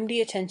 on whom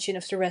the attention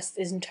of the rest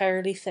is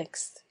entirely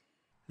fixed.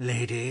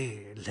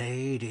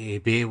 Lady,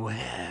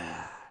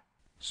 beware.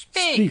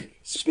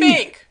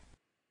 Speak!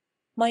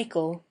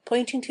 Michael,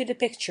 pointing to the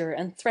picture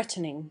and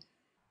threatening.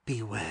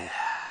 Beware.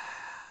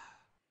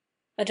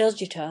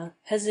 Adelgitha,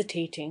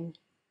 hesitating.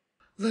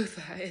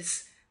 Lothair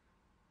is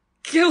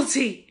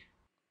guilty.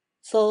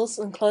 Falls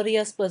on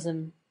Claudia's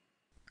bosom.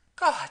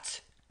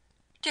 Gods!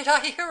 Did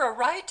I hear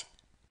aright?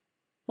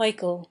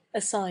 Michael,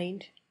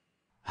 aside.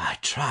 I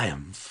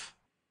triumph.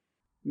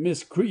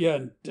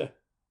 Miscreant!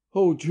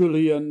 Ho,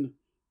 Julian,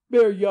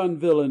 bear yon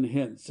villain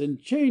hence,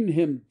 and chain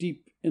him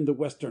deep in the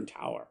western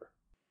tower.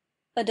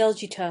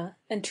 Adelgitha,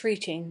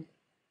 entreating.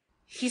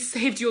 He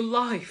saved your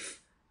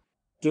life.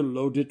 To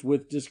load it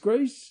with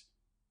disgrace?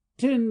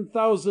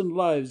 10,000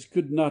 lives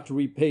could not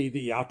repay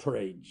the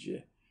outrage.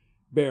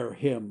 Bear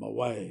him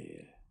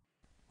away.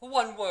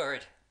 One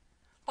word.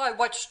 By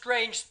what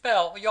strange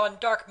spell yon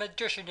dark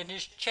magician in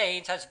his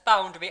chains has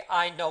bound me,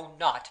 I know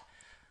not.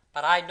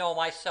 But I know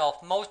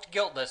myself most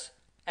guiltless,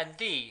 and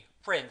thee,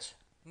 prince,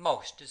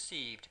 most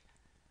deceived.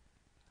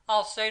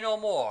 I'll say no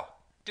more.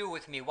 Do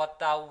with me what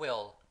thou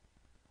will.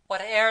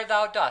 Whate'er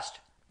thou dost,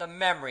 the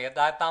memory of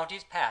thy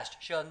bounties past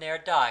shall ne'er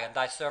die in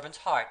thy servant's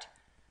heart.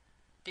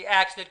 The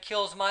axe that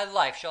kills my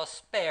life shall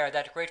spare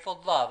that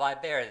grateful love I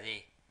bear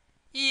thee.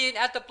 E'en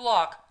at the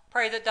block,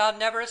 pray that thou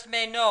neverest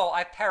may know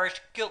I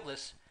perish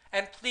guiltless,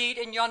 and plead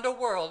in yonder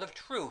world of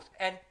truth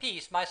and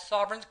peace my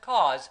sovereign's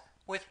cause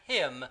with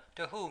him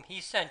to whom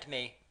he sent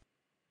me.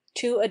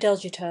 To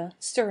Adelgitha,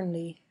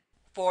 sternly.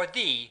 For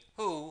thee,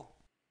 who...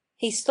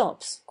 He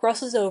stops,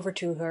 crosses over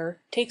to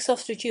her, takes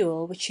off the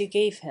jewel which she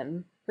gave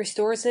him,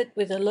 restores it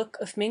with a look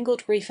of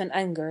mingled grief and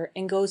anger,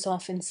 and goes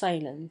off in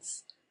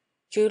silence.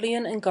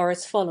 Julian and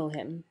guards follow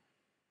him.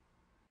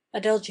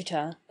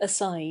 Adelgitha,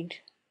 aside.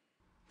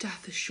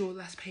 Death is sure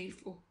less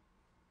painful.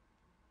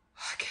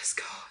 I guess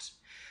God.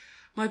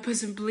 My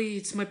bosom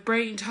bleeds, my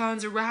brain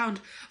turns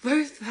around.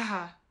 Both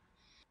there.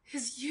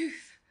 His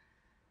youth,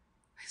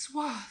 his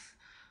worth.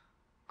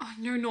 I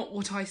know not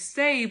what I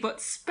say,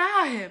 but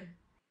spare him.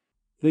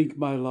 Think,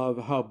 my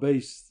love, how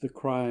base the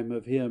crime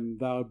of him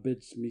thou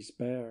bidst me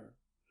spare.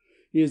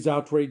 His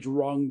outrage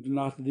wronged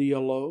not thee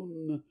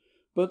alone,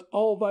 but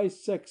all thy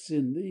sex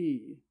in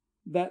thee,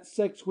 that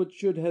sex which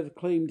should have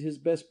claimed his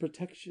best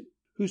protection.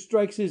 Who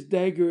strikes his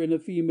dagger in a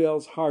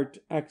female's heart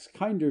acts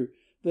kinder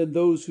than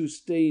those who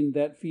stain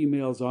that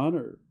female's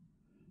honor,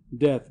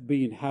 death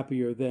being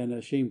happier than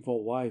a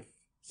shameful wife,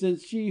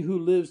 since she who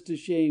lives to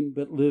shame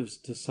but lives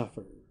to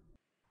suffer.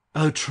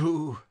 Oh,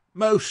 true,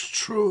 most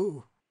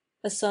true.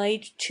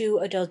 Aside to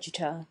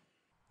Adelgitha.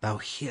 Thou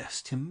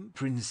hear'st him,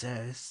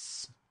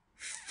 princess?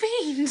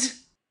 Fiend!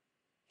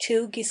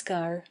 To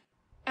Giscard.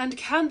 And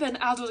can then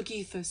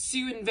Adelgitha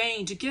sue in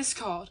vain to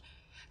Giscard?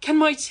 Can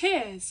my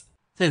tears...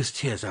 Those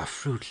tears are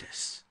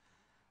fruitless.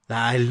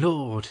 Thy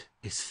lord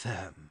is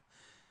firm.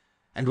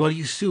 And while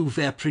you sue,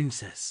 fair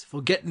princess,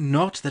 forget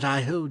not that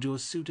I hold your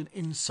suit an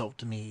insult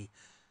to me,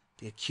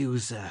 the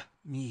accuser,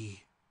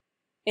 me.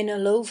 In a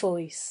low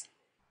voice.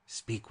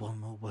 Speak one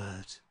more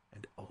word,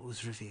 and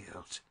all's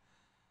revealed.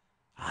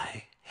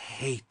 I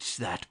hate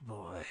that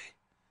boy.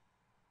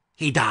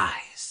 He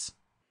dies.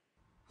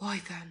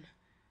 Why then?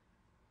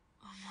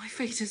 Oh, my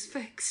fate is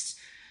fixed.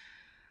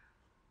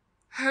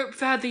 Hope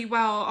fare thee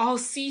well. I'll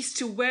cease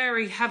to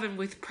weary heaven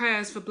with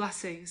prayers for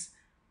blessings.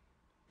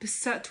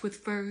 Beset with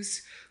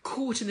foes,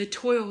 caught in the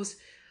toils,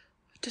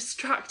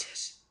 distracted,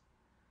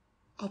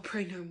 I'll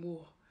pray no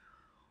more,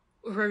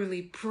 or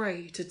only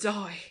pray to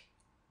die.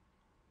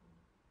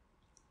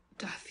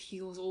 Death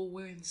heals all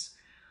wounds.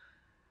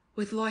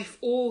 With life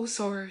all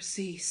sorrows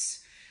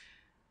cease,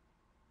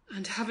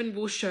 and heaven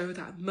will show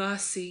that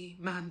mercy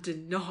man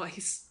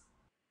denies.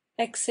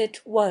 Exit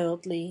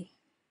wildly.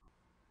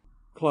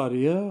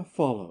 Claudia,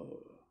 follow.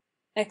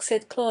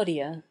 Exit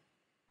Claudia.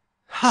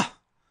 Ha!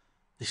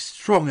 This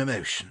strong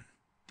emotion,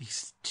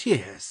 these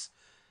tears,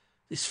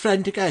 this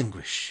frantic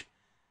anguish,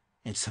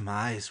 in some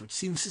eyes which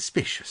seem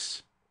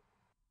suspicious.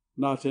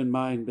 Not in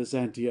mine,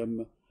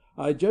 Byzantium.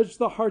 I judge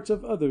the hearts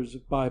of others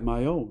by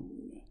my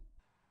own.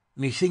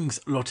 Methinks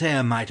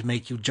Lothair might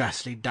make you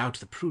justly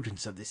doubt the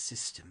prudence of this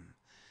system.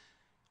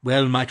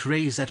 Well might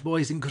raise that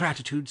boy's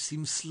ingratitude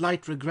seem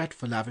slight regret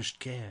for lavished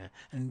care,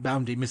 and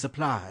bounty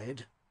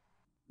misapplied.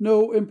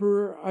 No,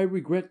 Emperor, I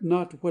regret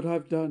not what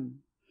I've done,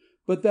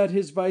 but that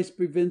his vice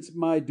prevents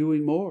my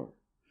doing more.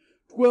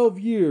 12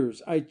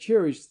 years I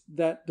cherished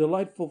that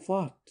delightful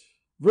thought.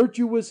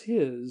 Virtue was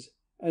his,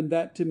 and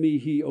that to me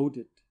he owed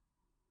it.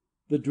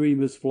 The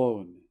dream is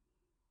flown,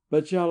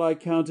 but shall I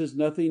count as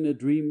nothing a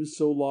dream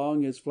so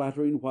long as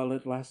flattering while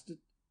it lasted?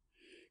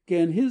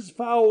 Can his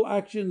foul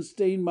action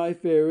stain my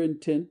fair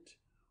intent,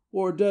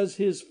 or does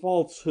his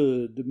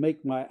falsehood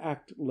make my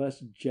act less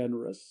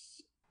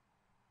generous?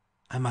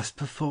 I must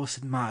perforce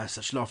admire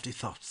such lofty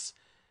thoughts,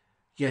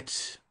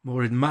 yet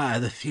more admire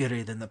the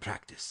theory than the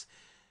practice.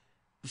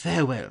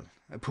 Farewell,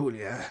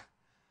 Apulia.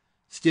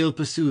 Still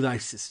pursue thy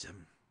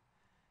system.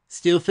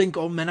 Still think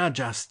all men are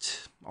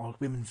just, all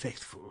women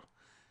faithful.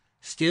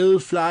 Still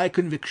fly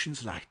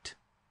convictions light.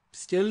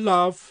 Still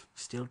love,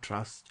 still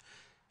trust,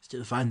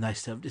 still find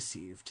thyself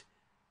deceived,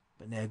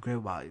 but ne'er grow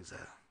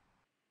wiser.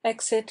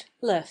 Exit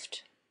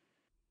left.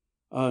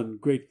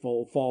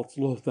 Ungrateful, false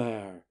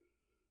Lothair!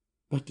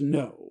 But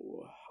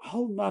no,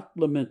 I'll not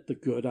lament the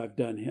good I've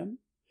done him,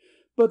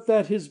 but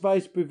that his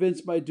vice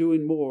prevents my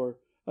doing more.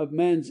 Of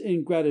man's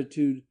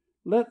ingratitude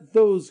Let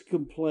those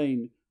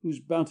complain whose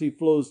bounty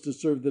flows to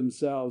serve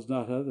themselves,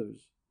 not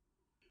others.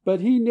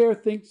 But he ne'er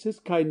thinks his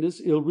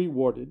kindness ill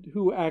rewarded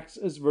who acts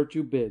as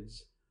virtue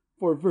bids,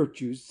 for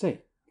virtue's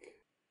sake.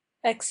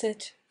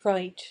 Exit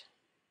right.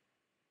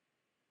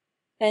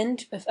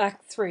 End of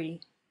Act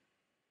 3.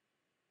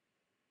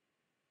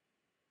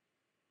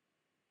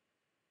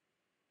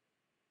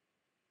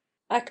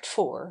 Act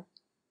 4.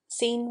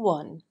 Scene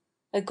 1.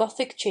 A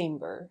Gothic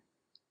chamber.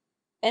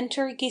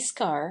 Enter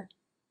Guiscard,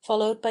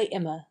 followed by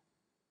Emma.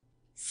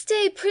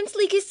 Stay,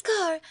 princely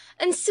Guiscard,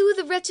 and soothe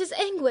the wretch's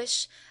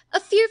anguish. A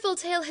fearful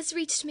tale has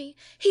reached me.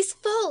 He's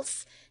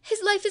false.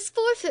 His life is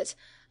forfeit.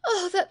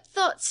 Oh, that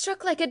thought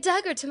struck like a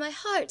dagger to my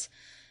heart.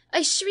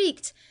 I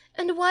shrieked,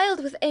 and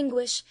wild with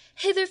anguish,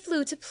 hither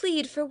flew to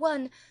plead for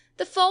one,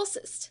 the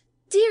falsest,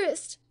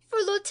 dearest, for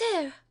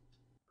Lothair.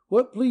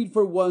 What plead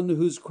for one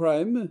whose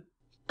crime?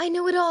 I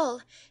know it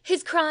all,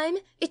 his crime,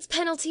 its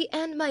penalty,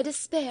 and my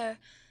despair.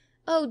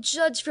 Oh,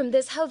 judge from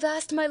this how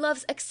vast my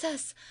love's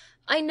excess.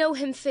 I know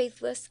him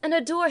faithless, and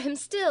adore him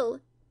still.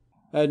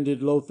 And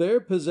did Lothair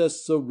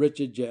possess so rich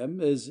a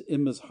gem as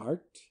Emma's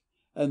heart,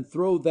 and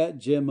throw that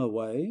gem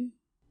away?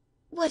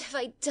 What have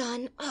I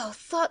done? Oh,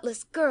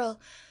 thoughtless girl!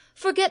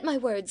 Forget my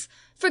words,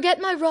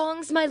 forget my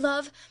wrongs, my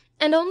love,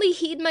 and only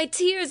heed my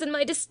tears and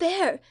my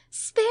despair.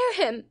 Spare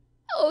him!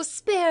 Oh,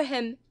 spare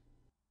him!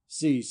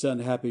 Cease,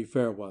 unhappy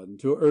fair one,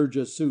 to urge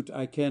a suit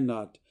I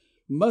cannot,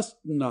 must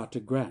not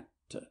grant.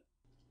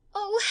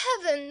 Oh,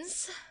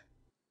 heavens!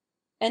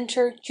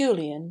 Enter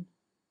Julian.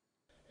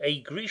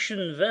 A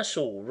Grecian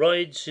vessel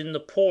rides in the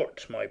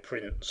port, my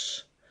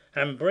prince,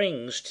 and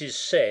brings, 'tis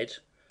said,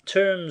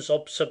 terms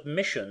of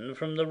submission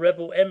from the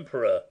rebel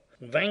emperor,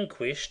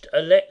 vanquished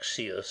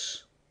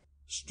Alexius.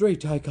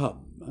 Straight I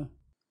come.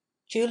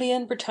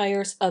 Julian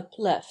retires up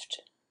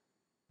left.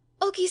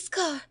 O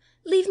Guiscard,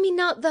 leave me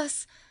not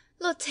thus.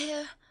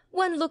 Lothair,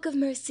 one look of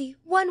mercy,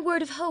 one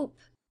word of hope.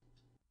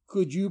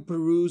 Could you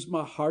peruse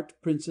my heart,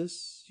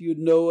 princess, you'd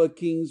know a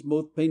king's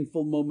most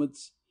painful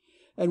moments,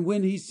 and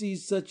when he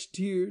sees such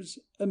tears,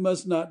 and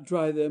must not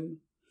dry them.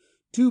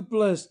 Too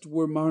blessed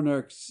were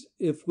monarchs,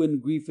 if when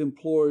grief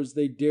implores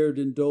they dared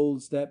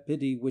indulge that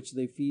pity which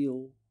they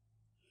feel.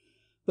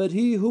 But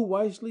he who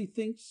wisely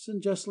thinks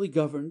and justly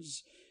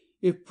governs,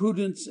 if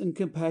prudence and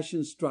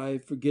compassion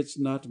strive, forgets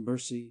not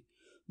mercy,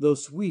 though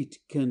sweet,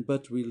 can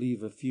but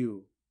relieve a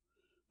few.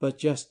 But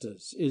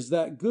justice is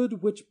that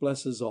good which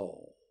blesses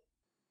all.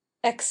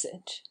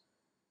 Exit.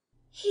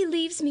 He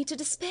leaves me to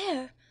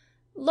despair.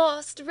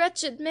 Lost,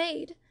 wretched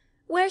maid,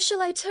 where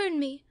shall I turn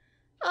me?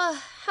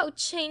 Ah, how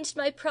changed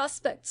my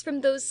prospects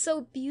from those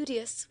so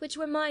beauteous which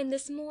were mine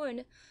this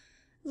morn!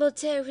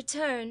 Lothair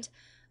returned,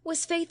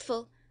 was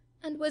faithful,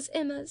 and was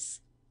Emma's.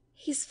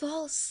 He's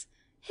false,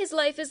 his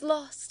life is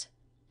lost,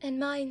 and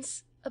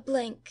mine's a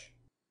blank.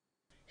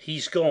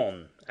 He's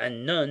gone,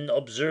 and none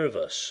observe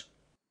us.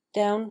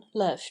 Down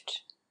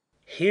left.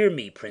 Hear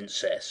me,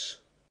 princess.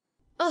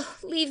 Oh,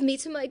 leave me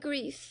to my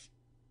grief.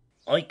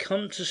 I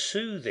come to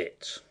soothe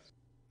it.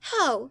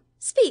 How?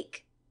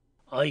 Speak.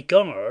 I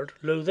guard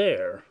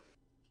Lothair.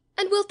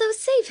 And wilt thou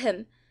save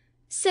him?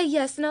 Say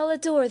yes, and I'll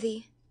adore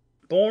thee.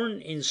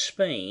 Born in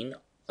Spain,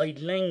 I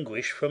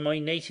languish for my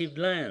native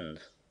land.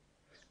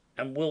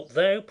 And wilt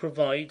thou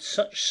provide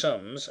such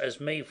sums as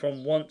may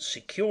from want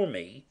secure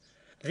me,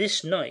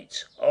 this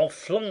night I'll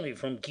fly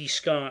from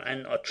Guiscard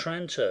and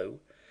Otranto,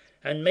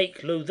 and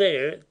make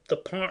Lothair the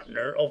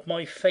partner of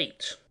my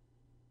fate.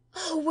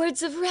 Oh,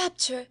 words of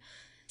rapture!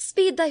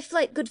 Speed thy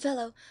flight, good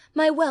fellow.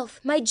 My wealth,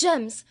 my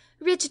gems,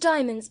 rich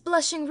diamonds,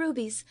 blushing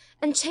rubies,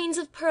 and chains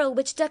of pearl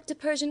which decked a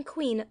Persian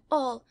queen,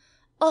 all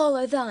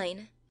are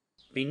thine.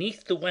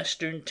 Beneath the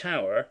western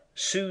tower,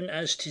 soon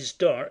as 'tis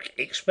dark,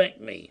 expect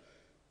me.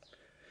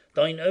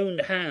 Thine own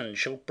hand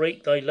shall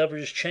break thy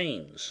lover's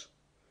chains.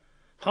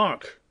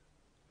 Hark!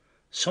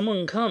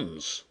 Someone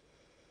comes.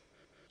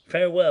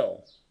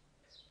 Farewell.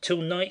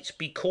 Till night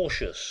be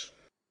cautious.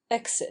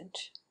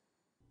 Exit.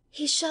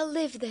 He shall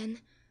live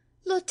then.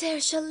 Lothair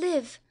shall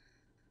live.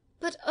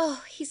 But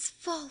oh, he's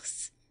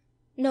false.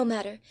 No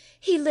matter.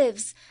 He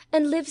lives,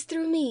 and lives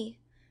through me.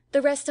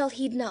 The rest I'll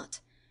heed not.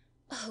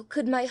 Oh,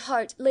 could my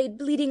heart, laid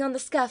bleeding on the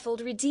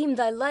scaffold, redeem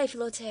thy life,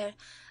 Lothair,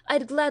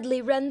 I'd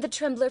gladly rend the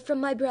trembler from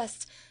my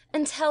breast,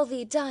 and tell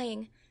thee,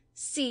 dying,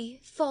 see,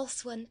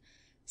 false one,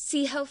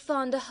 see how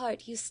fond a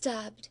heart you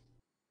stabbed.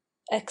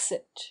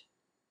 Exit.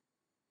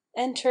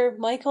 Enter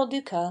Michael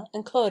Duca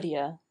and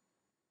Claudia.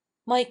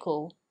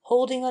 Michael,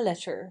 holding a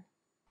letter.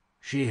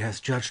 She has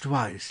judged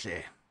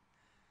wisely.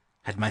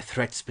 Had my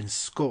threats been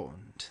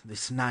scorned,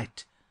 this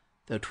night,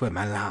 though 'twere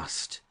my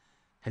last,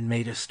 had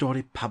made her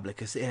story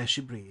public as the air she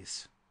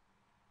breathes.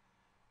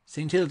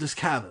 St. Hilda's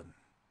cavern,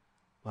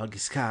 while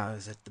Guiscard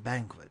is at the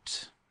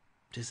banquet,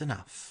 'tis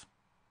enough.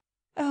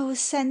 Oh,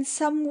 send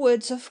some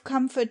words of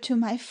comfort to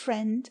my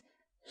friend.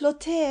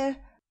 Lothair.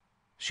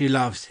 She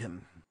loves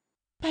him.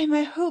 By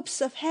my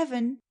hopes of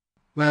heaven.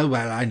 Well,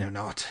 well, I know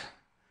not.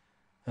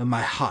 O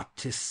my heart,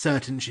 'tis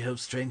certain she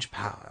holds strange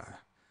power.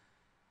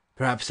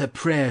 Perhaps her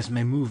prayers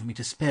may move me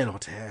to spare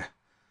Lothair,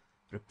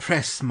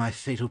 repress my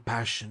fatal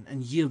passion,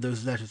 and yield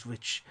those letters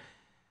which...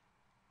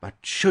 But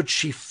should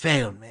she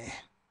fail me...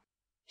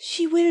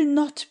 She will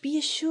not be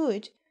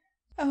assured.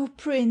 O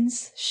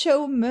Prince,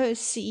 show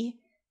mercy,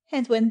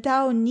 and when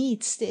thou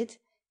needst it,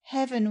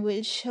 heaven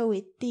will show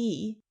it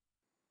thee.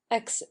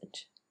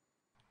 Exit.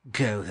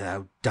 Go,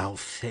 thou dull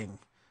thing,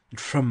 and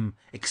from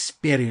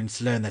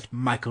experience learn that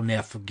Michael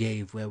ne'er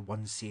forgave where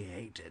once he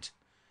hated.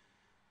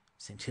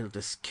 St.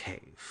 Hilda's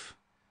cave.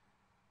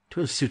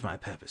 'Twill suit my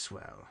purpose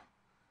well,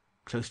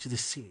 close to the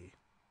sea.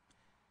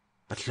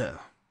 But lo,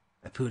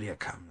 Apulia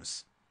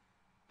comes.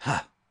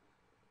 Ha!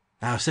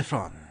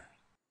 Alciphron.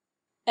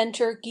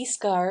 Enter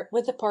Guiscard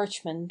with the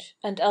parchment,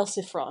 and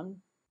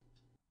Alciphron.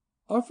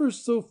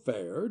 Offers so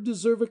fair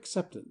deserve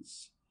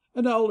acceptance,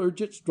 and I'll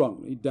urge it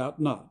strongly, doubt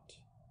not.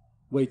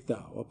 Wait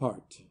thou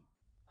apart.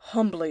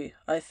 Humbly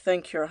I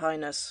thank your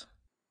highness.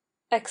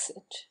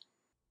 Exit.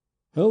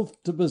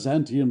 Health to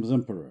Byzantium's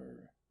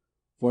emperor,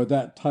 for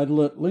that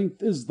title at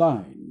length is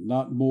thine,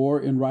 not more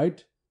in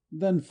right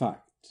than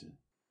fact.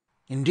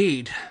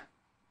 Indeed,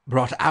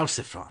 brought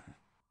Alciphron.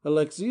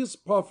 Alexius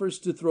proffers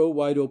to throw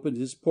wide open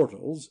his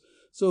portals,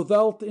 so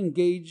thou'lt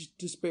engage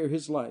to spare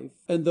his life,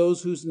 and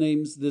those whose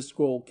names this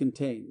scroll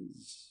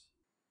contains.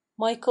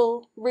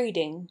 Michael,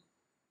 reading.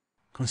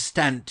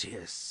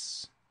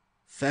 Constantius,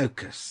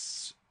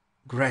 Phocas,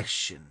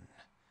 Gratian,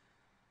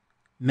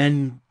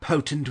 men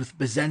potent with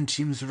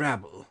Byzantium's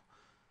rabble,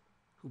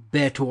 who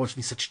bear towards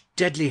me such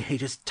deadly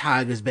hate as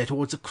tigers bear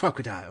towards a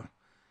crocodile.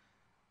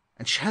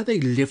 And shall they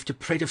live to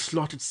prate of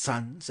slaughtered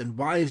sons, and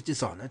wives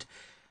dishonoured,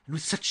 and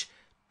with such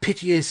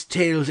piteous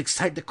tales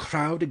excite the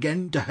crowd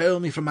again to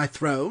hurl me from my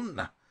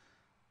throne?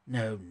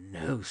 No,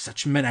 no,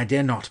 such men I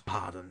dare not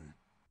pardon.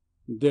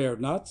 Dare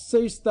not,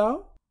 say'st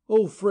thou?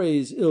 O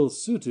phrase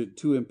ill-suited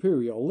to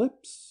imperial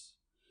lips!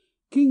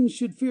 Kings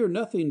should fear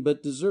nothing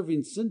but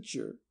deserving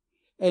censure,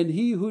 and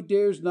he who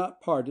dares not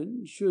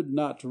pardon should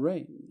not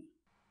reign.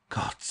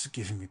 Gods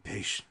give me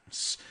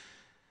patience.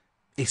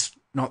 Is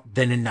not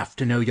then enough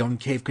to know yon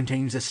cave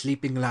contains a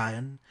sleeping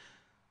lion?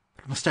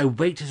 But must I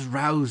wait his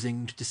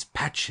rousing to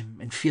dispatch him,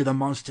 and feel the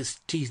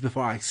monster's teeth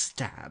before I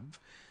stab?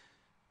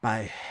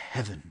 By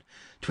heaven,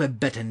 'twere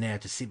better ne'er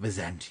to see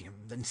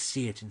Byzantium than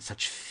see it in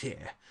such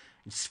fear,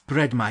 and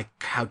spread my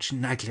couch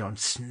nightly on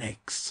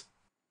snakes.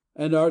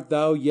 And art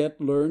thou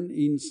yet learned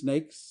e'en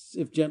snakes,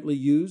 if gently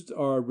used,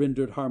 are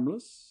rendered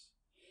harmless,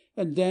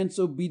 and dance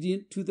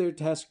obedient to their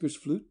tasker's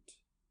flute?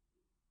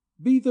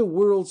 Be the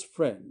world's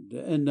friend,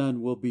 and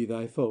none will be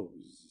thy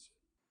foes.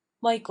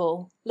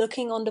 Michael,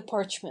 looking on the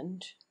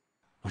parchment.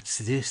 What's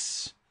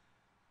this?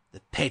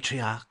 The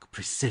patriarch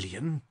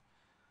Priscillian?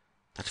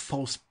 That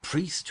false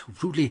priest who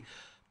rudely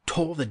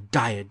tore the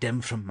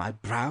diadem from my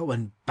brow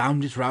and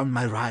bound it round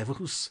my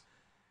rivals?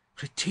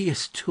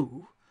 Critias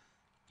too?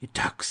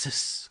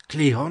 Eudoxus?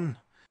 Cleon?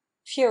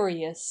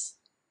 Furious.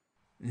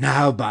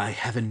 Now, by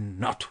heaven,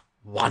 not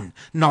one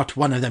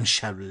of them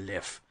shall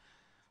live.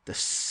 The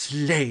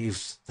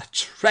slaves, the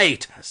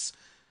traitors!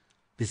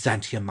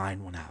 Byzantium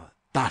mine one hour.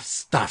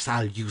 Thus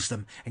I'll use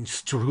them, and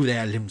strew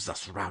their limbs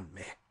thus round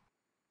me.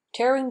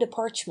 Tearing the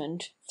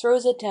parchment,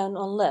 throws it down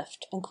on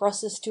left, and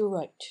crosses to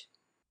right.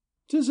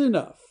 'Tis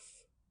enough.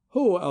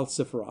 Ho,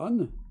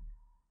 Alciphron!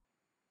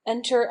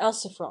 Enter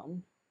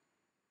Alciphron.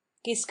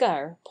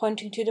 Guiscard,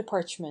 pointing to the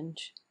parchment.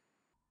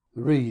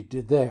 Read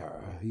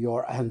there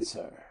your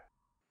answer.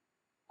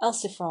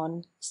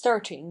 Alciphron,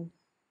 starting.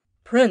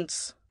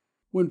 Prince!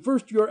 When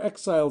first your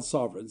exiled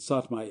sovereign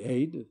sought my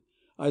aid,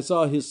 I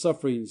saw his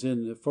sufferings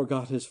and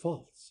forgot his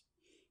faults,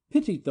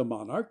 pitied the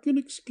monarch and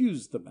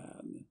excused the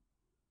man.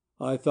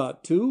 I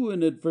thought, too,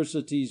 in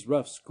adversity's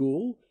rough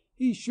school,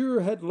 he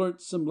sure had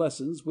learnt some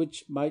lessons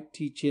which might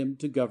teach him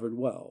to govern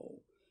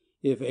well,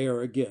 if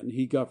e'er again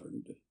he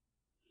governed.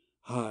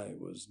 I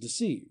was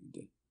deceived.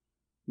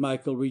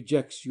 Michael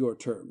rejects your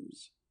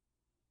terms.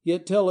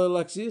 Yet tell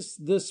Alexius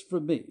this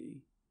from me.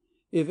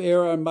 If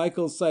e'er on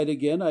Michael's side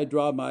again I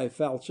draw my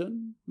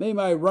falchion, may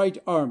my right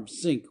arm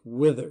sink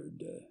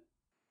withered.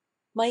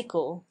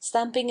 Michael,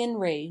 stamping in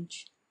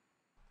rage.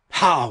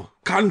 How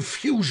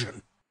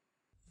confusion!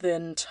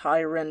 Then,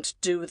 tyrant,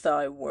 do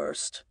thy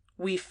worst.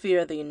 We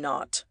fear thee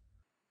not.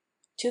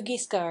 To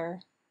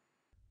Guiscard.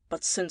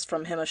 But since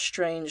from him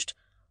estranged,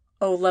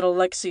 O let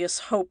Alexius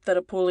hope that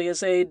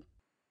Apulia's aid.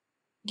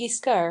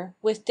 Guiscard,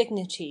 with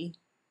dignity.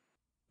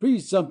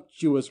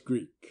 Presumptuous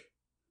Greek,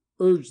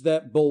 urge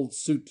that bold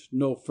suit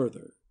no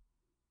further.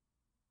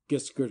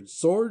 Guiscard's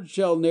sword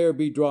shall ne'er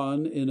be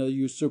drawn in a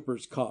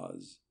usurper's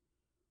cause.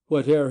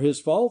 Whate'er his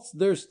faults,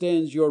 there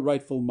stands your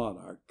rightful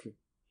monarch.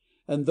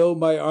 And though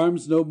my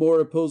arms no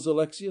more oppose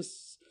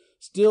Alexius,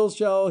 still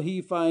shall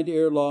he find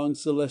ere long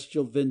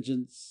celestial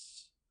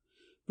vengeance.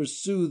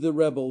 Pursue the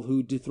rebel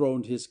who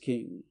dethroned his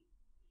king.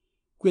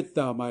 Quit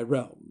thou my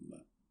realm.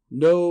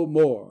 No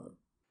more.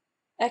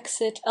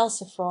 Exit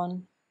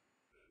Alciphron.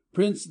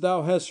 Prince,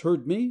 thou hast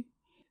heard me,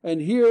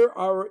 and here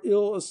our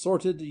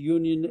ill-assorted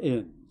union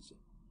ends.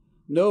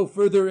 No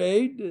further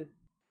aid?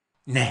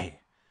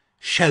 Nay,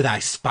 show thy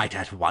spite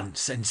at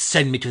once, and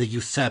send me to the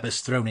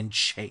usurper's throne in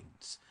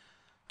chains.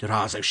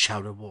 Durazo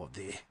shall reward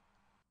thee.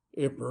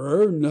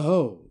 Emperor,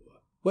 no.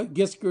 What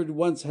Giscard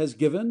once has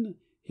given,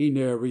 he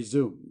ne'er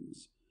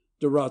resumes.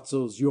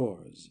 Durazzo's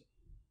yours.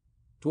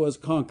 'Twas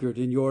conquered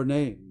in your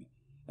name,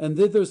 and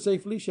thither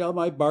safely shall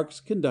my barks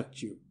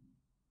conduct you.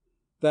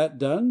 That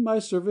done, my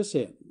service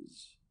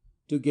ends.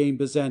 To gain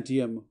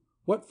Byzantium,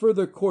 what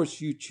further course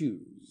you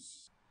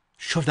choose.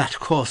 Should that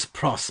course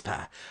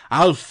prosper,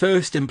 I'll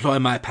first employ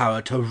my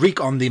power to wreak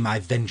on thee my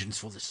vengeance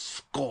for this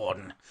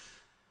scorn.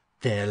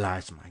 There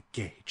lies my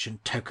gage in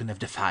token of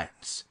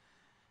defiance,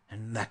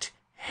 and that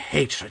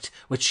hatred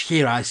which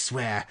here I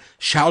swear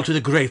shall to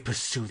the grave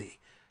pursue thee,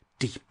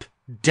 deep,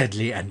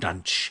 deadly, and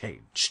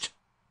unchanged.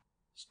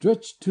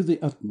 Stretch to the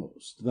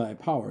utmost thy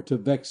power to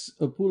vex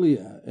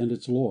Apulia and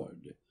its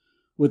lord.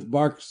 With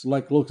barks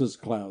like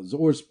locust clouds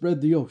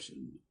o'erspread the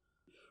ocean.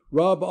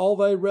 Rob all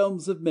thy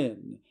realms of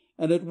men,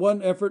 and at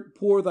one effort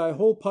pour thy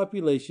whole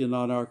population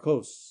on our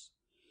coasts.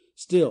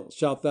 Still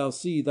shalt thou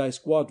see thy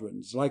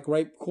squadrons, like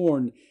ripe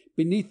corn,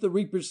 beneath the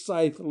reaper's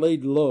scythe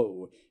laid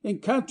low,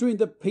 encountering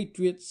the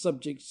patriot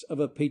subjects of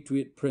a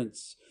patriot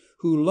prince,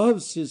 who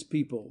loves his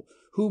people,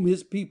 whom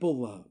his people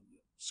love.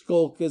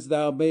 Skulk as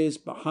thou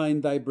mayest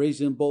behind thy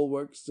brazen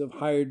bulwarks of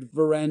hired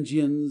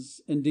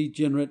Varangians and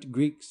degenerate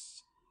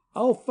Greeks,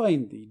 I'll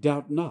find thee,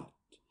 doubt not,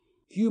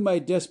 hew my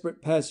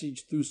desperate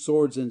passage through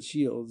swords and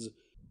shields,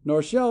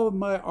 nor shall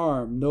my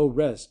arm know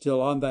rest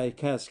till on thy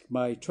casque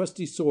my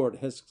trusty sword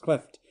has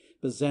cleft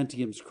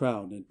Byzantium's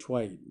crown in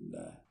twain.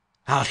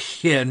 I'll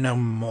hear no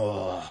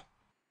more.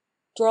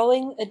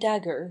 Drawing a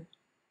dagger.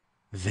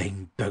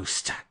 Vain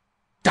boaster,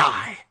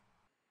 die!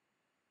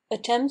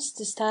 Attempts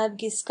to stab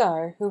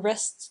Giscard, who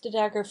wrests the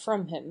dagger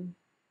from him.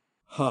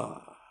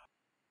 Ha!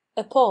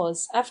 A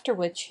pause, after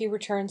which he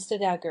returns the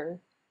dagger.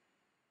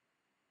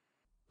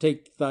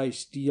 Take thy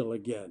steel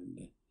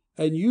again,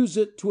 and use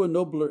it to a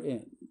nobler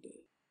end.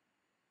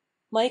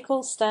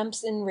 Michael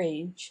stamps in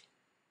rage.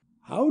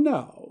 How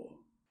now?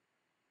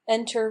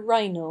 Enter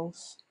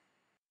Reinulf.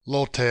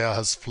 Lothair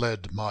has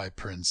fled, my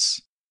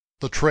prince.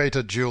 The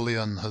traitor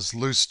Julian has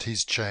loosed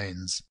his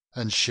chains,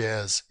 and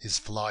shares his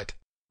flight.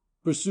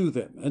 Pursue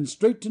them, and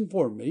straight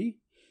inform me,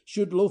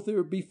 should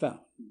Lothair be found.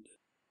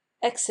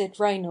 Exit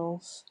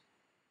Reinulf.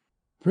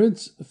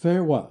 Prince,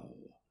 farewell.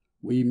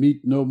 We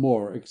meet no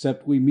more,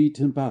 except we meet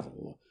in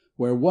battle,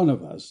 where one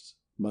of us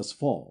must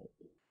fall.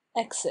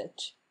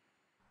 Exit.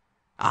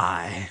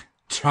 Ay,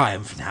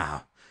 triumph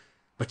now,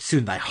 but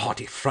soon thy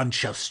haughty front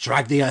shall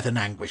strike the earth in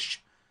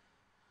anguish.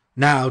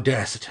 Now,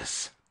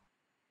 Dercetus.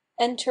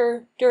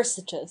 Enter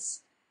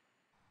Dercetus.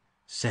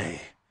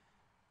 Say,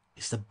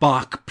 is the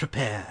bark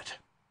prepared?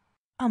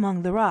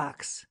 Among the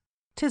rocks.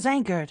 'Tis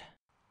anchored.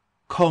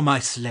 Call my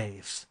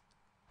slaves,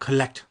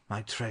 collect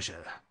my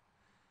treasure,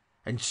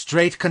 and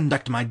straight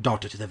conduct my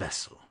daughter to the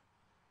vessel.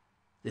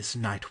 This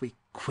night we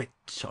quit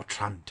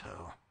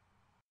Otranto.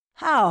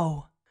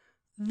 How?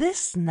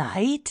 This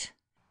night?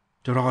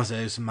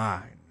 Durazo's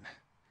mine,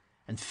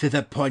 and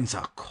thither points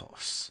our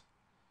course.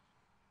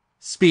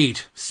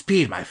 Speed,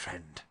 speed, my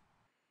friend.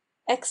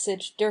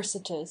 Exit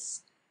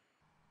Dercetus.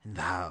 And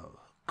thou,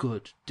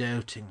 good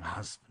doting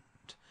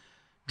husband,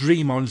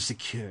 dream on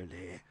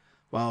securely,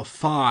 while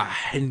far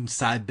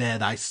hence I bear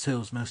thy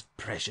soul's most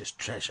precious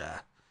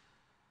treasure.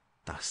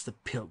 Thus the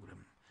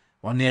pilgrim,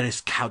 while near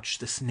his couch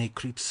the snake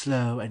creeps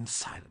slow and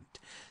silent,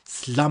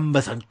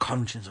 slumbers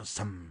unconscious on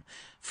some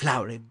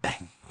flowery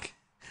bank.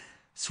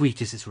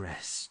 Sweet is his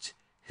rest,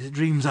 his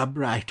dreams are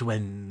bright,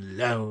 when,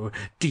 lo,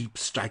 deep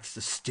strikes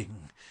the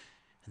sting,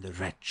 and the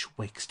wretch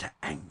wakes to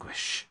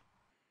anguish.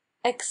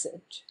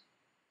 Exit.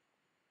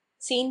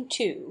 Scene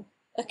 2.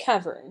 A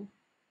cavern.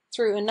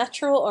 Through a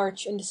natural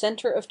arch in the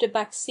center of the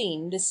back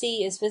scene the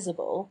sea is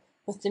visible,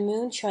 with the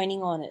moon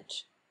shining on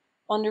it.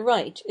 On the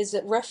right is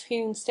a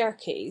rough-hewn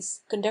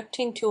staircase,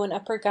 conducting to an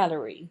upper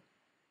gallery.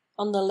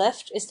 On the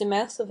left is the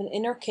mouth of an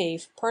inner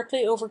cave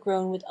partly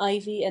overgrown with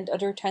ivy and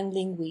other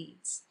tangling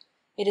weeds.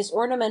 It is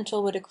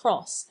ornamental with a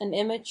cross, an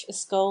image, a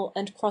skull,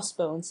 and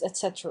crossbones,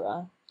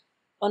 etc.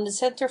 On the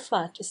center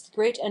flat is the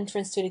great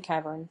entrance to the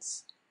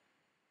caverns.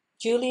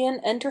 Julian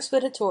enters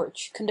with a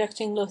torch,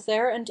 conducting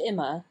Lothair and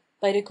Imma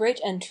by the great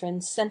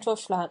entrance central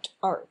flat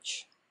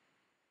arch.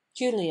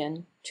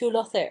 Julian to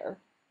Lothair.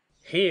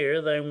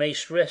 Here thou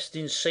mayst rest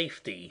in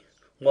safety,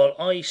 while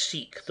I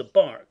seek the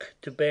bark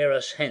to bear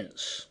us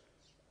hence.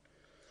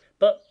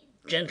 But,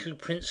 gentle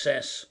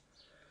princess,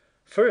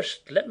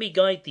 first let me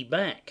guide thee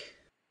back.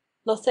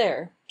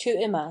 Lothair to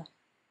Imma.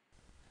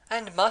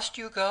 And must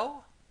you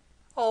go?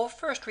 Oh,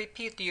 first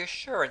repeat the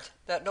assurance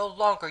that no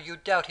longer you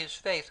doubt his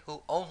faith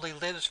who only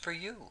lives for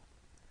you.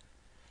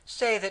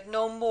 Say that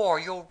no more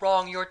you'll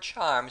wrong your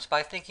charms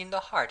by thinking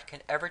the heart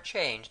can ever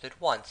change that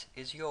once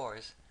is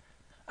yours.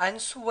 And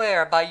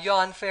swear by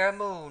yon fair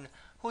moon,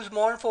 whose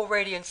mournful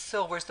radiance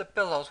silvers the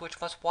billows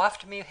which must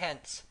waft me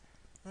hence,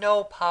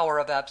 no power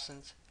of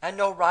absence, and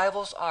no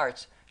rival's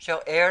arts,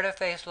 shall e'er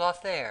efface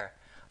Lothair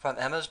from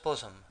Emma's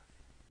bosom.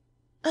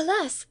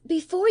 Alas,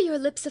 before your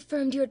lips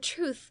affirmed your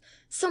truth,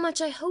 so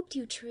much I hoped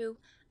you true,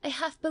 I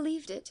half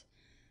believed it.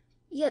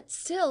 Yet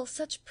still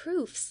such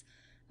proofs,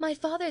 my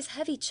father's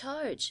heavy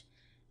charge,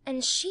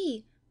 and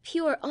she,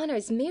 pure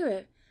honour's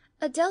mirror,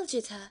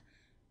 Adelgitha,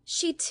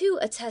 she too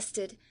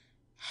attested,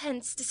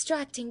 hence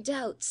distracting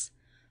doubts.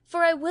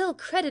 For I will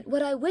credit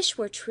what I wish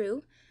were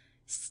true.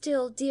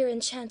 Still, dear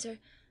enchanter,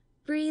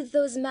 breathe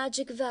those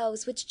magic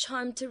vows which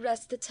charm to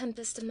rest the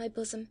tempest of my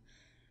bosom.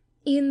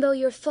 E'en though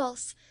you're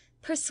false,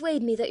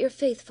 persuade me that you're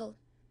faithful.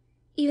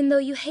 Even though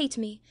you hate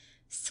me,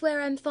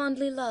 swear I'm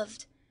fondly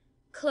loved.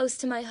 Close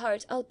to my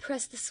heart I'll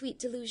press the sweet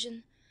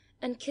delusion,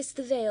 and kiss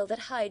the veil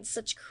that hides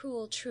such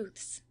cruel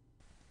truths.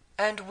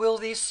 And will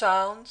these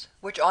sounds,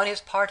 which on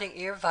his parting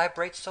ear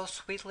vibrate so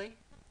sweetly,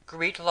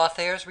 greet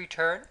Lothaire's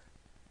return?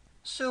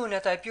 Soon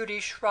at thy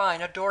beauty's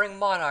shrine adoring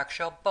monarchs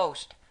shall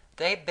boast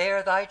they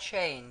bear thy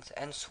chains,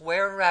 and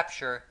swear in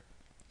rapture,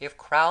 if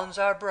crowns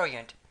are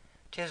brilliant,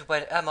 'tis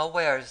when Emma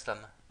wears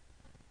them.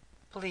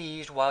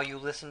 Pleased while you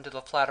listen to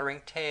the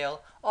flattering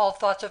tale, all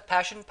thoughts of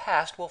passion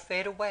past will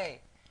fade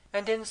away,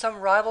 and in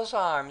some rival's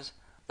arms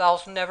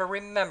thou'lt never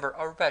remember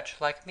a wretch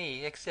like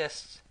me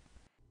exists.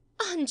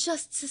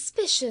 Unjust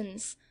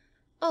suspicions!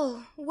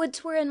 Oh, would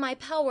 'twere in my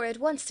power at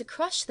once to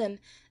crush them,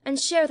 and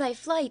share thy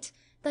flight,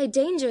 thy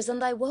dangers,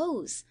 and thy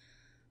woes.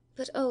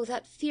 But oh,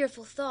 that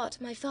fearful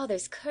thought, my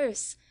father's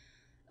curse!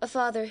 A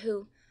father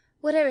who,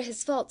 whate'er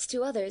his faults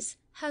to others,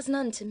 has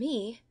none to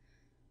me.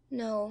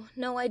 No,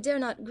 no, I dare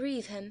not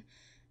grieve him,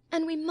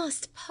 and we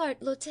must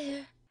part,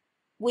 Lothaire.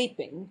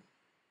 Weeping.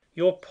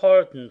 Your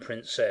pardon,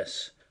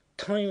 princess.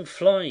 Time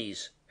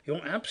flies.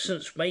 Your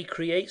absence may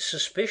create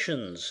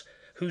suspicions,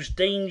 whose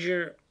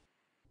danger...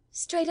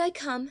 Straight I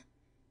come.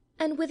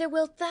 And whither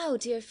wilt thou,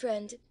 dear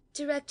friend,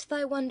 direct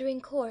thy wandering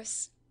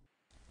course?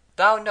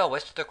 Thou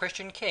knowest the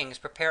Christian kings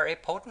prepare a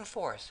potent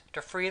force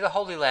to free the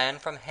Holy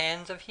Land from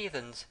hands of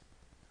heathens.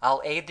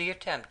 I'll aid the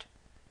attempt.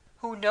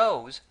 Who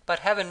knows but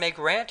heaven may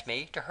grant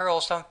me to hurl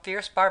some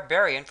fierce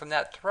barbarian from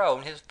that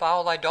throne his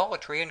foul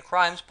idolatry and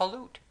crimes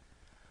pollute?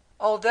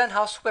 Oh, then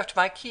how swift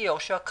my keel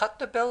shall cut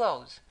the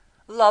billows!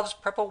 Love's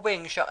purple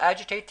wings shall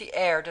agitate the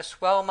air to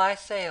swell my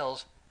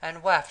sails,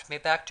 and waft me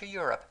back to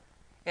Europe,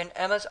 in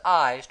Emma's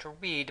eyes to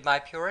read my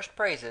purest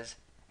praises,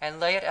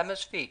 and lay at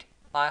Emma's feet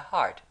my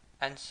heart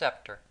and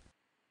sceptre.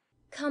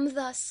 Come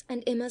thus,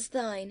 and Emma's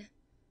thine.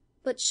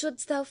 But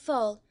shouldst thou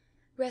fall,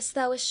 rest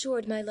thou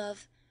assured, my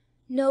love,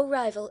 no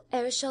rival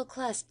e'er shall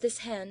clasp this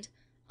hand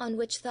on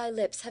which thy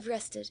lips have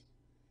rested.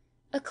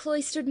 A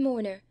cloistered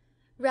mourner,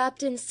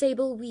 wrapped in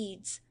sable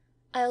weeds,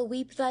 I'll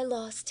weep thy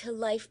loss till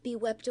life be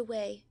wept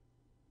away.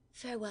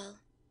 Farewell.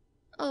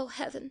 O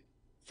heaven,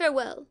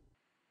 farewell.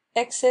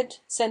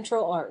 Exit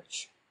Central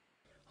Arch.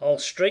 I'll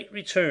straight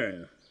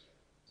return.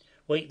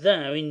 Wait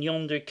thou in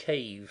yonder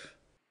cave.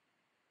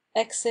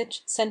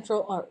 Exit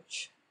Central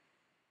Arch.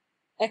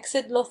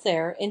 Exit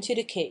Lothaire into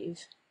the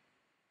cave.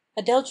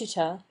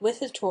 Adelgitha,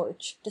 with a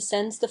torch,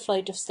 descends the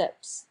flight of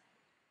steps.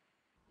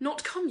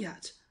 Not come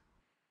yet?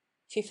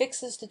 She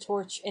fixes the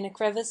torch in a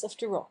crevice of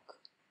the rock.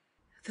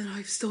 Then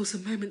I've still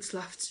some moments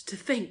left to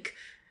think,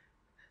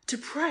 to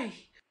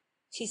pray.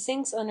 She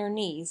sinks on her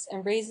knees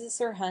and raises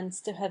her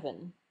hands to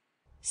heaven.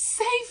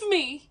 Save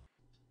me!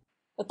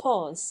 A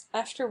pause,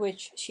 after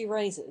which she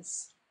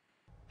rises.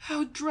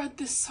 How dread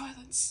this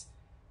silence!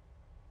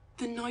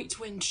 The night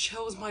wind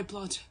chills my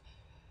blood.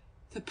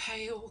 The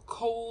pale,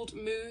 cold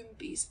moon,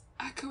 these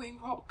echoing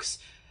rocks,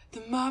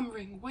 the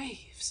murmuring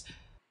waves.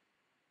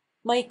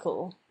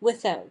 Michael,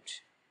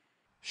 without.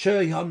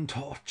 Share yon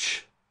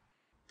torch.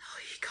 Oh,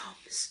 he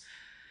comes.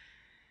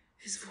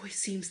 His voice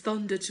seems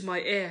thunder to my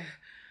ear.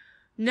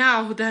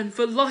 Now then,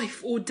 for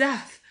life or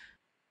death.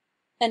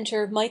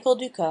 Enter Michael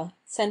Duca,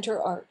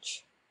 Centre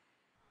Arch.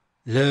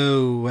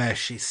 Lo, where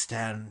she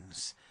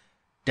stands,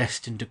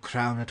 destined to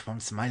crown at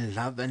once my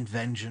love and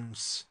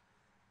vengeance.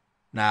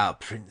 Now,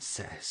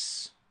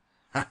 princess,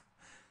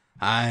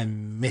 I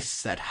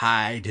miss that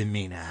high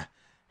demeanour,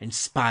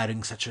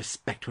 inspiring such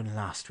respect when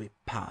last we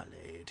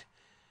parleyed.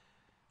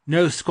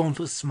 No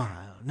scornful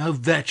smile, no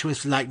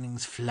virtuous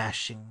lightnings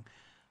flashing,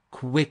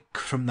 quick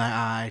from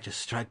thy eye to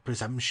strike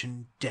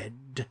presumption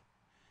dead.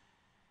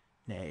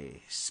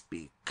 Nay,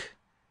 speak,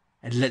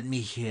 and let me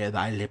hear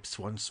thy lips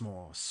once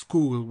more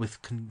school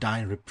with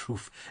condign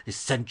reproof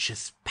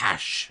licentious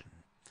passion,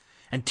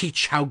 and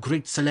teach how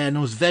great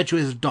Salerno's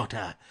virtuous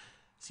daughter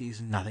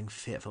sees nothing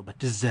fearful but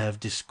deserved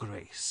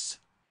disgrace.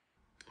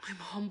 I'm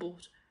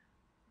humbled,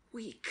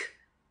 weak,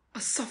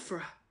 a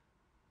sufferer,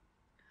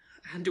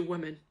 and a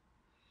woman.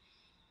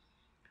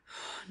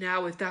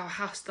 Now if thou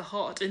hast the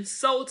heart,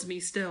 insult me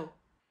still.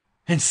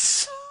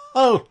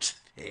 Insult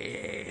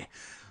thee?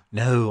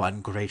 No,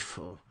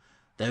 ungrateful.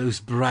 Those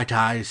bright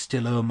eyes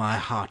still o'er my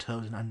heart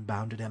hold an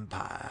unbounded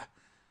empire.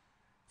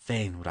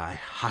 Fain would I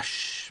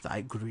hush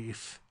thy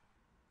grief.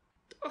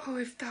 Oh,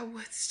 if thou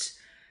wouldst,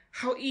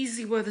 how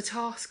easy were the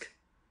task.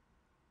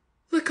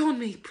 Look on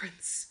me,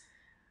 prince.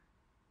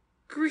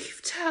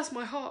 Grief tears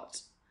my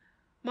heart.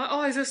 My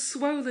eyes are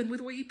swollen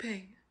with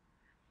weeping.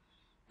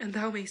 And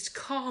thou mayst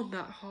calm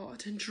that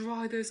heart and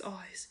dry those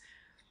eyes.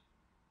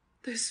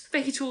 Those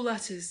fatal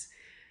letters,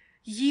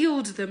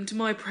 yield them to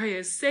my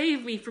prayers,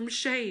 save me from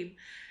shame,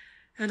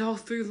 and I'll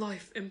through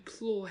life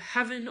implore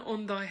heaven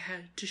on thy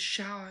head to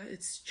shower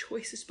its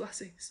choicest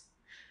blessings.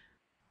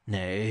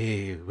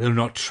 Nay, will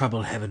not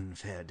trouble heaven,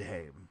 fair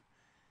dame.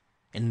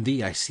 In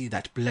thee I see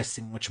that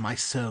blessing which my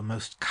soul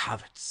most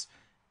covets,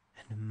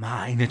 and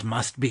mine it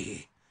must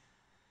be.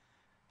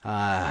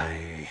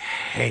 I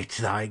hate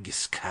thy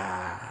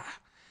Giscard.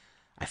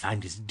 I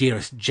find his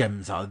dearest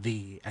gems are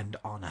thee and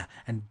honour,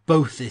 and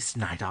both this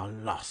night are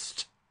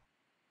lost.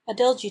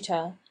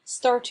 Adelgitha,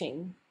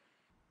 starting.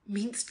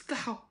 Mean'st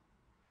thou?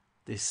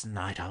 This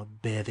night I'll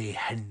bear thee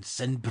hence,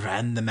 and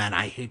brand the man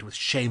I hate with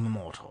shame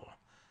immortal.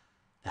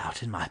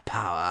 Thou'rt in my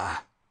power.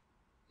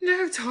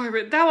 No,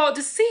 tyrant, thou art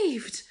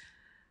deceived.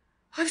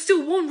 I've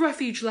still one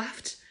refuge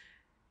left,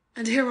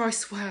 and here I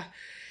swear,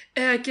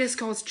 ere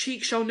Giscard's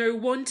cheek shall know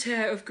one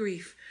tear of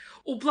grief,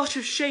 or blush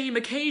of shame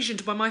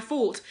occasioned by my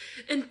fault,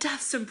 in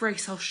death's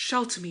embrace I'll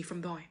shelter me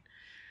from thine,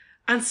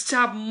 and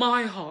stab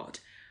my heart,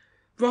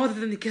 rather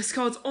than the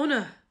Giscard's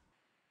honour.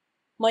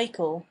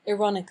 Michael,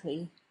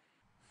 ironically.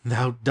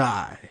 Thou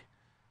die.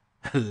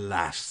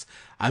 Alas,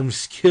 I'm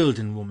skilled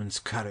in woman's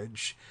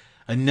courage,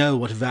 and know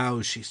what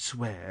vows she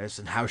swears,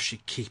 and how she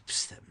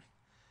keeps them.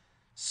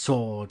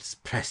 Swords,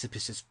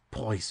 precipices,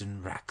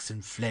 poison, racks,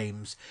 and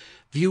flames,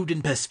 viewed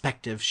in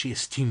perspective she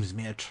esteems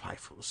mere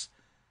trifles.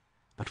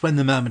 But when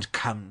the moment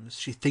comes,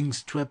 she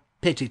thinks 'twere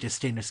pity to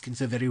stain her skin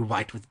so very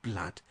white with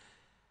blood,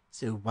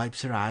 so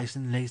wipes her eyes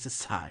and lays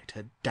aside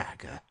her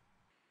dagger.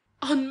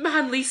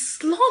 Unmanly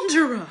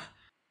slanderer!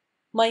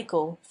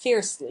 Michael,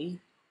 fiercely.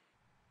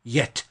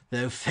 Yet,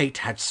 though fate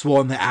had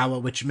sworn the hour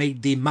which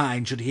made thee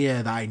mine should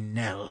hear thy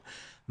knell,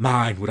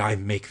 mine would I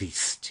make thee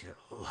still.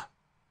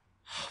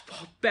 Oh,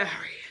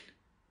 barbarian!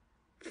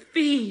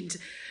 Fiend!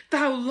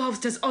 Thou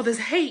lov'st as others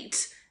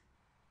hate!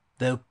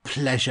 Though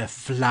pleasure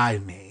fly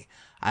me,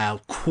 I'll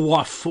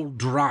quaff full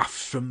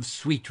draughts from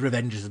sweet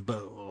revenge's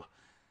bowl.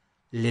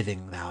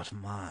 Living thou'rt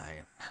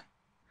mine.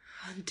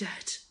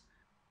 Undead.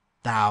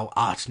 Thou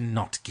art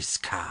not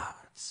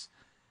Giscard's,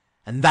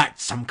 and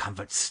that's some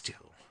comfort still.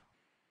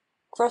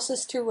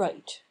 Crosses to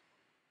right.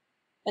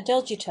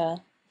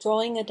 Adelgitha,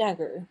 drawing a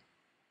dagger.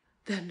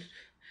 Then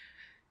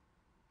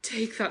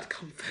take that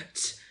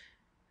comfort,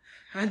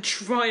 and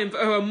triumph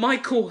o'er my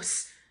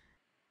course.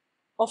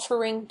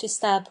 Offering to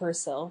stab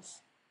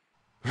herself.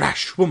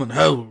 Rash woman,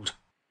 hold!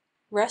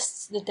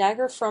 Wrests the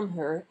dagger from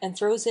her and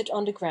throws it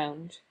on the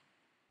ground.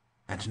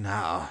 And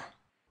now?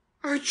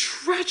 Our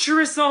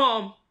treacherous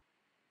arm!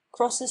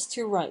 Crosses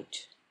to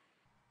right.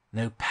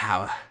 No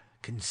power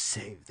can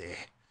save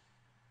thee.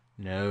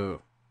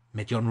 No,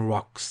 mid yon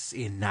rocks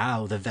e'en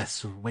now the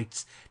vessel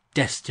waits,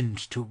 destined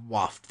to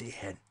waft thee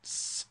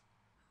hence.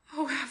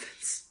 Oh,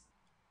 heavens!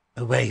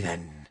 Away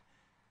then,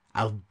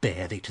 I'll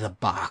bear thee to the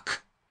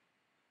bark.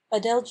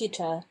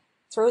 Adelgitha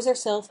throws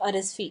herself at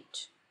his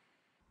feet.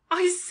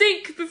 I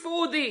sink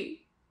before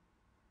thee!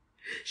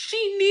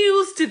 She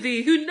kneels to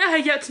thee who ne'er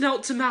yet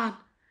knelt to man.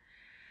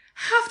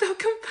 Have thou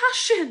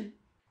compassion!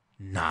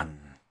 None.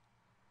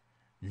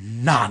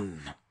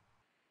 None!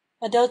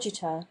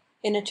 Adelgitha,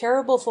 in a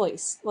terrible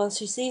voice, while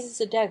she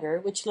seizes a dagger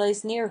which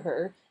lies near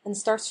her and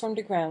starts from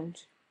the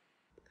ground.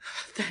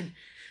 Then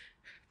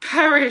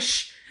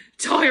perish,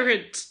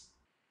 tyrant!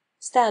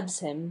 Stabs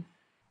him.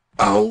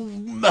 Oh,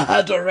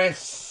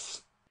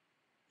 murderess!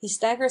 He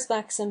staggers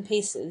back some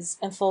paces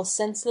and falls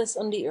senseless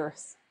on the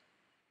earth.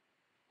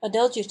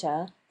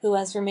 Adelgitha, who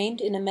has remained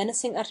in a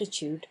menacing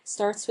attitude,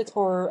 starts with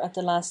horror at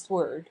the last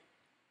word.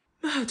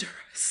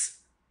 Murderess!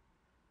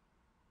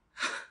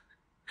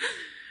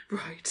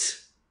 Right.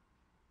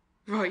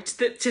 Right,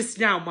 that 'tis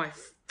now my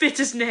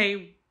fittest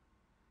name.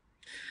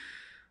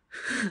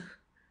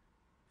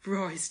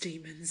 Rise,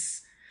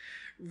 demons,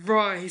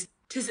 rise,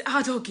 'tis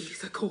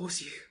Adelgitha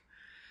calls you.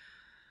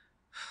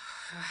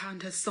 Her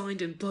hand has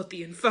signed in blood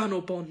the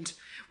infernal bond,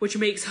 which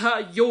makes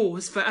her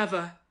yours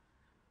forever.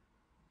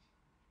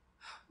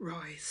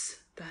 Rise,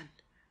 then.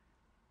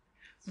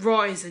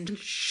 Rise and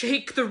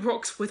shake the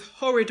rocks with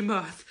horrid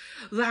mirth,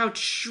 loud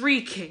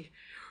shrieking.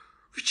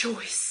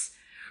 Rejoice,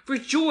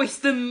 rejoice,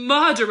 the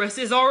murderess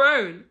is our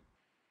own.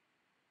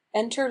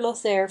 Enter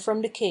Lothair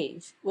from the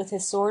cave, with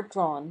his sword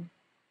drawn.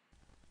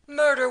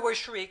 Murder was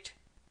shrieked.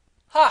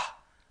 Ha!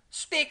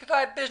 Speak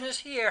thy business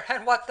here,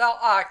 and what thou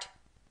art.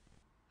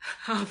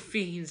 Ah,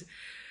 fiend,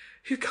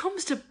 who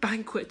comes to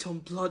banquet on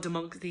blood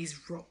among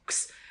these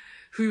rocks,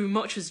 who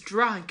much has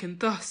drank and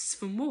thirsts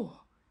for more?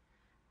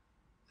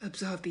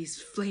 Observe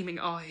these flaming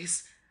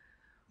eyes.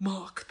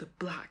 Mark the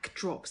black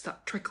drops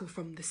that trickle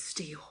from the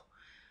steel.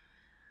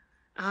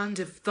 And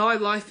if thy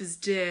life is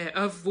dear,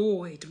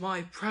 avoid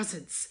my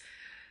presence.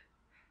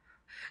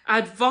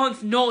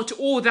 Advance not,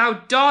 or thou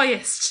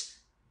diest.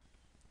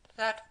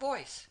 That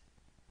voice.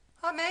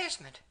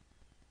 Amazement.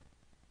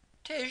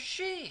 'Tis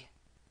she,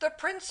 the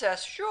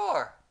princess,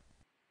 sure.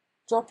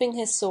 Dropping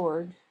his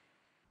sword.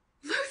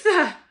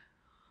 Lothair!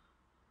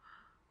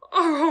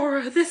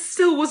 Aurora, this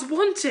still was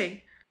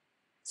wanting.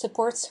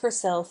 Supports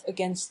herself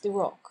against the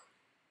rock.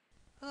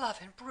 Love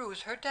and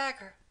bruise her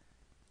dagger.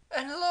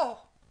 And lo,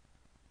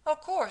 a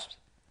corse,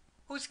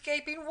 whose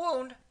gaping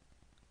wound.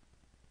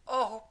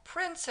 O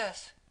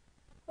princess,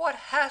 what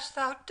hast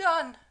thou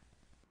done?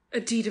 A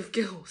deed of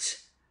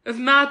guilt, of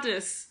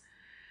madness,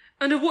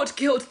 and of what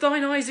guilt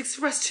thine eyes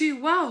express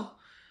too well.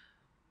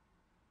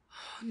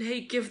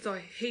 Nay, give thy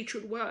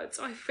hatred words,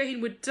 I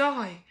fain would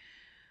die.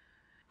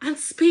 And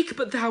speak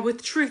but thou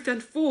with truth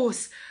and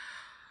force.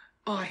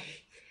 I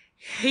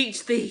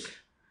hate thee,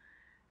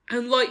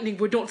 and lightning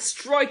would not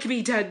strike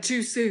me dead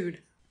too soon.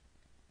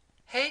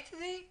 Hate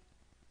thee?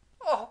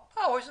 O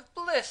powers of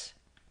bliss,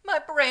 my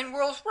brain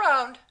whirls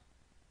round.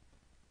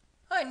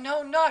 I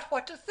know not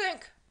what to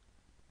think,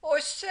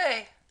 or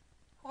say,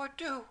 or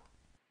do.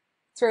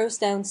 Throws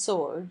down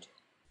sword.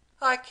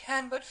 I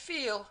can but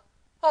feel,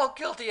 all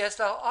guilty as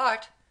thou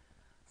art,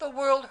 the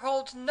world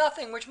holds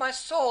nothing which my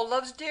soul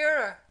loves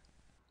dearer.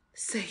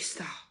 Say'st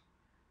thou?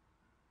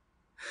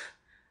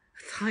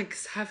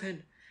 Thanks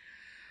heaven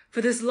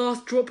for this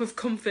last drop of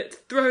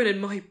comfort thrown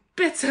in my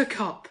bitter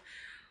cup.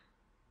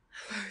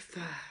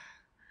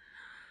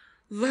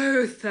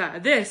 Lothair,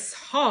 this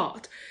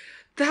heart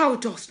thou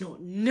dost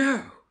not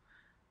know.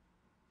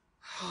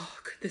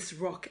 Hark, this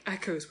rock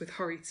echoes with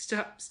hurried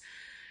steps.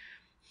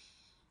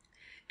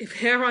 If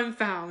here I'm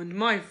found,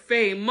 my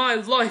fame, my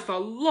life are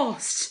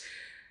lost.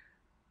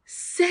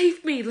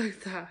 Save me,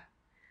 Lothair.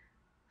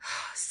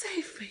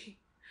 Save me,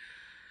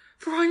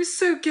 for I'm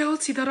so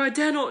guilty that I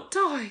dare not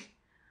die.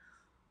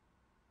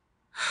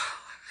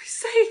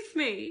 Save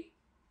me.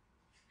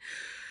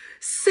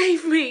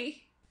 Save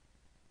me.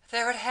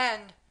 They're at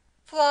hand.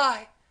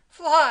 Fly,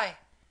 fly.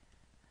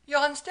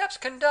 Yon steps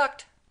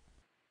conduct.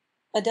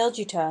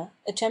 Adelgitha,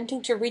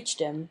 attempting to reach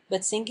them,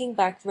 but sinking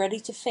back ready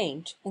to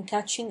faint, and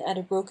catching at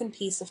a broken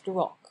piece of the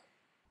rock.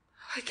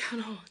 I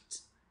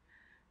cannot.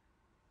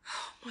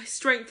 My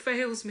strength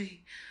fails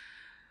me.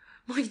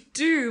 My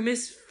doom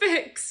is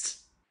fixed.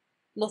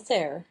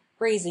 Lothair,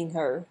 raising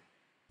her.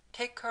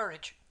 Take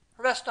courage.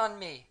 Rest on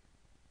me.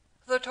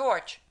 The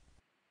torch.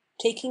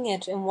 Taking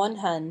it in one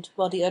hand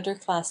while the other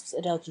clasps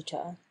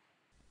Adelgitha.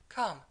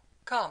 Come,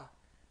 come.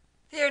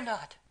 Fear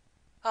not.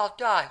 I'll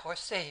die or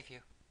save you.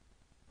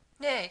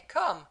 Nay,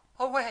 come,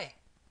 away,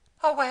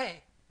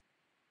 away.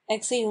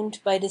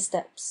 Exeunt by the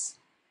steps.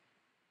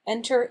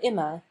 Enter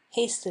Imma,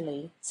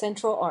 hastily,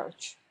 central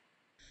arch.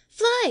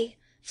 Fly,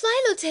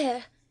 fly,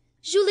 Lothair!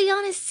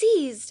 Julian is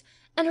seized,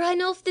 and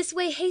Reinulf this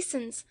way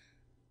hastens.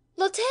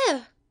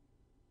 Lothair!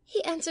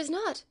 He answers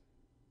not.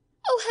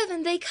 O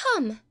heaven, they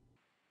come!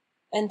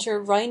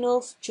 Enter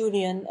Reinulf,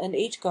 Julian, and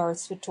 8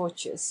 guards with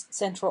torches,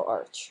 central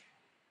arch.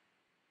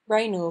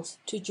 Reinulf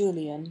to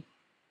Julian.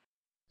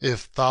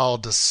 If thou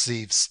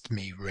deceiv'st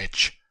me,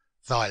 wretch,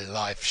 thy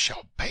life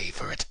shall pay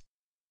for it.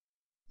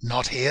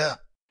 Not here?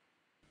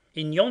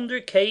 In yonder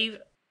cave.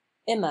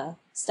 Imma,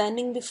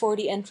 standing before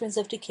the entrance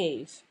of the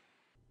cave.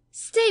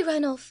 Stay,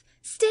 Reinulf,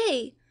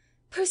 stay!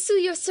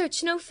 Pursue your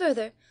search no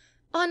further.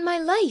 On my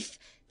life,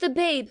 the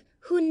babe,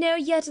 who ne'er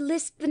yet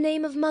lisped the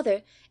name of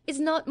mother, is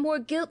not more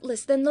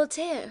guiltless than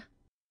Lothair.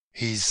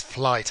 His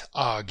flight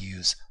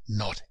argues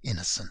not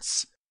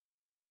innocence.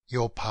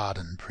 Your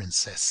pardon,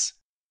 princess.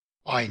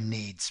 I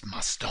needs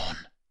must on.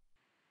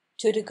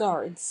 To the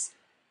guards.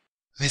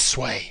 This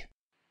way.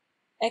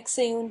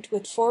 Exeunt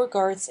with 4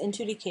 guards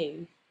into the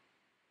cave.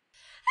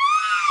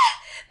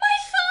 My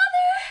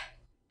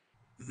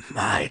father!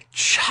 My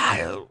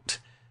child,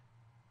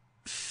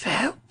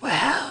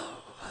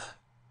 farewell.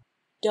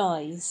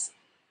 Dies.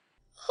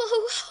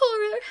 Oh,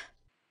 horror!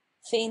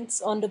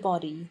 Faints on the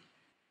body.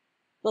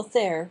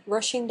 Lothair,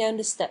 rushing down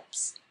the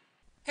steps.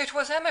 It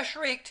was Emma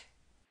shrieked.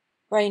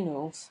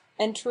 Reinulf,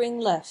 entering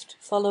left,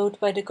 followed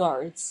by the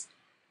guards.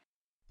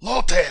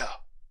 Lothair!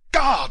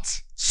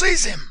 Guards!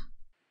 Seize him!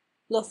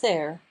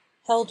 Lothair,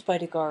 held by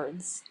the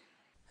guards.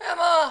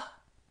 Emma!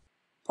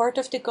 Part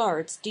of the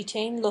guards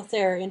detain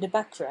Lothair in the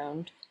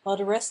background, while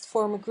the rest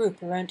form a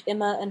group around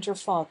Imma and her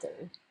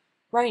father.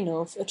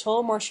 Reinulf, a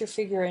tall martial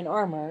figure in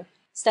armor,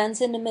 stands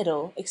in the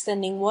middle,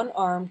 extending one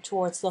arm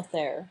towards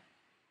Lothair.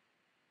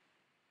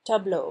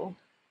 Tableau.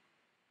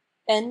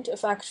 End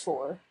of Act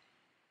 4.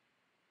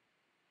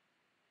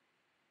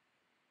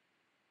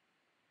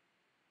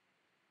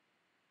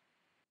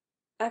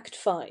 Act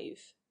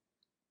 5.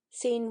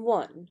 Scene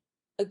 1.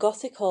 A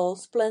Gothic hall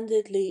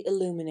splendidly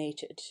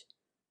illuminated.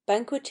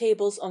 Banquet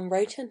tables on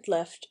right and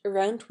left,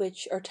 around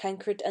which are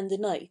Tancred and the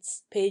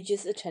knights,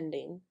 pages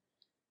attending.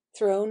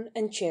 Throne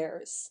and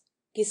chairs.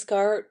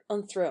 Guiscard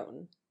on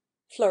throne.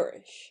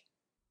 Flourish.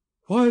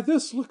 Why,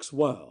 this looks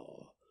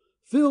well.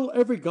 Fill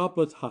every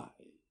goblet high.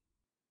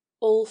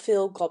 All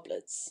fill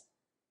goblets.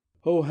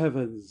 O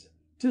heavens,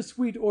 'tis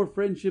sweet o'er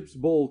friendship's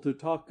bowl to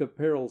talk of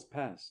perils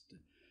past,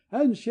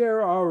 and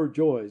share our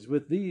joys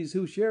with these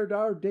who shared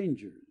our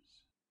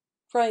dangers.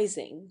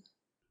 Rising.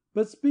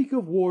 But speak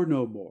of war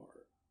no more,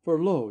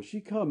 for lo,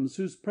 she comes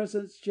whose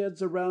presence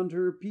sheds around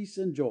her peace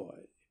and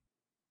joy.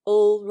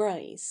 All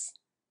rise.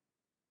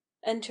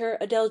 Enter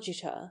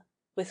Adelgitha,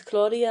 with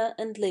Claudia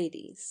and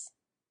ladies.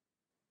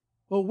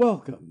 O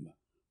welcome,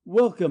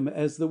 welcome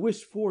as the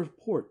wished for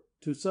port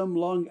to some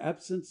long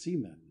absent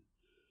seaman.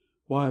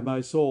 Why,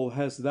 my soul,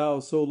 hast thou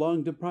so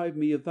long deprived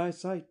me of thy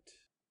sight?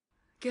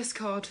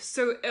 Giscard,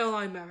 so ill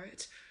I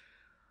merit.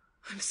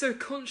 I'm so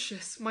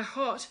conscious, my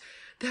heart,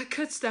 there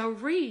couldst thou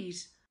read.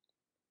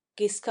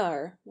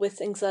 Giscard,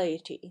 with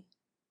anxiety.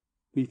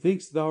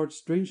 Methinks thou art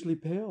strangely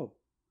pale.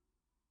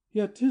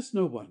 Yet 'tis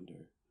no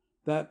wonder,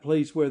 that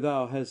place where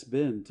thou hast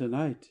been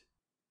to-night.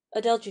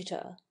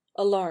 Adelgitha,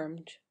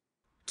 alarmed.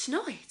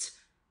 To-night?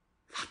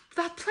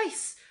 That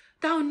place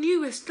thou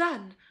knewest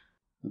then?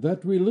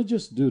 That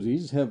religious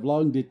duties have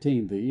long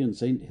detained thee in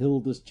St.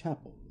 Hilda's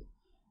chapel,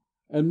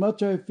 and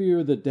much I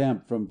fear the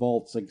damp from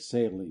vaults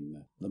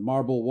exhaling, the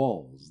marble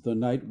walls, the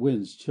night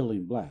wind's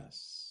chilling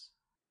blasts.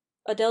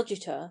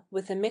 Adelgitha,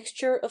 with a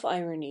mixture of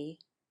irony.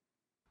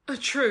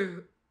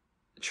 True,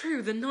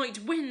 the night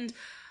wind.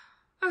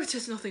 Oh,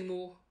 'tis nothing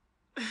more.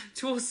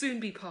 'Twill soon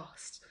be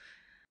past.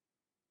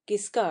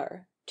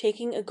 Giscard,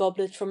 taking a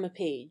goblet from a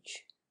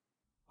page.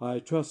 I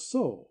trust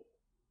so.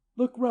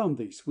 Look round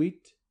thee,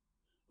 sweet.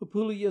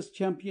 Apulia's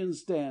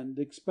champions stand,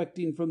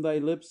 expecting from thy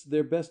lips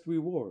their best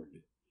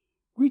reward.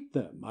 Greet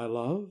them, my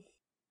love.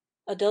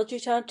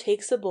 Adelgitha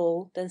takes a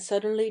bowl, then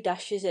suddenly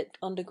dashes it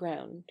on the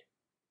ground.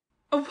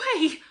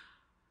 Away!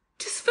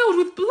 'Tis filled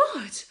with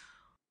blood!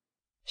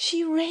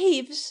 She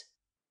raves!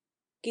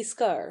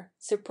 Giscard,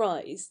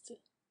 surprised.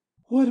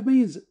 What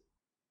means...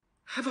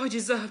 Have I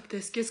deserved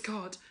this,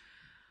 Giscard?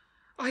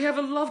 I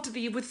ever loved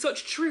thee with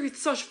such truth,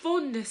 such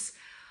fondness.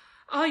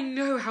 I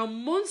know how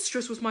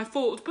monstrous was my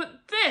fault,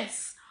 but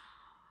this...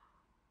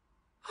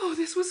 Oh,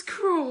 this was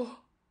cruel.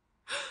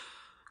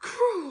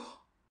 Cruel.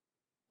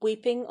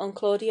 Weeping on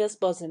Claudia's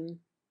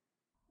bosom.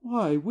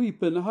 Why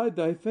weep and hide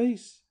thy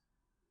face?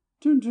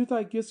 Turn to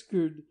thy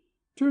Giscard,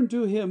 turn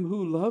to him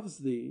who loves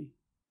thee.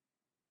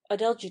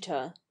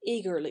 Adelgitha,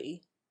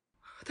 eagerly.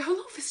 Thou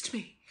lovest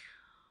me.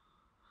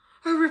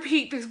 Oh,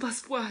 repeat those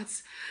blessed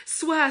words.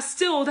 Swear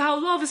still thou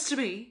lovest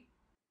me.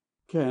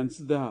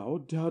 Canst thou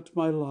doubt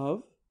my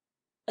love?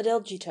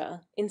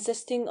 Adelgitha,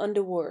 insisting on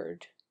the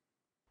word.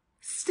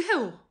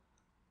 Still.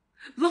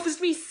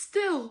 Lovest me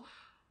still.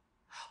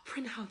 Oh,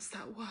 pronounce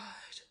that word.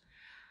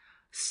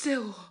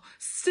 Still.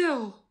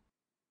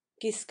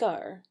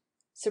 Giscard,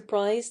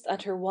 surprised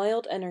at her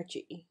wild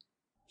energy.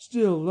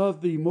 Still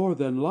love thee more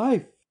than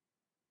life.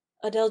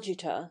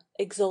 Adelgitha,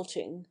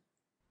 exulting.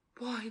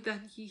 Why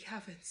then, ye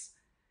heavens,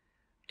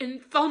 in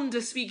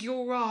thunder speak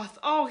your wrath,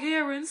 I'll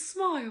hear and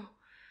smile.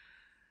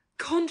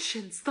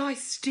 Conscience, thy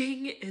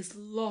sting is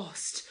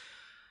lost.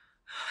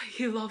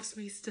 He loves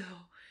me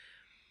still,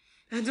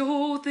 and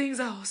all things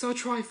else are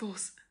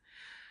trifles.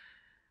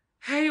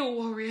 Hail,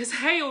 warriors,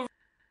 hail!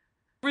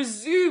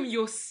 Resume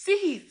your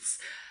seats.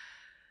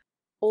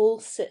 All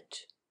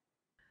sit.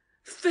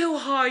 Fill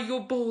high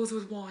your bowls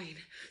with wine,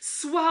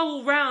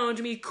 swell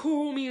round me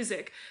choral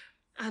music,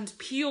 and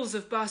peals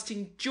of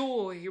bursting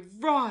joy.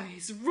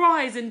 Rise,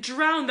 rise, and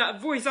drown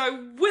that voice I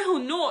will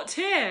not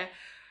hear.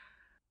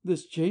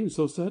 This change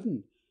so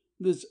sudden,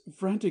 this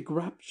frantic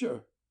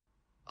rapture.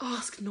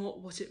 Ask not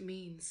what it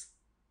means.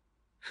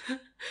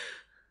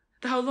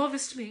 Thou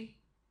lovest me,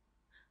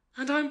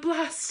 and I'm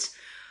blessed.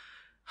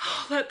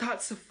 Let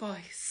that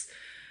suffice.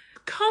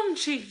 Come,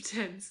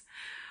 chieftains.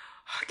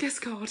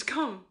 Giscard,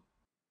 come.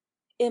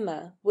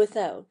 Emma,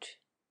 without.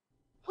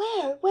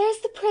 Where's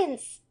the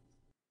prince?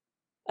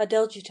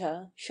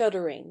 Adelgitha,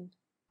 shuddering.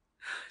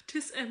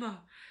 'Tis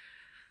Emma.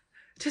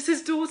 'Tis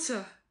his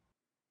daughter.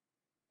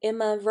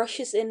 Emma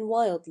rushes in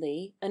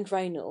wildly, and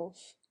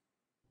Reinulf.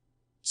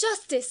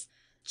 Justice!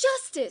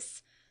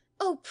 Justice!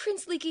 O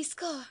princely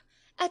Giscard,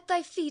 at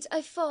thy feet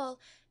I fall,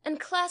 and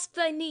clasp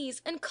thy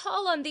knees, and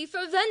call on thee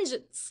for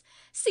vengeance.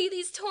 See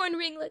these torn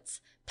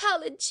ringlets,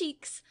 pallid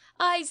cheeks,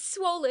 eyes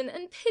swollen,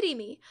 and pity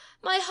me.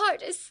 My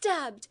heart is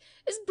stabbed,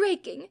 is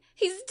breaking.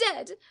 He's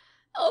dead.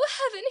 Oh,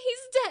 heaven,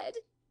 he's dead.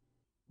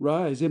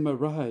 Rise, Emma,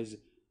 rise.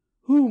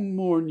 Whom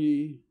mourn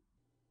ye?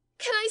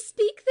 Can I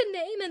speak the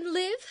name and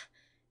live?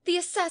 The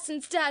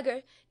assassin's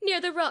dagger, near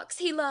the rocks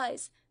he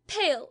lies,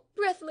 pale,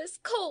 breathless,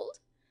 cold.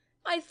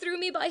 I threw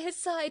me by his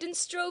side and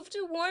strove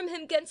to warm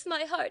him 'gainst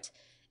my heart.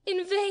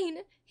 In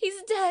vain.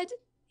 He's dead.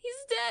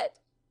 He's dead.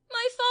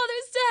 My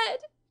father's dead.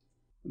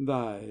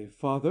 Thy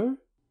father?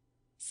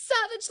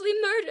 Savagely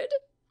murdered.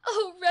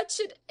 Oh,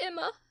 wretched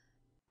Emma.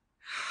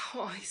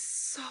 How I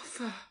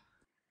suffer.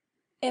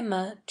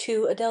 Emma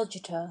to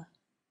Adelgitha.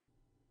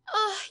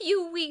 Ah,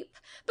 you weep,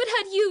 but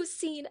had you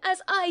seen,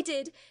 as I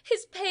did,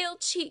 his pale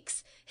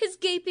cheeks, his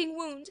gaping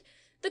wound,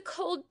 the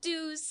cold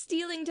dews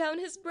stealing down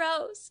his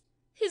brows,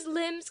 his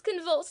limbs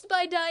convulsed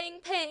by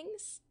dying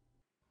pangs?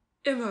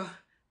 Emma,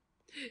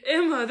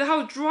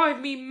 thou drive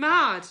me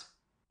mad.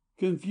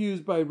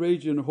 Confused by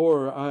rage and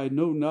horror, I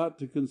know not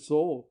to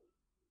console.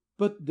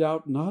 But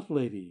doubt not,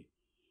 lady,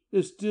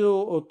 if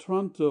still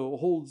Otranto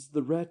holds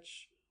the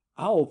wretch,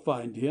 I'll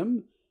find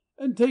him,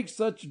 and take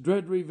such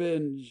dread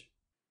revenge.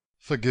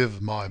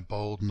 Forgive my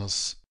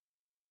boldness.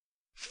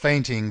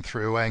 Fainting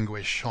through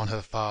anguish on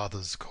her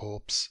father's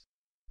corpse,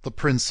 the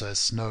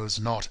princess knows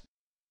not,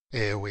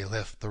 ere we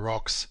left the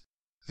rocks,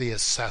 the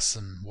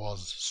assassin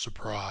was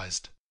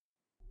surprised.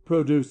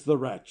 Produce the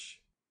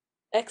wretch.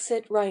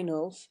 Exit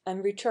Reinulf,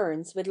 and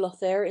returns with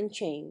Lothair in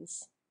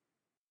chains.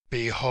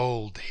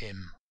 Behold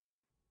him.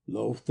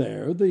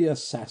 Lothair the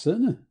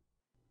assassin?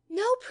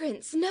 No,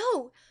 prince,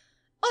 no!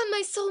 On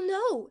my soul,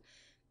 no!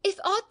 If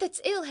aught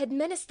that's ill had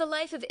menaced the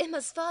life of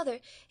Emma's father,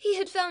 he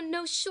had found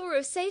no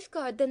surer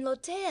safeguard than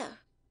Lothair.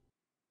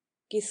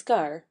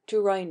 Guiscard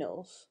to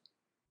Reinulf.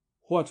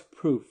 What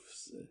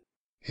proofs?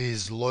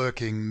 He's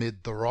lurking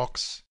mid the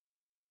rocks,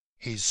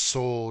 his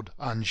sword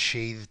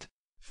unsheathed,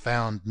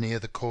 found near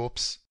the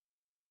corpse.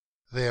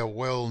 Their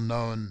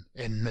well-known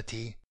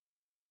enmity,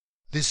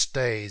 this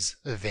day's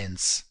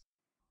events.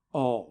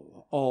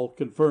 All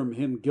confirm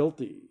him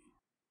guilty.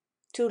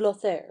 To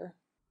Lothair.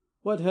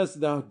 What hast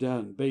thou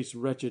done, base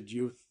wretched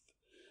youth?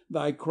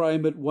 Thy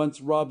crime at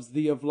once robs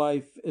thee of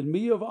life and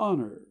me of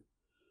honour.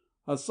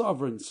 A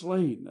sovereign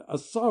slain, a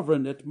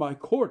sovereign at my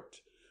court,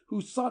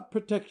 who sought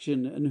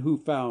protection and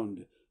who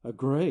found a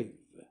grave.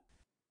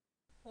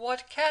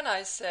 What can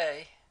I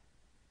say?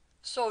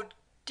 So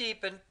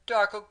deep and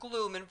dark a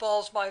gloom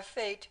involves my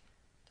fate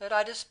that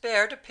I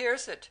despair to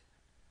pierce it.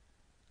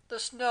 The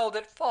snow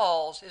that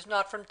falls is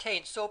not from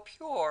taint so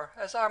pure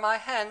as are my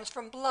hands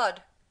from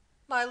blood,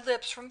 my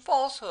lips from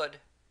falsehood.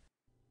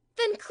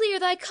 Then clear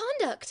thy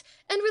conduct,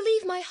 and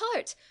relieve my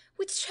heart,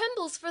 which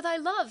trembles for thy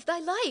love, thy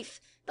life,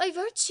 thy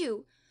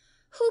virtue.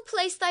 Who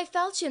placed thy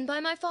falchion by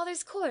my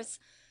father's corse?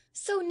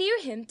 So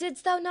near him,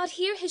 didst thou not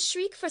hear his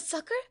shriek for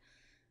succour?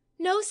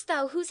 Know'st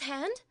thou whose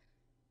hand?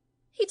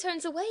 He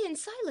turns away in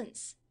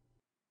silence.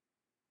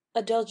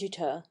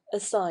 Adelgitha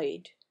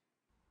aside.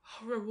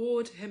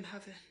 Reward him,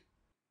 heaven.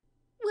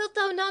 Wilt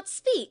thou not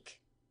speak?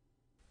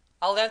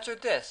 I'll answer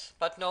this,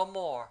 but no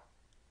more.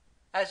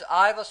 As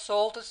I've a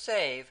soul to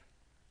save,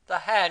 the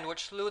hand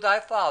which slew thy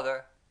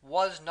father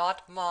was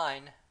not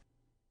mine.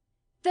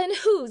 Then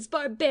whose,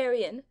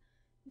 barbarian?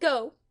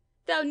 Go,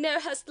 thou ne'er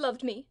hast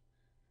loved me.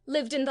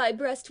 Lived in thy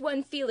breast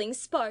one feeling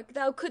spark,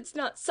 thou couldst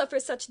not suffer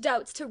such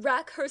doubts to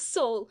rack her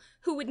soul,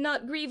 who would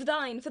not grieve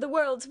thine for the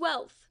world's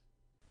wealth.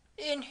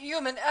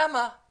 Inhuman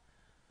Emma!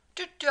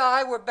 To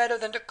die were better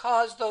than to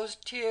cause those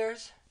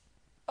tears.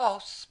 Oh,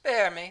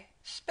 spare me,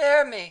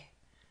 spare me!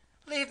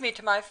 Leave me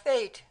to my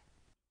fate.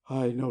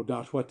 I know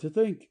not what to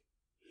think.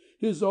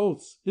 His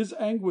oaths, his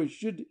anguish,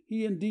 should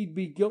he indeed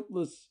be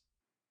guiltless?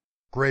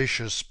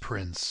 Gracious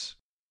Prince,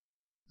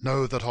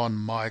 know that on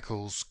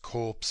Michael's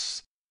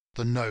corpse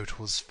the note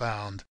was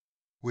found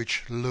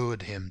which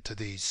lured him to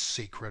these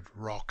secret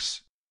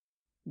rocks.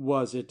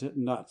 Was it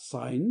not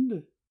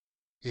signed?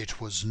 It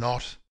was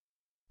not,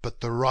 but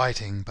the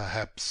writing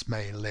perhaps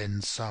may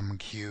lend some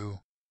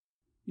cue.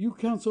 You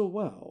counsel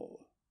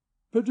well.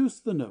 Produce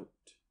the note.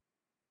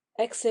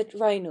 Exit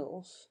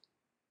Reinulf.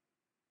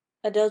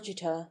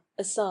 Adelgitha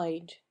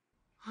aside.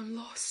 I'm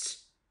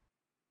lost.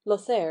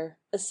 Lothair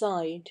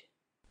aside.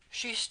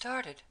 She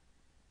started.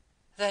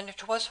 Then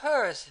it was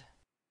hers.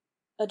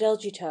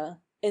 Adelgitha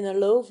in a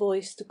low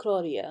voice to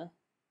Claudia.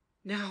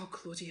 Now,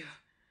 Claudia.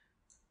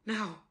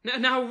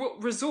 Now,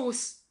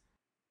 resource.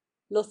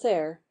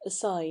 Lothair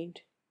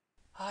aside.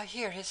 I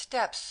hear his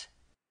steps.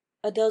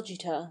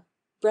 Adelgitha,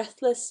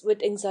 breathless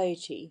with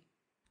anxiety.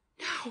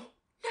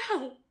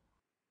 Now.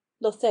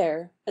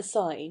 Lothair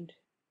aside.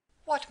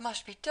 What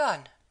must be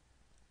done?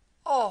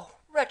 Oh,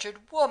 wretched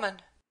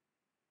woman!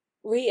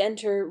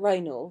 Re-enter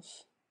Reinulf.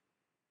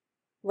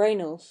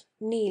 Reinulf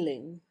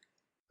kneeling.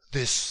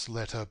 This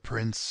letter,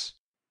 Prince.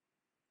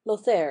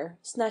 Lothair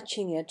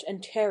snatching it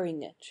and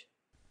tearing it.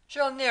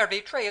 Shall ne'er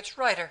betray its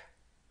writer.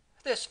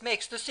 This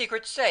makes the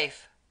secret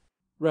safe.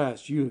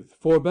 Rash youth,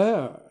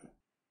 forbear.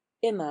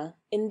 Emma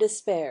in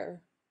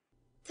despair.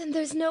 Then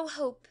there's no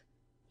hope.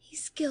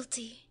 He's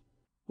guilty.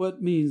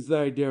 What means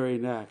thy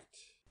daring act?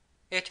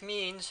 It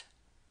means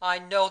I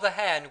know the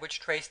hand which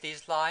traced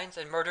these lines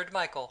and murdered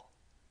Michael.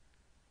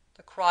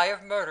 The cry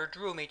of murder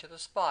drew me to the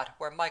spot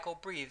where Michael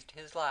breathed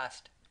his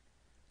last.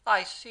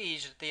 I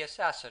seized the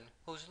assassin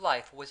whose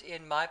life was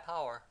in my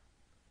power.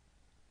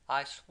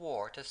 I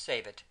swore to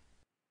save it.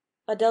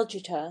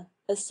 Adelgitha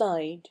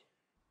aside.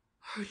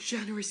 Oh,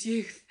 generous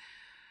youth.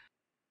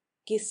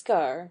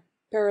 Guiscard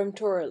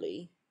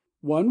peremptorily.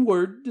 One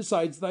word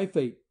decides thy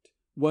fate.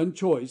 One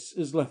choice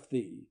is left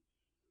thee.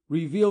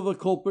 Reveal the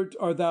culprit,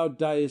 or thou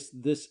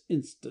diest this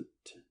instant.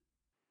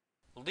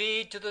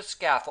 Lead to the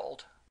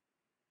scaffold.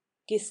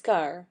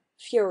 Guiscard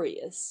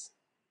furious.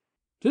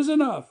 'Tis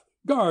enough.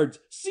 Guards,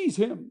 seize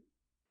him.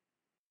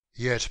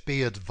 Yet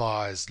be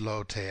advised,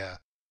 Lothair,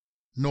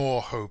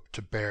 nor hope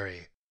to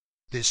bury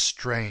this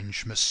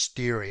strange,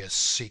 mysterious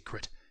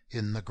secret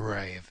in the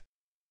grave.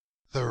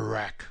 The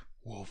rack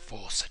will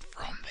force it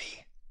from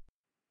thee.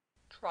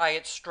 Try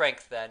its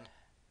strength, then.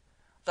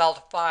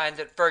 Thou'lt find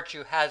that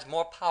virtue has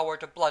more power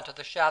to blunt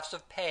the shafts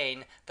of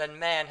pain than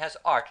man has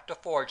art to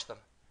forge them.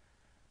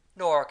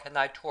 Nor can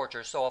thy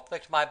torture so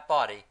afflict my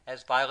body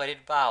as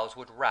violated vows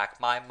would rack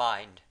my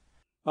mind.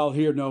 I'll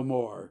hear no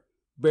more.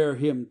 Bear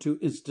him to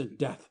instant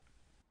death.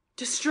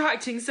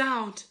 Distracting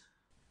sound.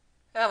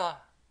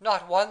 Emma,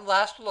 not one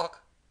last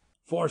look.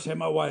 Force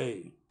him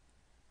away.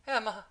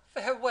 Emma,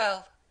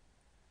 farewell.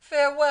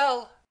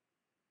 Farewell.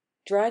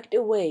 Dragged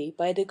away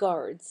by the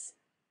guards.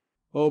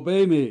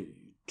 Obey me.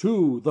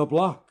 To the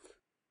block.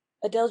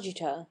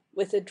 Adelgitha,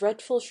 with a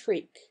dreadful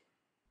shriek.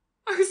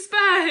 Oh,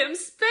 spare him!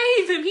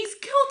 Save him! He's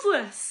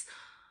guiltless!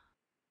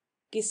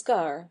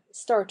 Giscard,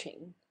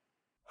 starting.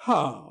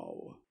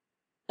 How?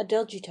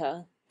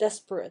 Adelgitha,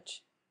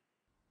 desperate.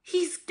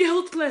 He's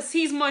guiltless!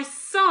 He's my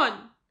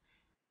son!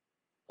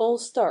 All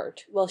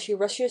start, while she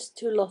rushes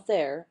to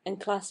Lothair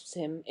and clasps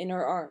him in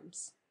her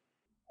arms.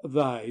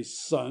 Thy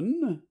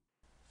son?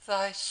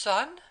 Thy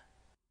son?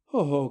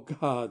 Oh,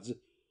 gods!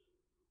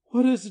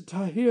 What is it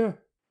I hear?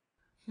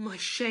 My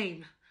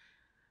shame,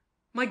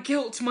 my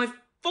guilt, my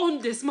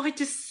fondness, my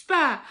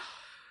despair.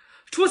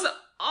 'Twas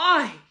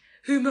I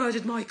who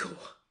murdered Michael.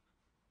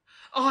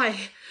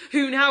 I,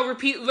 who now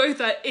repeat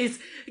Lothar is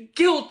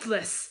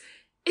guiltless,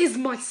 is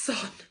my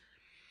son.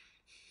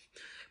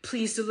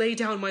 Please to lay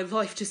down my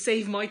life to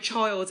save my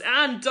child,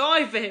 and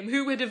die for him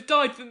who would have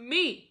died for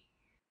me.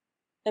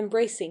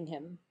 Embracing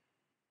him.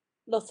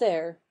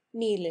 Lothair,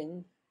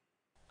 kneeling.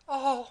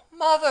 Oh,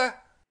 mother!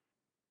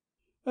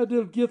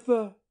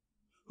 Adelgitha,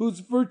 whose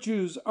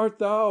virtues art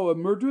thou a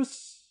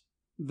murderess?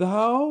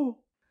 Thou?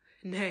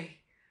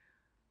 Nay,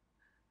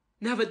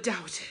 never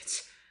doubt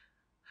it.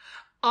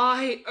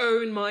 I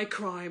own my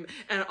crime,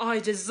 and I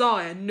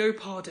desire no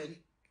pardon.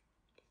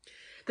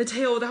 The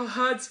tale thou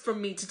heardst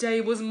from me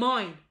today was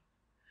mine.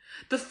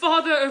 The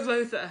father of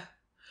Lothar,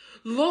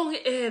 long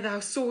ere thou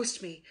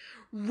sawest me,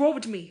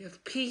 robbed me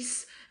of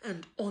peace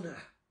and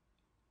honour.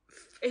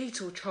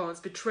 Fatal chance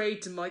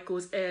betrayed to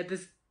Michael's heir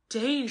this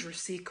dangerous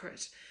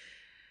secret.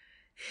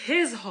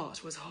 His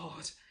heart was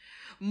hard.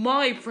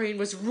 My brain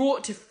was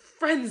wrought to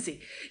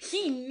frenzy.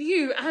 He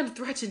knew and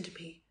threatened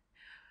me.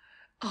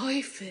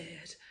 I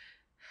feared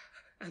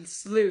and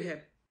slew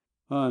him.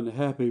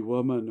 Unhappy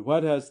woman,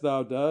 what hast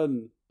thou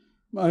done?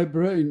 My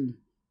brain,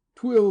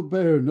 'twill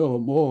bear no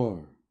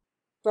more.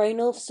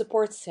 Brynolf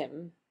supports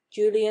him.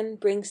 Julian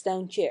brings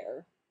down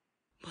chair.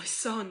 My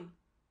son.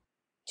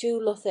 To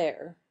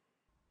Lothair.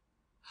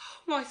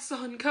 My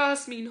son,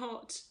 curse me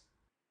not.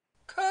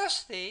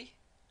 Curse thee?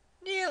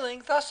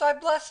 Kneeling, thus I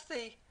bless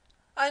thee,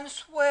 and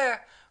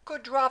swear,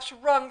 could drops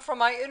wrung from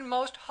my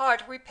inmost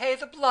heart repay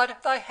the blood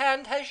thy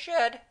hand has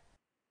shed.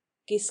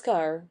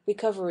 Giscard,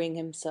 recovering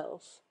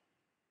himself.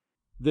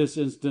 This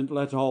instant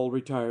let all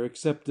retire,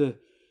 except the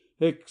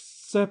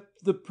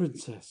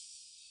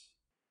princess.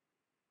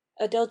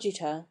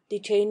 Adelgitha,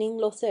 detaining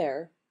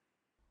Lothair.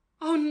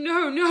 Oh,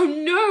 no, no,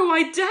 no,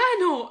 I dare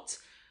not!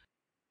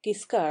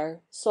 Giscard,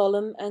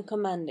 solemn and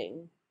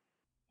commanding.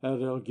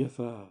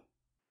 Adelgitha.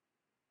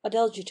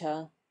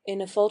 Adelgitha,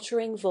 in a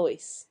faltering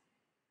voice.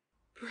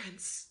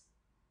 Prince,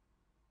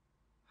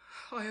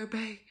 I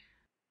obey.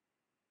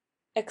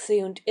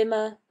 Exeunt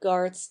Imma,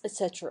 guards,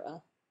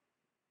 etc.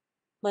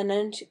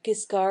 Manent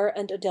Giscard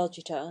and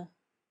Adelgitha.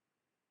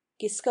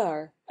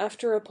 Giscard,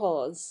 after a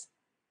pause.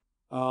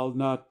 I'll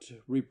not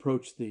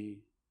reproach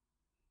thee.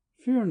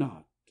 Fear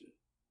not.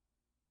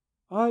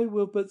 I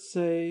will but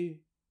say,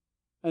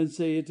 and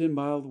say it in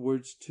mild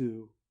words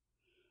too,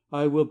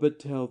 I will but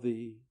tell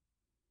thee,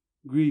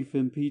 grief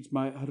impedes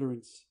my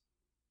utterance,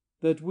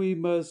 that we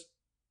must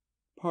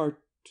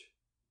part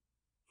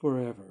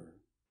forever.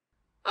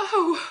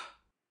 Oh!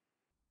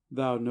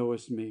 Thou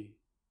knowest me,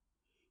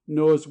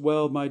 knowest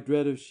well my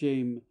dread of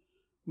shame,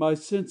 my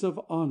sense of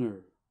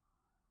honour,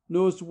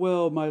 knowest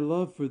well my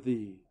love for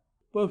thee.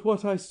 But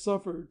what I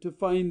suffer to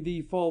find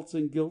thee false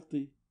and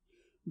guilty,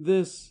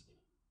 this,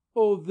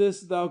 oh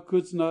this thou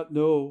couldst not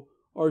know,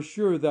 or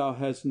sure thou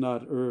hast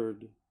not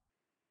erred.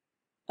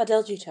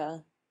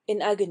 Adelgitha,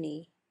 in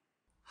agony.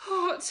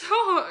 Heart,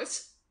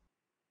 heart!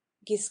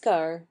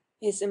 Giscard,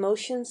 his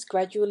emotions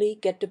gradually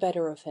get the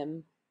better of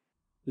him.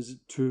 Is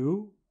it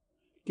true?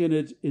 Can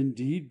it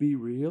indeed be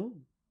real?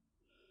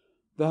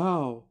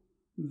 Thou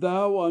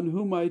on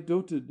whom I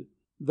doted,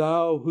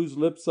 thou whose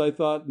lips I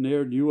thought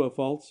ne'er knew a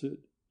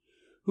falsehood,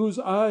 whose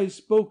eyes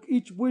spoke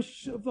each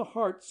wish of the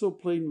heart so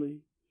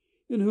plainly,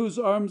 in whose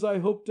arms I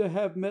hoped to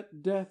have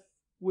met death,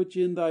 which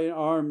in thine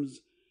arms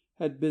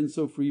had been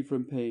so free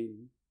from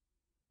pain.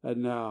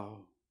 And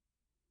now.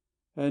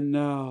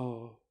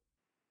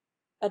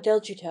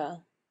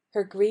 Adelgitha,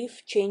 her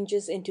grief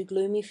changes into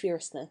gloomy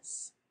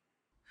fierceness.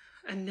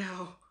 And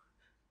now,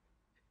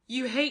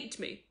 you hate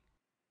me.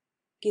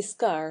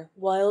 Giscard,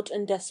 wild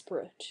and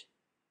desperate.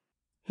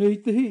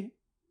 Hate thee?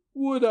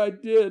 Would I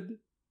did!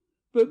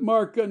 But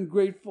mark,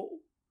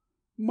 ungrateful,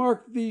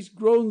 mark these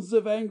groans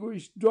of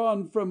anguish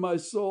drawn from my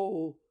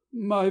soul,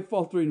 my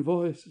faltering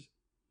voice,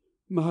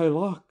 my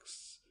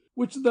locks,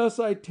 which thus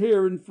I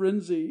tear in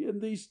frenzy,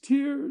 and these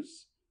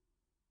tears.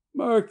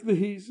 Mark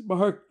these,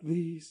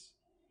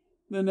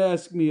 then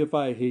ask me if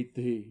I hate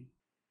thee.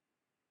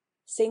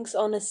 Sinks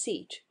on a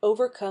seat,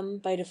 overcome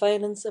by the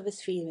violence of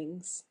his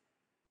feelings.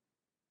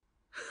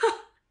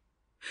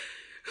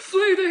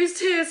 Flow those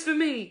tears for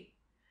me!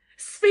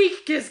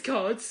 Speak,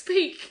 Giscard,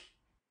 speak!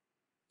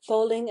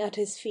 Falling at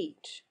his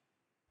feet.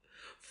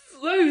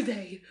 Flow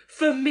they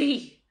for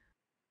me!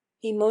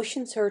 He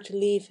motions her to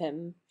leave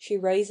him. She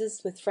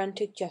rises with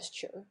frantic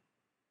gesture.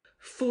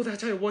 For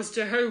that I was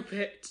to hope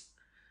it.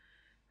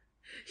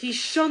 He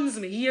shuns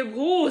me, he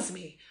abhors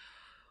me.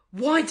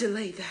 Why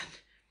delay then?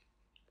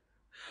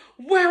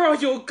 Where are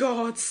your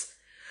gods?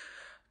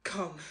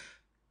 Come,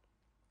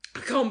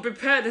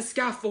 prepare the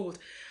scaffold,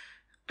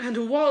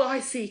 and while I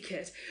seek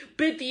it,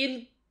 bid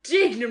the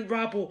indignant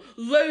rabble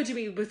load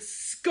me with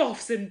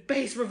scoffs and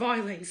base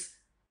revilings.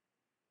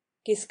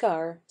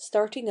 Giscard,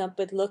 starting up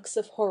with looks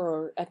of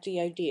horror at the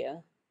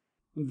idea.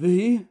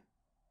 Thee?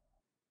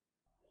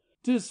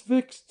 'Tis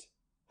fixed,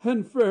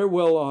 and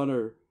farewell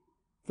honour,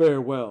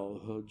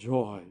 farewell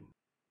joy.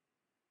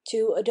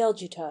 To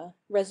Adelgitha,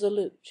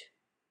 resolute.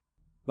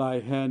 Thy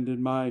hand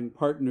and mine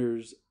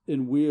partners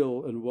in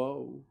weal and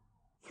woe.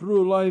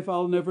 Through life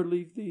I'll never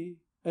leave thee,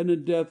 and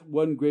in death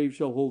one grave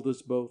shall hold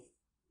us both.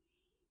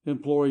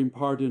 Imploring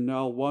pardon,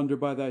 I'll wander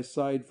by thy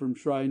side from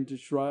shrine to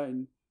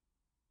shrine,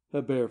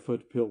 a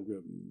barefoot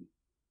pilgrim.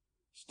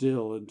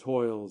 Still in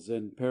toils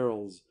and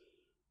perils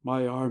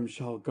my arms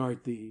shall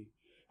guard thee,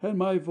 and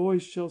my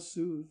voice shall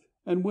soothe.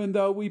 And when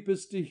thou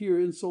weepest to hear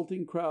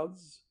insulting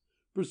crowds,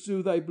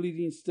 pursue thy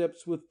bleeding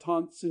steps with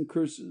taunts and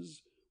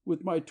curses.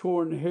 With my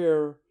torn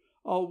hair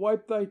I'll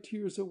wipe thy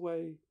tears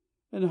away,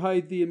 and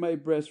hide thee in my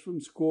breast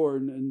from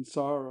scorn and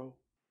sorrow.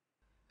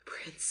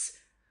 Prince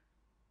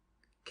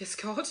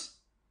Giscard,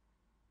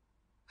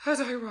 heard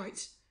I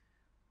right?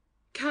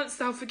 Canst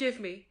thou forgive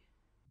me?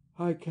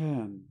 I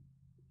can.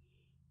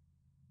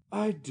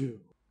 I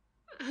do.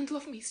 And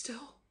love me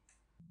still?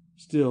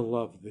 Still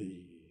love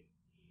thee,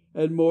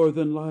 and more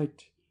than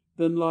light,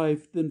 than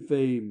life, than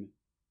fame,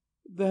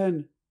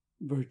 than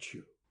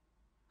virtue.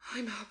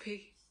 I'm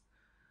happy.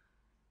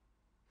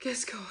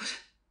 Giscard,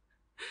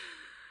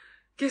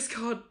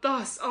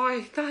 thus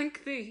I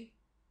thank thee.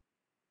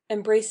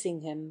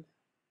 Embracing him.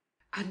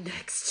 And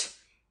next,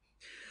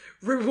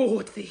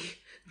 reward thee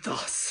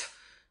thus.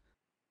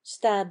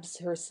 Stabs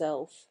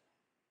herself.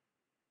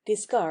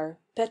 Giscard,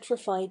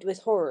 petrified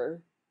with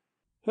horror.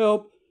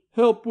 Help,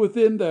 help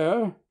within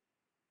there.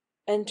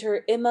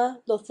 Enter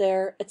Imma,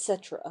 Lothair,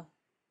 etc.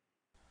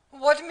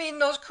 What mean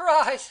those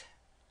cries?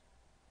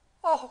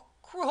 Oh,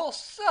 cruel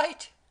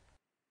sight!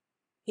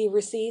 He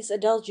receives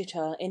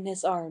Adelgitha in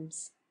his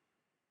arms.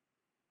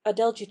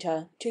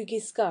 Adelgitha to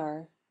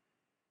Giscard.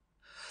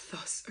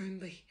 Thus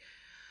only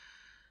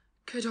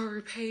could I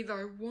repay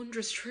thy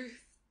wondrous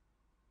truth,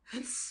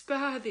 and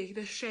spare thee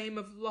the shame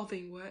of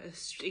loving where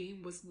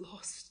esteem was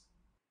lost.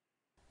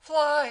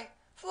 Fly,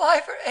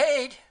 fly for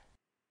aid!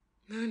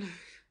 No.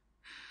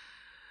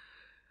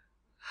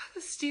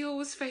 The steel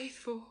was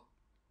faithful.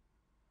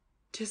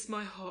 'Tis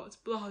my heart's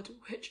blood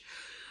which...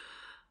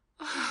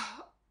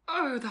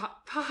 Oh,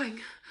 that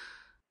pang!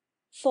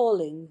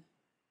 Falling.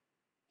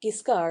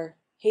 Giscard,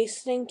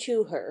 hastening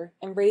to her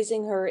and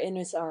raising her in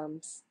his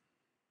arms.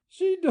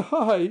 She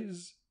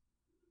dies.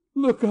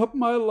 Look up,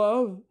 my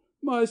love,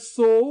 my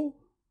soul.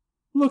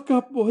 Look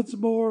up once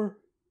more.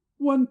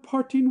 One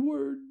parting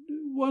word,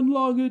 one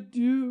long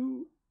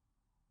adieu,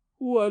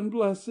 one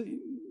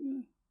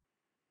blessing.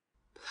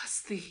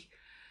 Bless thee.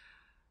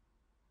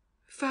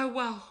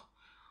 Farewell.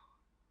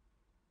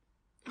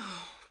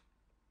 Oh,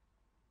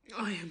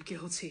 I am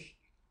guilty.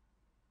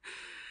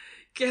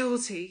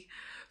 Guilty.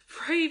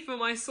 Pray for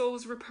my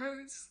soul's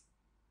repose.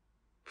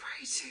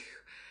 Pray too,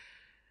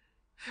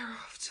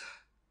 hereafter,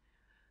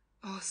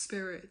 our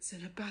spirits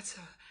in a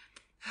better,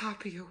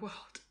 happier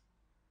world.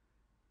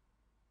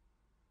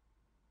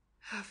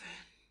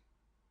 Heaven.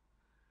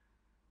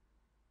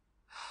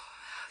 Oh,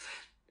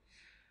 heaven.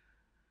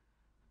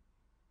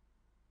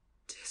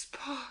 'Tis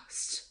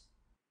past.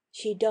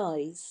 She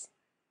dies.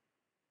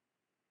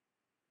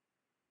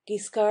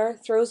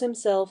 Giscard throws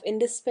himself in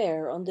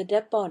despair on the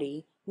dead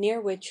body, near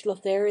which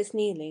Lothair is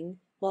kneeling,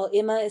 while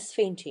Imma is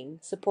fainting,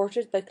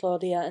 supported by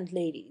Claudia and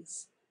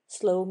ladies.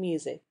 Slow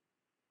music.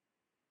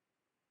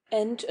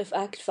 End of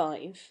Act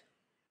 5.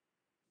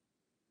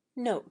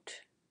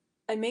 Note: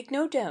 I make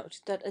no doubt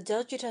that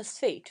Adelgitha's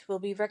fate will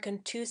be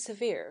reckoned too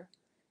severe.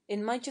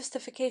 In my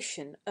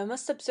justification, I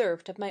must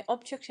observe that my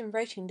object in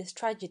writing this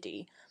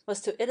tragedy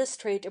was to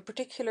illustrate a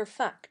particular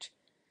fact,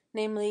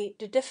 namely,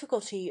 the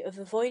difficulty of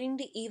avoiding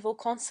the evil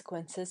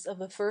consequences of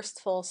a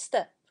first false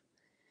step.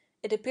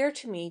 It appeared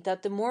to me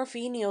that the more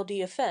venial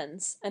the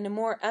offence, and the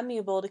more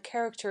amiable the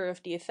character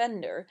of the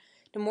offender,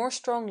 the more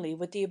strongly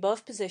would the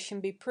above position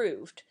be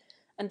proved,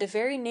 and the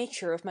very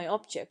nature of my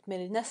object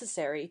made it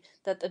necessary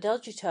that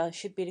Adelgitha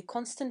should be the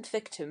constant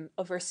victim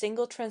of her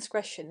single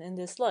transgression in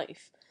this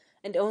life,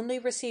 and only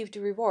receive the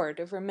reward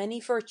of her many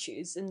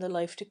virtues in the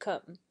life to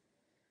come.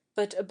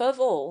 But above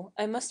all,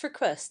 I must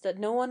request that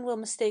no one will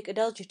mistake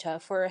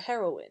Adelgitha for a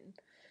heroine.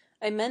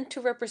 I meant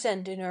to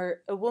represent in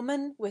her a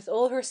woman with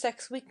all her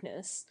sex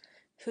weakness,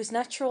 whose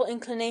natural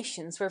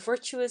inclinations were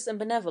virtuous and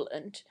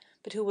benevolent,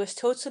 but who was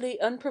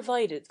totally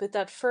unprovided with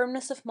that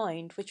firmness of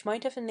mind which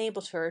might have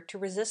enabled her to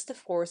resist the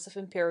force of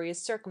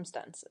imperious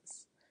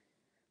circumstances.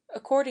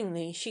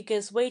 Accordingly she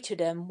gives way to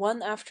them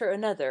one after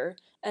another,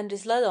 and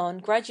is led on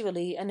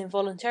gradually and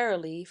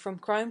involuntarily from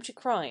crime to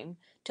crime,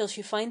 till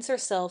she finds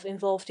herself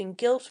involved in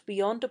guilt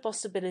beyond the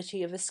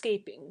possibility of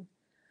escaping.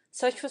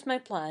 Such was my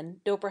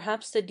plan, though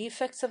perhaps the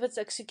defects of its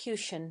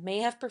execution may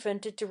have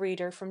prevented the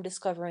reader from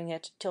discovering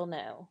it till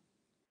now.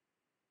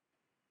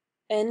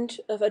 End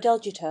of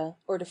Adelgitha,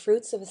 or The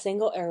Fruits of a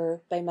Single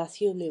Error by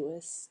Matthew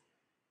Lewis.